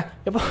எலிமினேட் ஆகுங்க.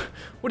 எப்போ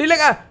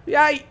முடியலங்க.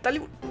 தள்ளி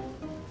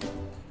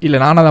இல்லை,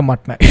 நானாக தான்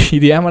மாட்டினேன்.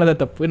 இது ஏன் மேலே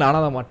தான் தப்பு.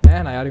 நானாக தான்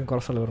மாட்டினேன். நான் யாரையும்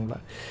குறை சொல்ல வரும்ல.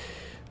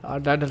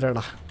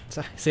 டேடா.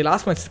 சரி,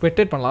 லாஸ்ட் மேட்ச்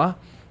ஸ்பெக்டேட் பண்ணலாம்.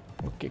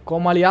 ஓகே,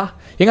 கோமாளியா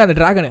எங்க அந்த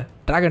ட்ராகன்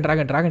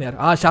யார்?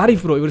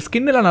 ஷாரிஃப் ப்ரோ. இவர்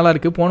ஸ்கின்லாம் நல்லா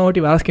இருக்குது. போன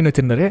வாட்டி வேறு ஸ்கின்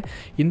வச்சிருந்தாரு,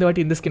 இந்த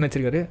வாட்டி இந்த ஸ்கின்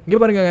வச்சிருக்காரு. இங்கே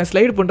பாருங்க,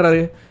 ஸ்லைடு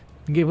பண்ணுறாரு.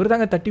 இங்கே இவர்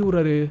தாங்க தட்டி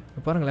விட்றாரு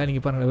பாருங்களேன்.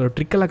 நீங்கள் பாருங்கள் ஒரு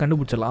ட்ரிக்கெல்லாம்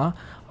கண்டுபிடிச்சிடலாம்.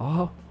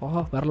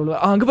 வேற லெவலு.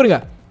 அங்கே பாருங்க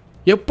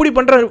எப்படி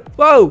பண்ணுறாரு.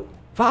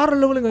 வேற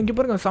லெவலுங்க. இங்கே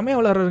பாருங்க செமையாக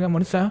விளாட்றாருங்க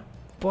மனுஷன்.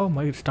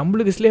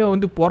 ஸ்டம்பிள் கிஸ்லேயே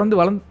வந்து பிறந்து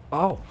வளர்ந்து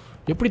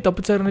எப்படி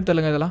தப்பிச்சாருன்னு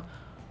தெரியலங்க இதெல்லாம்.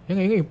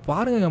 எங்க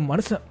பாருங்க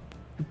மனுஷன்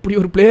இப்படி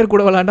ஒரு பிளேயர்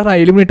கூட விளாண்டா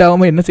நான் எலிமினேட்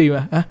ஆகாமல் என்ன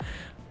செய்வேன்?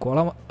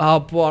 குளமா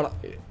போகலாம்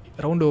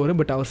ரவுண்டு வரும்.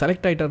 பட் அவர்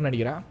செலக்ட் ஆகிட்டார்னு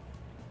நினைக்கிறேன்.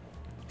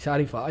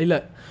 ஷாரிஃபா இல்லை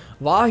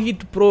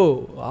வாஹித் ப்ரோ.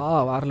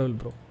 வேற லெவல்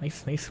ப்ரோ.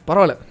 நைஸ்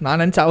பரவாயில்ல.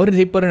 நான் நினச்சேன் அவர்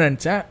ஜெயிப்பாருன்னு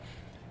நினச்சேன்.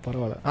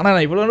 பரவாயில்ல. ஆனால்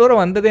நான் இவ்வளோ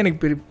தூரம் வந்ததே எனக்கு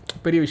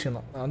பெரிய விஷயம்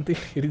தான். நான் வந்து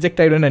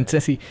ரிஜெக்ட் ஆகிடுவேன்னு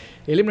நினச்சேன்.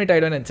 எலிமினேட்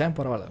ஆகிடுவேன்னு நினச்சேன்.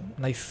 பரவாயில்ல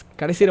நைஸ்.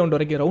 கடைசி ரவுண்ட்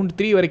வரைக்கும் ரவுண்ட்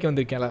 3 வரைக்கும்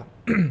வந்திருக்கேன்ல,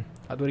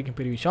 அது வரைக்கும்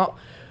பெரிய விஷயம்.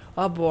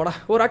 போடா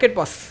ஒரு ராக்கெட்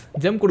பாஸ்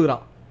ஜெம்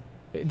கொடுக்குறான்.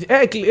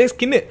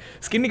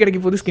 ஸ்கின்னு கிடைக்க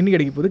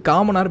போகுது.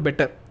 Common are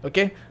better.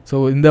 Okay so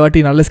இந்த வாட்டி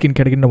நல்ல ஸ்கின்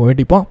கிடைக்குன்னு நம்ம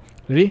வேண்டிப்போம்.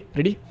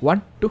 ரெடி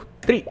 1 2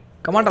 3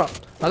 கமாண்ட்ரா.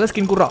 நல்ல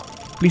ஸ்கின் கொடுறா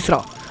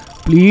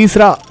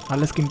ப்ளீஸ்ரா.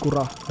 நல்ல ஸ்கின்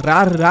கொடுறா.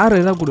 ரேர்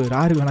எதாவது கொடு.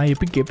 ரேர் வேணா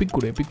எப்பிக்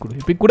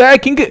கொடு.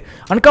 King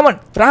uncommon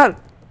rare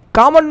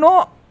காமன்னோ.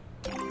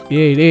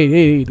 ஏய்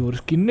இது ஒரு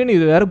ஸ்கின்னு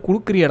இது வேறு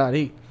கொடுக்குறியாடா.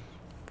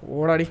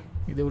 போடாடி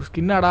இது ஒரு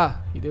ஸ்கின்னாடா.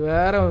 இது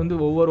வேறு வந்து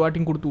ஒவ்வொரு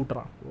வாட்டியும் கொடுத்து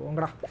விட்டுறான்.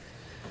 போங்கடா.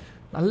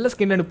 நல்ல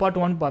ஸ்கின்னில்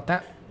நிப்பாட்டுவான்னு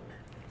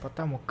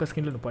பார்த்தா மொக்க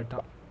ஸ்கின்னில்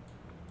நிப்பாட்டான்.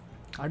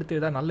 அடுத்து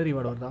ஏதாவது நல்ல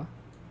ரிவார்டு வருதா?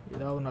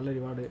 ஏதாவது நல்ல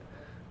ரிவார்டு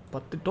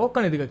 10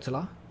 டோக்கன் எதுக்கு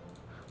ஆக்சுவலாக?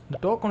 இந்த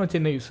டோக்கன் வச்சு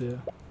என்ன யூஸு?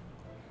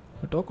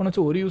 டோக்கன்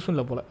வச்சு ஒரு யூஸும்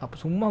இல்லை போல். அப்போ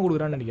சும்மா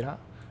கொடுக்குறான்னு நினைக்கிறேன்.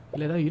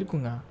 இல்லை ஏதாவது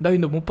இருக்குங்க.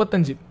 இந்த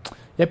 35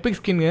 எப்பிக்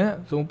ஸ்கின்னு.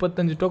 ஸோ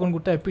 35 டோக்கன்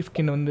கொடுத்தா எப்பிக்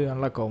ஸ்கின் வந்து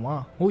அன்லாக் ஆகுமா?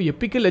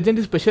 எப்பிக்கு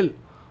லெஜெண்ட் ஸ்பெஷல்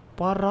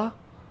பாரா.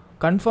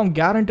 கன்ஃபார்ம்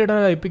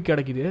கேரண்டடாக எப்பிக்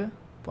கிடைக்கிது.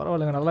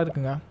 பரவாயில்லைங்க நல்லா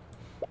இருக்குங்க.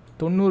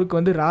 90க்கு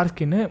வந்து ரேர்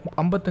ஸ்கின்னு.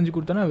 55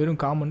 கொடுத்தோன்னா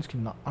வெறும் காமன்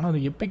ஸ்கின் தான். ஆனால் அது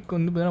எப்பிக்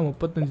வந்து பார்த்தீங்கன்னா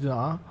 35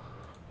 தான்.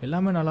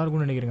 எல்லாமே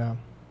நல்லாயிருக்கும்னு நினைக்கிறேங்க.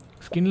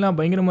 ஸ்கின்லாம்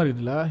பயங்கரமாக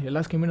இருக்குதுல்ல.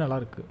 எல்லா ஸ்கின்னுமே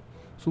நல்லாயிருக்கு.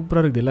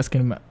 சூப்பராக இருக்குது எல்லா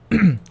ஸ்கின்னுமே.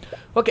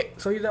 ஓகே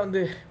ஸோ இதை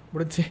வந்து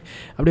முடிச்சு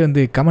அப்படியே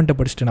வந்து கமெண்ட்டை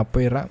படிச்சுட்டு நான்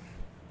போயிடுறேன்.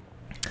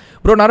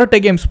 ப்ரோ நரட்டை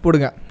கேம்ஸ்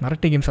போடுங்க.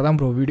 நரட்டை கேம்ஸ் அதான்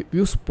ப்ரோ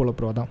வியூஸ் போல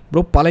ப்ரோ. அதான்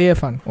ப்ரோ பழைய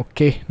fan.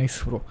 Okay nice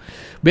bro.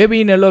 Baby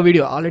இன் எல்லோ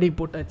வீடியோ ஆல்ரெடி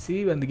போட்டாச்சு.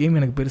 அந்த கேம்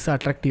எனக்கு பெருசாக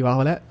அட்ராக்டிவ்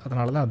ஆகலை.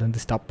 அதனால தான் அதை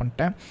வந்து ஸ்டாப்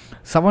பண்ணிட்டேன்.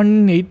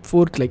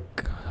 784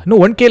 லைக்.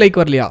 இன்னும் 1K லைக்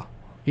வரலையா?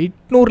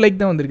 800 லைக்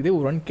தான் வந்திருக்குது.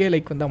 ஒரு 1K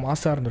லைக் வந்தால்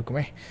மாசாக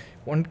இருந்திருக்குமே.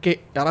 1K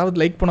யாராவது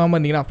லைக் பண்ணாமல்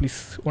இருந்தீங்கன்னா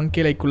ப்ளீஸ்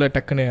 1K லைக்குள்ளே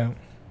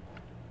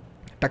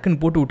டக்குன்னு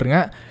போட்டு விட்ருங்க.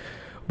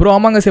 ப்ரோ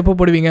அமாங்கஸ் எப்போ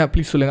போடுவீங்க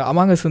ப்ளீஸ் சொல்லுங்கள்.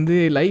 அமாங்கஸ் வந்து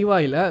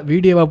லைவாக இல்லை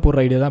வீடியோவாக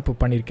போடுற ஐடியா தான் இப்போ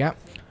பண்ணியிருக்கேன்.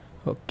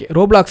 ஓகே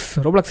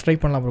ரோப்ளாக்ஸ் ட்ரை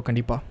பண்ணலாம் ப்ரோ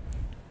கண்டிப்பாக.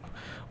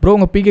 ப்ரோ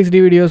உங்கள் PHD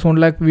வீடியோஸ் 1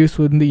 lakh வியூஸ்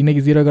வந்து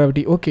இன்றைக்கி 0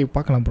 gravity. ஓகே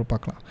பார்க்கலாம்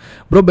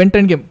ப்ரோ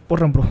பென்டன் கேம்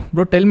போடுறேன்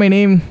bro tell my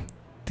name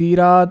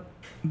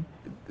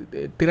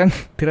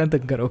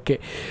திறந்தங்கர். Okay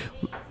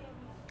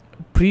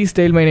please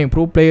tell my name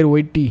bro player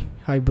YT.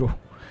 Hi bro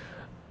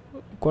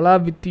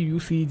collab with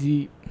UCG.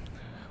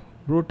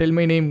 Bro tell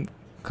my name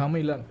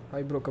கமிலன்.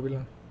 Hi bro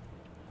Kabilan.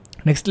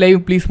 Next live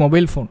please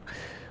mobile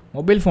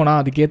ஃபோனா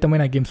அதுக்கேற்ற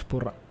மாதிரி நான் games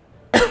போடுறேன்.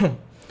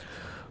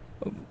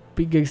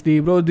 PHD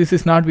bro this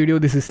is not video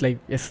this is live.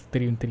 S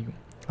தெரியும்.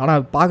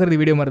 ஆனால் பார்க்குறது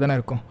video மாதிரி தானே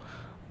இருக்கும்.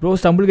 Bro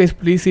stumble guys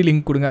please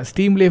link கொடுங்க.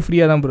 ஸ்டீம்லேயே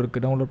ஃப்ரீயாக தான் ப்ரோ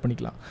இருக்குது. டவுன்லோட்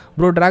பண்ணிக்கலாம்.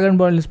 ப்ரோ ட்ராகன்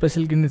பால்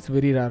ஸ்பெஷல் கின் is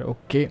very rare.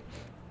 Okay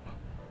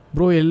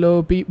bro yellow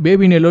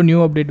baby in yellow new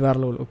update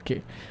வேறு லெவல். Okay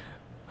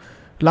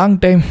long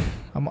time.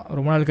 ஆமாம்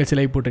ரொம்ப நாள் கழிச்சு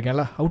லைவ்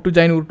போட்டிருக்கேன்ல. ஹவு டு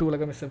ஜாயின் உருட்டு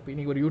உலகம் எஸ்எப்.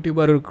 இன்றைக்கி ஒரு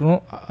யூடியூபர்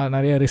இருக்கணும்.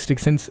 நிறையா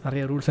ரெஸ்ட்ரிக்ஷன்ஸ்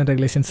நிறையா ரூல்ஸ் அண்ட்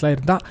ரெகுலேஷன்ஸ்லாம்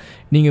இருந்தால்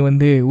நீங்கள்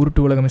வந்து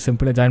உருட்டு உலகம்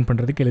எஸ்எம்பில் ஜாயின்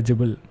பண்ணுறதுக்கு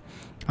எலிஜிபிள்.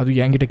 அதுவும்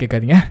என்கிட்ட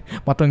கேட்காதீங்க,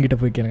 மற்றவங்கிட்ட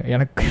போய் கேளுங்க.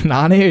 எனக்கு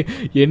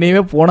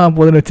என்னையவே போனால்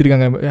போதுன்னு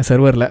வச்சுருக்காங்க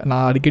சர்வரில்.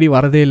 நான் அடிக்கடி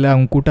வரதே இல்லை,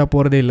 அவங்க கூட்டாக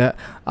போகிறதே இல்லை.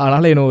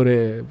 அதனால் என்ன ஒரு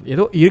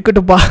ஏதோ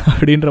இருக்கட்டுப்பா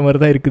அப்படின்ற மாதிரி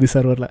தான் இருக்குது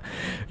சர்வரில்.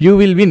 You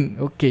will win.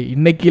 ஓகே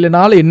இன்றைக்கி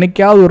இல்லைனாலும்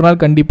என்றைக்காவது ஒரு நாள்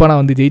கண்டிப்பாக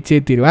நான் வந்து ஜெயிச்சே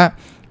தீருவேன்.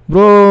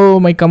 ப்ரோ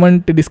மை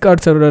கமெண்ட்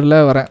டிஸ்கார்ட் சர்வரில்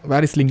வரேன்.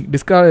 வேரிஸ் லிங்க்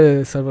டிஸ்கார்ட்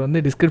சர்வர்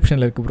வந்து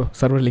டிஸ்கிரிப்ஷனில் இருக்குது bro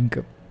server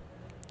link.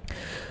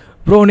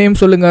 Bro name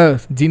சொல்லுங்கள்.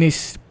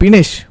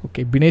 Binesh.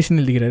 Okay பினேஷ்னு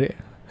எழுதிக்கிறாரு.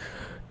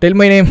 Tell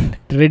my name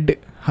red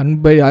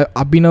அன்பை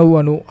அபினவ்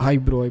அனு. Hi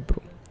bro.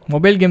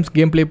 Mobile games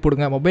game play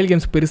போடுங்க. மொபைல்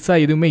கேம்ஸ்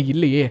பெருசாக எதுவுமே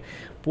இல்லையே,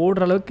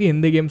 போடுற அளவுக்கு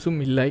எந்த கேம்ஸும்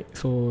இல்லை.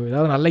 ஸோ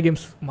ஏதாவது நல்ல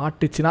கேம்ஸ்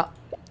மாட்டுச்சுன்னா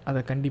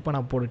அதை கண்டிப்பாக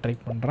நான் போட ட்ரை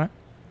பண்ணுறேன்.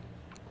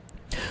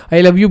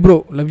 I love you bro.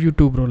 Love you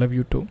two bro. Love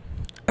you two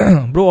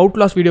bro.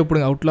 Outlaws video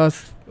போடுங்க.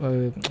 அவுட்லாஸ்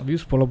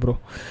வியூஸ் போல ப்ரோ.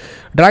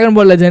 ட்ராகன்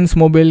பால் லெஜெண்ட்ஸ்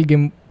மொபைல்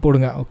கேம்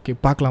போடுங்க. ஓகே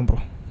பார்க்கலாம் bro.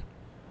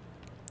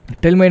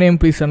 Tell my name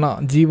please Anna.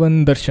 Jeevan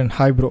Darshan.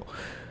 Hi bro.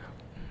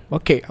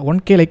 Okay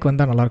 1K like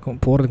வந்தால் நல்லாயிருக்கும்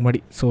போகிறதுக்கு முன்னாடி.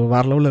 So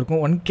வேறு லெவலில்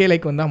இருக்கும். 1K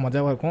லைக் வந்தால்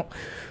மஜாவாக இருக்கும்.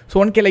 ஸோ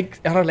 1K லைக்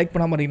யாராவது லைக்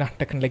பண்ணாமல் இருந்தீங்கன்னா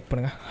டக்குன்னு லைக்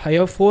பண்ணுங்கள். I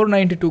have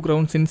 492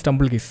 crowns in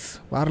stumble case.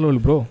 வேறு லெவல்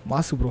ப்ரோ.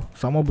 மாசு ப்ரோ.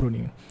 செம ப்ரோ.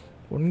 நீங்கள்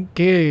 1K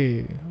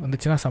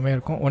வந்துச்சுன்னா செமையாக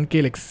இருக்கும்.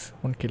 1K likes.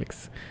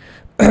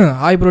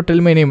 Hi bro.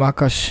 Tell my name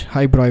Akash.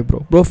 Hi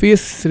bro. Bro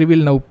face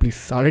reveal now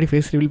please. Already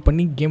face reveal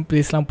பண்ணி கேம்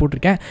ப்ளேஸ்லாம்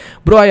போட்டிருக்கேன்.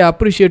 Bro I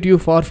appreciate you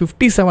for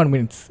 57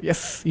 minutes.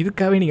 S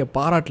இதுக்காகவே நீங்கள்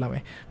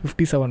பாராட்டலாமே.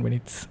 57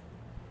 minutes.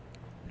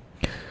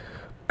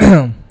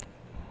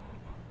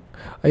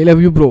 I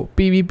love you bro.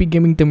 PVP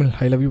gaming Tamil.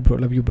 I love you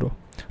bro.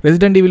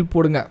 Resident evil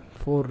போடுங்க.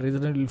 4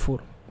 resident evil 4.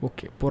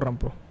 Okay போடுறேன்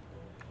bro.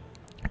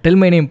 Tell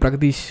my name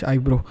Pragadeesh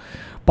hi bro.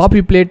 Poppy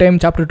play time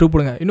chapter 2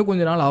 போடுங்க. இன்னும்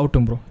கொஞ்சம் நாள்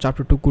ஆகட்டும் bro.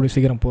 Chapter 2 கூட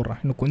சீக்கிரம் போடுறேன்.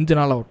 இன்னும் கொஞ்சம்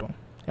நாள் ஆகட்டும்.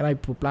 ஏன்னா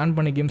இப்போ பிளான்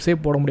பண்ணி கேம்ஸே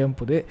போட முடியாமல்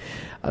போகுது.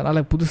 அதனால்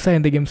புதுசாக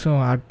எந்த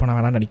கேம்ஸும் ஆட் பண்ண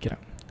வேணாம்னு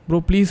நினைக்கிறேன் bro.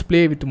 Please play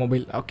with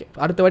mobile. Okay,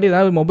 அடுத்த வாட்டி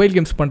ஏதாவது மொபைல்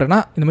கேம்ஸ் பண்ணுறேன்னா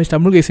இந்த மாதிரி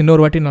ஸ்டம்பிள் கேஸ்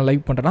இன்னொரு வாட்டி நான்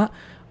லைவ் பண்ணுறேன்னா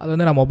அது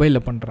வந்து நான்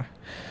மொபைலில் பண்ணுறேன்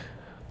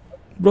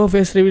ப்ரோ.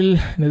 ஃபேஸ் ரிவில்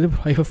இது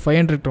I have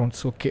 500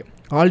 rounds. Okay,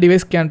 all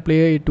device can play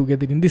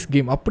together in this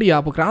game. அப்படியா?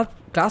 அப்போ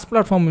கிளாஸ்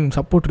பிளாட்ஃபார்ம்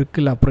சப்போர்ட்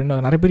இருக்குல்ல. அப்புறம்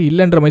இன்னும் நிறைய பேர்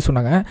இல்லைன்ற மாதிரி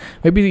சொன்னாங்க.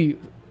 மேபி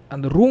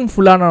அந்த ரூம்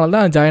ஃபுல்லானால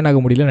தான் ஜாயின் ஆக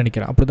முடியலன்னு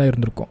நினைக்கிறேன். அப்படி தான்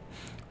இருந்திருக்கும்.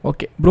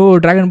 ஓகே ப்ரோ,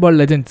 ட்ராகன் பால்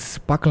லெஜெண்ட்ஸ்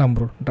பார்க்கலாம்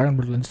ப்ரோ. ட்ராகன்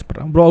பால் லெஜெண்ட்ஸ்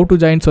பண்ணுறேன் ப்ரோ. ஹவு டு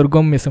ஜாயின்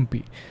சொர்க்கம்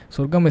எஸ்எம்பி.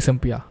 சொர்க்கம்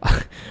எஸ்எம்பியா?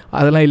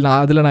 அதெல்லாம் இல்லை,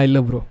 அதில் நான்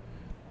இல்லை ப்ரோ.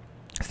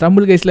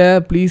 ஸ்டம்பிள் கேஸில்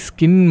ப்ளீஸ்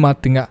ஸ்கின்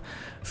மாற்றுங்க.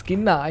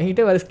 ஸ்கின்னா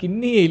என்கிட்ட வேறு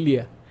ஸ்கின்னே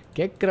இல்லையா?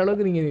 கேட்குற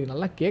அளவுக்கு நீங்கள்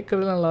நல்லா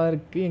கேட்குறதுலாம் நல்லா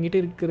இருக்குது. என்கிட்ட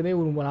இருக்கிறதே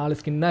ஒரு 4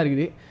 ஸ்கின் தான்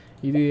இருக்குது.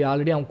 இது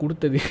ஆல்ரெடி அவன்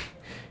கொடுத்தது.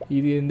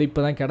 இது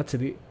இப்போ தான்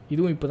கிடச்சிது.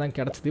 இதுவும் இப்போ தான்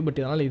கிடச்சிது. பட்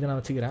இதனால் இதை நான்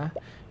வச்சுக்கிறேன்.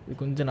 இது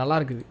கொஞ்சம் நல்லா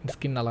இருக்குது. இந்த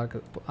ஸ்கின் நல்லா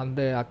இருக்குது.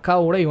 அந்த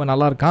அக்காவோட இவன்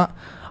நல்லா இருக்கான்.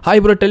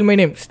 Hi bro, tell my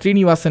name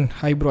Srinivasan.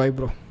 Hi bro, hi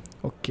bro.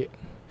 Okay,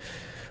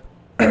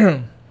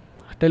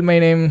 tell my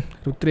name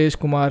Rudresh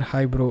Kumar.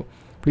 Hi bro,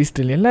 please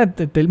tell. எல்லாம்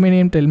டெல்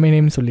மை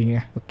நேம் சொல்லிங்க.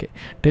 Okay,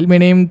 tell my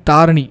name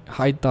Dharani.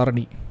 Hi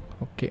Dharani.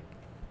 Okay,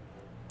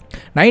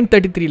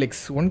 933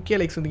 likes. 1K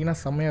likes வந்தீங்கன்னா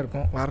செம்மையாக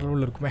இருக்கும். வேறு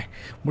லெவலில் இருக்குமே.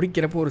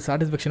 முடிக்கிறப்போ ஒரு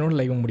சாட்டிஸ்ஃபேக்ஷனோட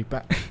லைவ்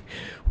முடிப்பேன்.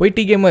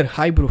 YT gamer.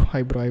 Hi bro,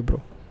 hi bro, hi bro.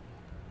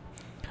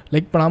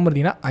 Like பண்ணாமல்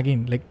இருந்தீங்கன்னா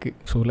அகெயின் லைக்கு.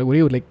 ஸோ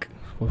ஒரே ஒரு லைக்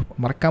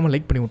மறக்காமல்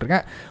லைக் பண்ணி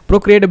விட்ருக்கேன் ப்ரோ.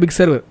 கிரியேட் பிக்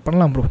சர்வர்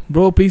பண்ணலாம் bro.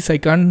 Bro please I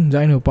Khan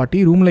join ஒரு பார்ட்டி.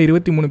 ரூமில்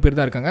 23 பேர்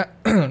தான் இருக்காங்க.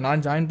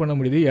 நான் ஜாயின் பண்ண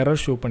முடியுது.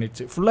 எரர் ஷோ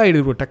பண்ணிடுச்சு.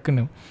 ஃபுல்லாகிடுது ப்ரோ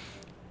டக்குன்னு.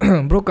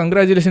 Bro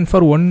congratulation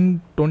for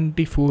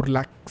 124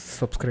 lakhs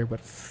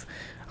subscribers.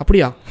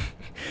 அப்படியா?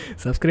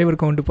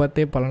 சப்ஸ்கிரைபர் கவுண்ட்டு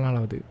பார்த்தே பல நாள்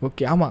ஆகுது.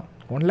 ஓகே, ஆமாம்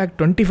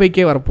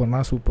 125K வரப்போனா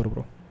super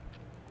bro.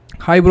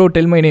 Hi bro,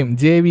 tell my name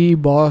JV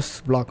pass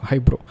black.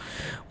 Hi bro.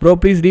 Bro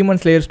please demon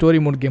slayer story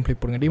mode game play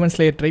போடுங்க. Demon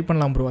slayer try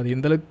பண்ணலாம் bro. அது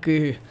எந்தளவுக்கு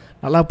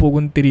நல்லா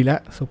போகும்னு தெரியல.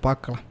 ஸோ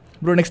பார்க்கலாம்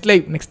ப்ரோ.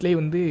 நெக்ஸ்ட் லைவ்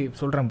வந்து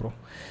சொல்கிறேன் ப்ரோ.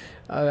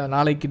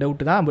 நாளைக்கு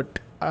டவுட்டு தான். பட்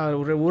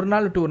ஒரு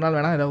நாள் டு ஒரு நாள்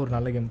வேணால் ஏதாவது ஒரு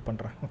நல்ல கேம்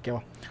பண்ணுறேன்.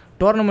 ஓகேவா?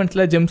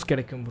 டோர்னமெண்ட்ஸில் ஜெம்ஸ்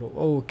கிடைக்கும் ப்ரோ.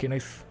 ஓகே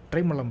நைஸ்,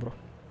 ட்ரை பண்ணலாம் bro.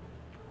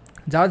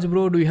 George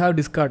bro to you have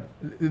Discord?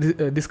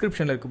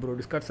 டிஸ்கிரிப்ஷனில் இருக்குது ப்ரோ.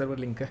 டிஸ்கார்ட் சர்வர்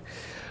லிங்க்கு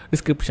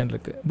டிஸ்கிரிப்ஷனில்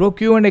இருக்குது ப்ரோ.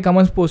 Q&A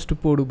கமெண்ட்ஸ் போஸ்ட்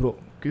போடு ப்ரோ.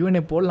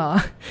 Q&A போடலாம்.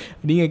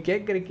 நீங்கள்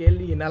கேட்குற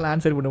கேள்வி என்னால்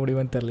ஆன்சர் பண்ண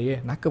முடியுமான்னு தெரியலையே.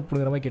 நாக்க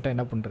பிடுங்குற மாதிரி கேட்டால்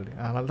என்ன பண்ணுறது?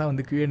 அதனால தான்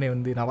வந்து Q&A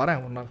வந்து நான்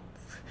வரேன் ஒரு நாள்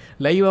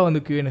லைவாக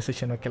வந்து Q&A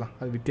செஷன் வைக்கலாம்.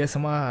 அது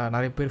வித்தியாசமாக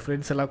நிறைய பேர்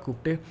ஃப்ரெண்ட்ஸ் எல்லாம்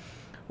கூப்பிட்டு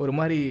ஒரு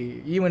மாதிரி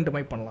ஈவெண்ட்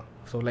மாதிரி பண்ணலாம்.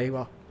 ஸோ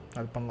லைவாக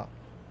அது பண்ணலாம்.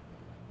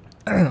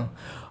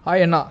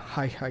 ஹாய் அண்ணா.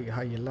 ஹாய் ஹாய்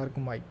ஹாய்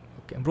எல்லாருக்கும் hi.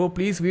 Okay bro,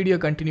 please video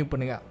continue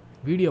பண்ணுங்கள்.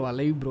 வீடியோவா?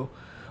 Live bro.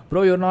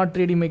 Bro you're not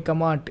reading my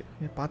command.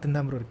 பார்த்துன்னு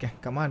தான் ப்ரோ இருக்கேன்.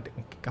 Command.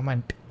 Okay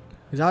command.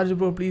 George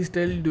bro please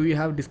tell to you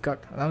have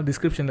Discord? அதாவது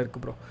டிஸ்கிரிப்ஷனில்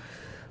இருக்குது bro.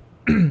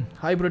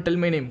 Hi bro, tell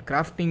my name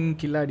grafting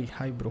Killadi.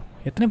 Hi bro.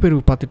 எத்தனை பேர்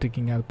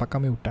பார்த்துட்ருக்கீங்க? அது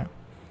பார்க்காமே விட்டேன்.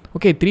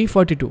 ஓகே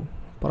 342.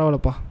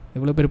 பரவாயில்லப்பா,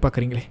 எவ்வளோ பேர்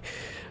பார்க்குறீங்களே.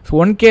 ஸோ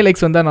 1K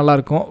லைக்ஸ் வந்தால்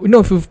நல்லாயிருக்கும்.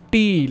 இன்னும்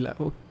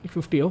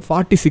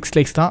 46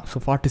 லைக்ஸ் தான். ஸோ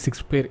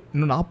 46 பேர்.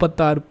 இன்னும்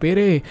 46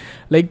 பேர்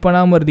லைக்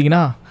பண்ணாமல்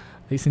இருந்தீங்கன்னா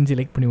தயவு செஞ்சு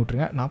லைக் பண்ணி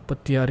விட்ருங்க.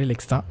 46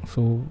 லைக்ஸ் தான்.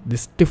 ஸோ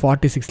ஜஸ்ட்டு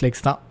 46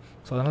 லைக்ஸ் தான்.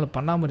 ஸோ அதனால்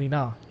பண்ணாமல்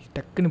இருந்தீங்கன்னா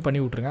டக்குன்னு பண்ணி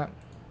விட்ருங்க.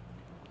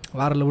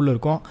 வேறு லெவலில்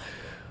இருக்கும்.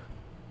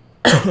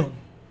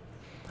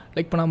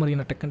 லைக் பண்ணாமல்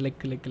இருந்தீங்கன்னா டக்குன்னு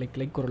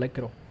லைக் ஒரு லைக்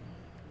வரும்.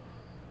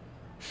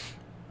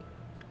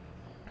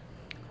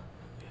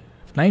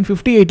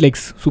 958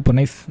 likes. Super,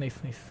 nice nice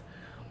nice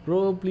bro.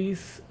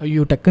 Please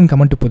ஐயோ டக்குன்னு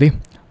கமெண்ட் போதே.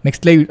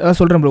 நெக்ஸ்ட் லைவ் அதான்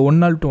சொல்கிறேன் ப்ரோ. 1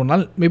 நாள் to 1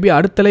 நாள் மேபி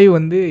அடுத்த லைவ்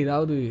வந்து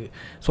ஏதாவது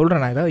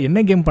சொல்கிறேன். நான் ஏதாவது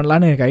என்ன கேம்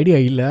பண்ணலான்னு எனக்கு ஐடியா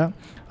இல்லை.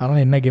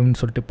 அதனால் என்ன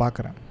கேம்னு சொல்லிட்டு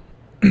பார்க்குறேன்.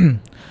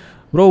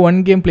 ப்ரோ 1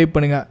 கேம் ப்ளே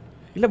பண்ணுங்கள்.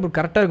 இல்லை ப்ரோ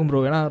கரெக்டாக இருக்கும்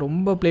ப்ரோ. ஏன்னா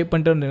ரொம்ப ப்ளே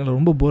பண்ணிட்டு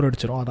ரொம்ப போர்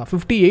அடிச்சிடும். அதான்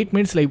 58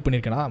 minutes லைவ்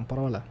பண்ணியிருக்கேனா?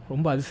 பரவாயில்ல,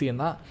 ரொம்ப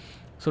அதிசயம் தான்.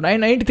 ஸோ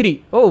 993.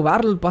 ஓ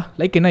வேறு லெவல்ப்பா.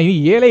 லைக் என்ன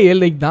 7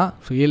 லைக் தான்.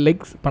 ஸோ 7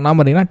 லைக்ஸ்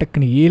பண்ணாமல் இருந்தீங்கன்னா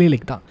டக்குன்னு 7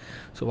 லைக் தான்.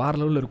 ஸோ வேறு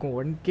லெவலில் இருக்கும்.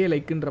 1K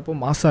லைக்குன்றப்போ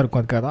மாசாக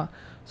இருக்கும். அதுக்காக தான்.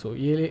 ஸோ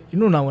 7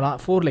 இன்னும்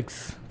நான் 4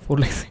 லைக்ஸ்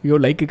ஐயோ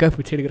லைக்குக்காக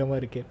பிச்சை எடுக்கிற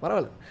மாதிரி இருக்கே.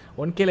 பரவாயில்ல,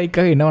 1K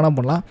லைக்காக என்ன வேணால்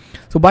பண்ணலாம்.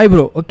 So bye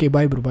bro. Okay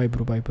bye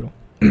bro.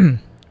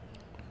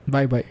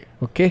 பாய்.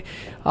 ஓகே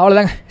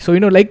அவ்வளோதாங்க. ஸோ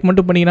இன்னும் லைக்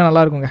மட்டும் பண்ணிங்கன்னா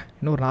நல்லாயிருக்குங்க.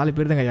 இன்னும் ஒரு 4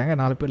 பேர் தாங்க. ஏங்க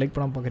 4 பேர் லைக்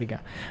பண்ணாமல் பார்க்குறீங்க?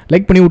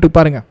 லைக் பண்ணி விட்டு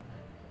பாருங்கள்.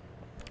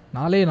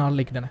 4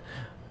 லைக் தானே.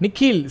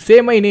 நிக்கில் சே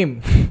மை நேம்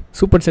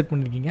சூப்பர் செட்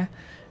பண்ணியிருக்கீங்க.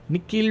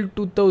 நிக்கில்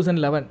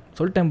 2011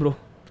 சொல்லிட்டேன் bro.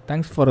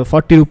 Thanks for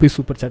 40 rupees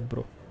super chat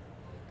bro.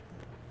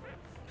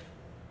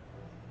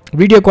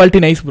 Video quality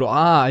nice bro.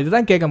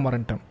 இதுதான் கேட்க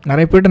மறந்துட்டேன்.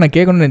 நிறைய பேர்கிட்ட நான்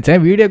கேட்கணும்னு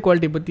நினச்சேன். வீடியோ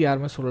குவாலிட்டி பற்றி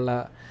யாருமே சொல்லலை.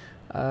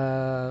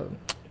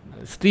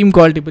 ஸ்ட்ரீம்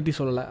குவாலிட்டி பற்றி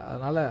சொல்லலை.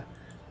 அதனால்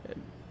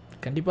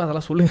கண்டிப்பாக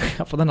அதெல்லாம் சொல்லுங்கள்.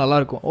 அப்போ தான்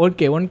நல்லாயிருக்கும்.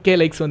 ஓகே 1K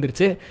லைக்ஸ்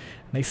வந்துருச்சு.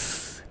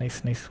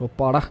 நைஸ்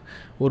ஒப்பாடா.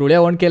 ஒரு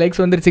வழியாக 1K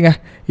லைக்ஸ் வந்துருச்சுங்க.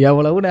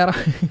 எவ்வளவு நேரம்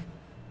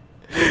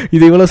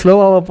இது இவ்வளோ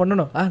ஸ்லோவாக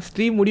பண்ணணும்?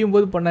 ஸ்ட்ரீம் முடியும்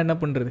போது பண்ணால் என்ன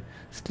பண்ணுறது?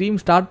 ஸ்ட்ரீம்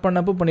ஸ்டார்ட்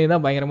பண்ணப்போ பண்ணியிருந்தா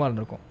பயங்கரமாக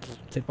இருந்திருக்கும்.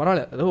 சரி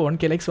பரவாயில்ல, ஏதோ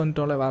 1K லைக்ஸ்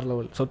வந்துட்டோம்ல, வேறு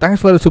level. So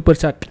thanks for super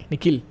chat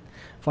Nikhil.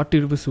 40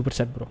 rupees super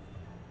chat bro.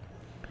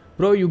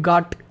 You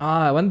got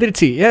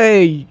வந்துருச்சு.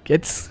 ஏய்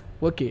எட்ஸ்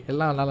ஓகே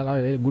எல்லாம் நல்ல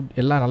குட்,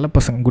 எல்லாம் நல்ல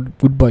பசங்க,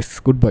 good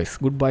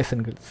boys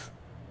and girls.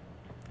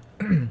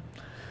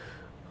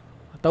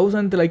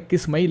 1000th like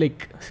is my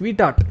like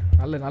sweet art.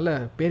 நல்ல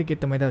பேருக்கு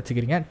ஏற்ற மாதிரி தான்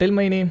வச்சுக்கிறீங்க. Tell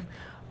my name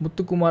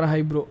Muthukumar.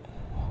 Hi bro.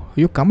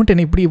 ஐயோ கமெண்ட்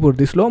என்ன இப்படி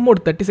போடுது, ஸ்லோ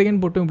மோட் 30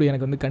 செகண்ட் போட்டும் இப்படி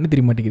எனக்கு வந்து கண்ணு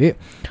தெரிய மாட்டேங்குது.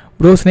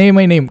 Bro ஸ்னே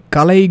my name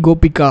Kalai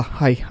Gopika.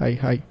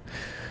 Hi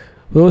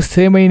bro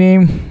say my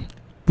name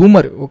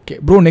boomer. Okay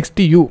bro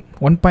next you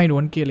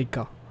 1.1K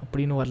Lyca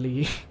அப்படின்னு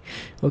வரலையே.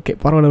 ஓகே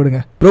பரவாயில்ல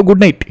விடுங்க bro.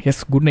 Good night.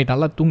 Yes good night,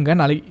 நல்லா தூங்க.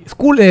 நாளைக்கு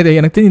ஸ்கூல்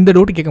எனக்கு தெரிஞ்சு இந்த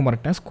டவுட்டு கேட்க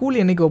மாட்டேன். ஸ்கூல்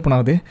என்றைக்கு ஓப்பன்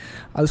ஆகுது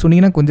அது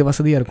சொன்னீங்கன்னா கொஞ்சம்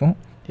வசதியாக இருக்கும்.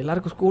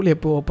 எல்லாருக்கும் ஸ்கூல்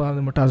எப்போ ஓப்பன்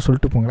ஆகுது மட்டும் அதை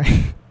சொல்லிட்டு போங்களேன்.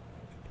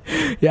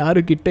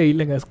 யாரும் கிட்டே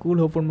இல்லைங்க, ஸ்கூல்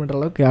ஓப்பன் பண்ணுற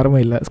அளவுக்கு யாருமே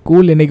இல்லை.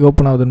 ஸ்கூல் என்றைக்கு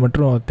ஓப்பன் ஆகுதுன்னு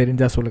மட்டும்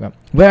தெரிஞ்சால் சொல்லுங்கள்.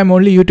 But I'm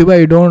only YouTuber,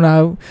 I don't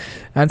have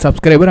and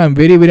subscriber. I am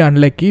very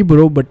unlucky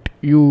bro, but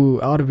you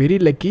are very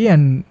lucky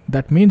and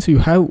that means you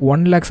have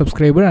 1 lakh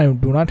subscriber. I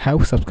two not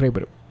have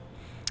subscriber.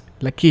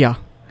 லக்கியா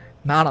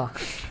நானா?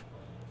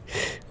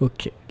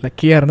 Okay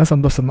லக்கியாக இருந்தால்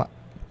சந்தோஷம்தான்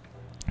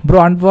bro.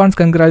 Advance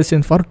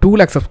congratulation for 2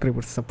 lakh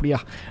subscribers. அப்படியா?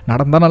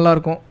 நடந்தால்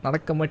நல்லாயிருக்கும்,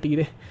 நடக்க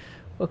மாட்டேங்குது.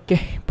 Okay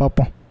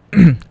பார்ப்போம்.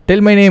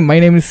 Tell my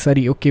name is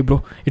சரி. Okay bro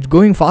it's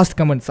going fast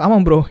comments.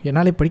 ஆமாம் ப்ரோ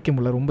என்னாலே படிக்க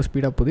முடியல, ரொம்ப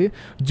ஸ்பீடாக போகுது.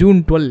 June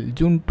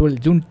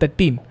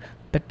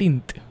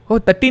 13th. ஓ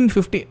 13,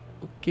 15.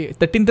 ஓகே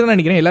 13th தான்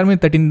நினைக்கிறேன், எல்லாருமே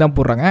 13 தான்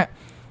போடுறாங்க.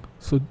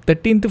 So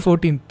 13th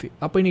 14th.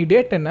 அப்போ இன்றைக்கி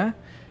டேட் என்ன?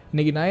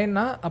 இன்றைக்கி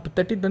 9னா அப்போ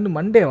 13th வந்து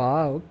மண்டேவா?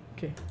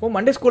 ஓகே ஓ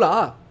மண்டே ஸ்கூலா?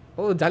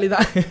 ஓ ஜாலி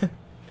தான்.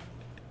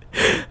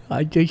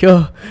 ஐயோ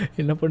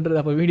என்ன பண்ணுறது,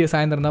 அப்போ வீடியோ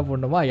சாயந்தரம் தான்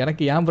போடணுமா?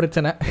 எனக்கு ஏன்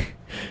பிரச்சனை.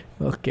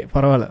 ஓகே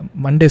பரவாயில்ல,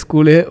 மண்டே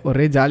ஸ்கூலு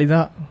ஒரே ஜாலி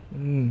தான்.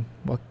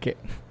 ஓகே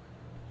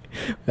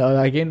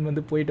அகெயின்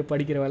வந்து போயிட்டு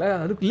படிக்கிற வேலை.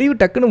 அதுக்கு லீவு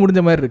டக்குன்னு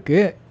முடிஞ்ச மாதிரி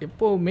இருக்குது.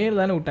 எப்போது மேல்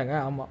தானே விட்டாங்க?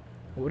 ஆமாம்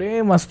ஒரே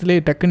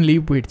மாதத்துலேயே டக்குன்னு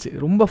லீவ் போயிடுச்சு.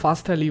 ரொம்ப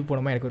ஃபாஸ்ட்டாக லீவ்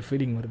போனோமா எனக்கு ஒரு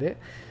ஃபீலிங் வருது.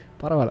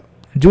 பரவாயில்ல.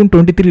 June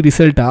 23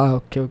 ரிசல்ட்டா?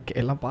 ஓகே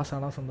எல்லாம் பாஸ்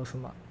ஆனால்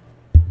சந்தோஷம்தான்.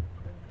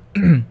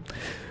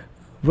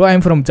 Bro I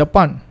am from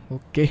Japan.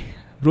 Okay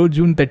bro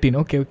June 13.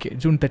 Okay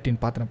June 13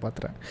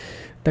 பார்த்துறேன்.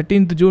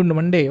 13th June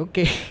Monday.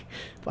 Okay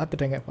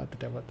பார்த்துட்டேன்.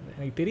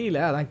 எனக்கு தெரியல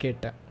அதான்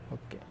கேட்டேன்.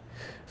 ஓகே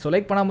ஸோ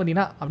லைக் பண்ணாமல்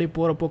பார்த்தீங்கன்னா அப்படியே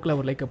போகிற போக்கில்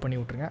ஒரு லைக்கை பண்ணி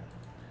விட்ருங்க.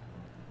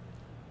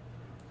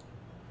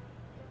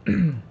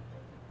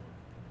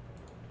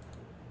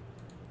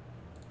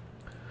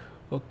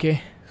 Okay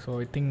so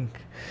I think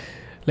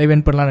live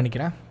என் பண்ணலான்னு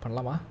நினைக்கிறேன்.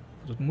 பண்ணலாமா?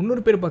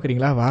 300 பேர்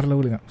பார்க்குறீங்களா? வேறு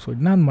லெவலுங்க. ஸோ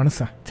என்ன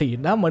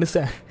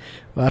மனுஷன்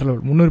வேறு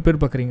லெவல். 300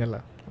 பேர்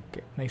பார்க்குறீங்களா?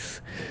 Okay nice.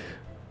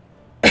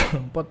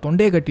 இப்போ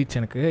தொண்டையை கட்டிடுச்சு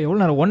எனக்கு. எவ்வளோ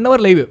நேரம்? 1 hour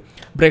லைவ்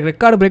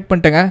ரெக்கார்டு பிரேக்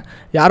பண்ணிட்டேங்க.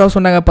 யாரோ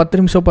சொன்னாங்க 10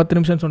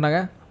 நிமிஷம்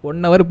சொன்னாங்க.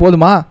 1 hour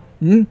போதுமா?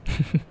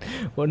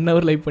 1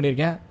 hour லைவ்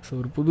பண்ணியிருக்கேன். ஸோ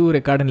ஒரு புது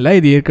ரெக்கார்டு இல்லை,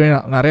 இது ஏற்கனவே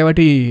நிறைய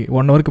வாட்டி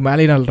 1 hourக்கு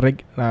மேலே நான்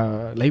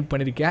லைவ்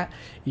பண்ணியிருக்கேன்.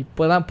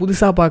 இப்போ தான்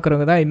புதுசாக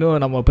பார்க்குறவங்க தான்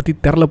இன்னும் நம்ம பற்றி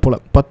தெரில போல்.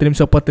 10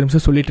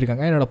 நிமிஷம் சொல்லிட்டு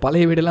இருக்காங்க. என்னோடய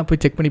பழைய வீடியோலாம்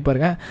போய் செக் பண்ணி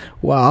பாருங்கள்.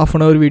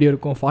 1/2 hour வீடியோ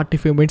இருக்கும்,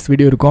 45 minutes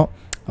வீடியோ இருக்கும்.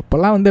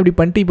 அப்போல்லாம் வந்து அப்படி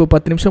பண்ணிட்டு இப்போ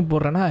 10 நிமிஷம்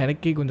போடுறேன்னா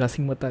எனக்கே கொஞ்சம்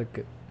அசிங்கமாக தான்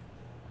இருக்குது.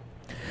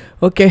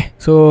 ஓகே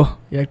ஸோ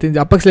எனக்கு தெரிஞ்ச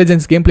அப்பெக்ஸ்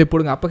லெஜெண்ட்ஸ் கேம் ப்ளே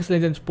போடுங்க. அப்பெக்ஸ்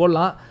லெஜெண்ட்ஸ்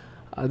போடலாம்,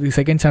 அது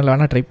செகண்ட் சேனல்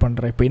வேணால் ட்ரை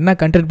பண்ணுறேன். இப்போ என்ன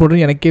கண்டென்ட்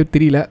போடுறதுன்னு எனக்கே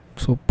தெரியல.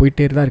 ஸோ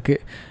போயிட்டே தான் இருக்குது.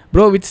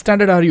 Bro which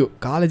standard are you?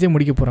 காலேஜே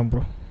முடிக்க போகிறேன்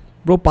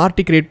ப்ரோ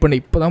பார்ட்டி க்ரியேட் பண்ணி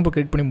இப்போ தான்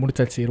க்ரியேட் பண்ணி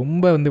முடிச்சாச்சு.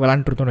 ரொம்ப வந்து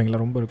விளாண்டுருத்தோம்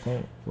எங்களை ரொம்ப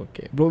இருக்கும்.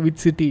 Okay bro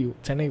which city you?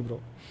 Chennai bro.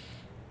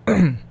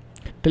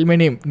 Tell my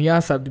name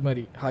Niyas. அது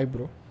மாதிரி ஹாய்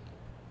ப்ரோ.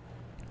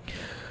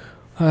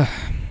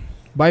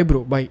 Bye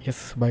bro. பாய்.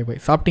 Yes bye.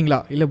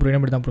 சாப்பிட்டீங்களா? இல்லை ப்ரோ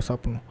என்ன தான் ப்ரோ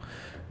சாப்பிட்ணும்.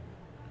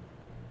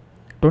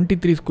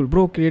 23 school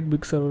bro create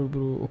big server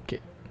bro. Okay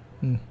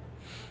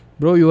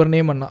bro your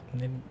name Anna.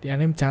 N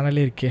name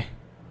சேனலே இருக்கே.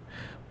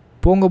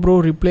 போங்க ப்ரோ.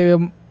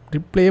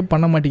 ரிப்ளையே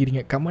பண்ண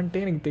மாட்டேங்கிறீங்க.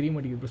 கமெண்ட்டே எனக்கு தெரிய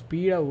மாட்டேங்குது ப்ரோ.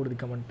 ஸ்பீடாக ஓடுது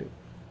கமெண்ட்டு.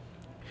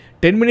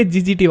 10 minutes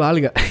GGT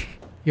வாழ்க.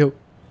 யோ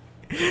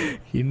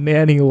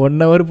என்னையா நீங்கள்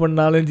 1 hour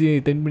பண்ணாலும்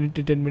 10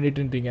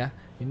 minutesன்றீங்க.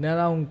 என்ன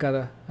தான் உங்கள்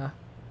கதை?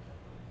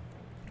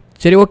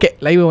 சரி ஓகே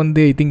லைவை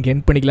வந்து ஐ திங்க்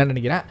எண்ட் பண்ணிக்கலான்னு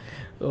நினைக்கிறேன்.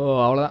 ஸோ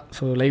அவ்வளோதான்.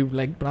 ஸோ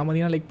லைக் பண்ணாமல்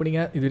பார்த்தீங்கன்னா லைக்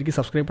பண்ணிங்க. இது வரைக்கும்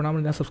சப்ஸ்கிரைப் பண்ணாமல்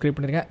இருந்தால் சப்ஸ்கிரைப்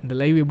பண்ணிடுங்க. இந்த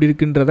லைவ் எப்படி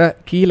இருக்குன்றத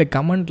கீழே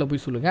கமெண்ட்டில்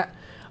போய் சொல்லுங்கள்.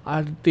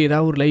 அடுத்து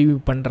ஏதாவது ஒரு லைவ்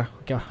பண்ணுறேன்.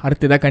 ஓகேவா?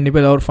 அடுத்து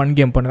கண்டிப்பாக ஏதாவது ஒரு ஃபன்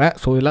கேம் பண்ணுவேன்.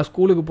 ஸோ எல்லாம்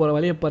ஸ்கூலுக்கு போகிற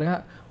வழியை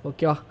பாருங்கள்.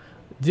 ஓகேவா?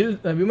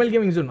 Vimal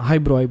gaming zone.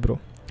 Hi bro.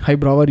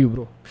 How are you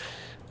bro.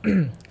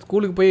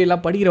 ஸ்கூலுக்கு போய்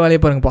எல்லாம் படிக்கிற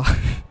வேலையை பாருங்கப்பா.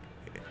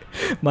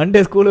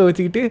 மண்டே ஸ்கூலை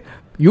வச்சுக்கிட்டு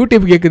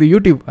யூடியூப் கேட்குது.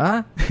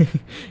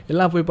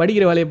 எல்லாம் போய்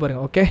படிக்கிற வேலையை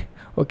பாருங்கள்.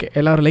 ஓகே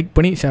எல்லோரும் லைக்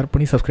பண்ணி ஷேர்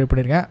பண்ணி சப்ஸ்கிரைப்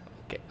பண்ணிடுங்க.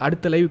 ஓகே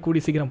அடுத்த லைவ் கூடி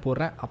சீக்கிரம்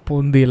போடுறேன். அப்போ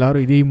வந்து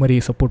எல்லோரும் இதே மாதிரி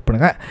சப்போர்ட்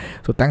பண்ணுங்கள்.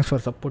 So thanks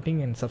for supporting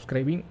and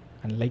subscribing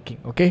and liking.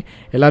 Okay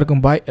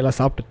எல்லாருக்கும் பாய். எல்லாம்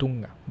சாப்பிட்டு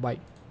தூங்குங்க. பாய்.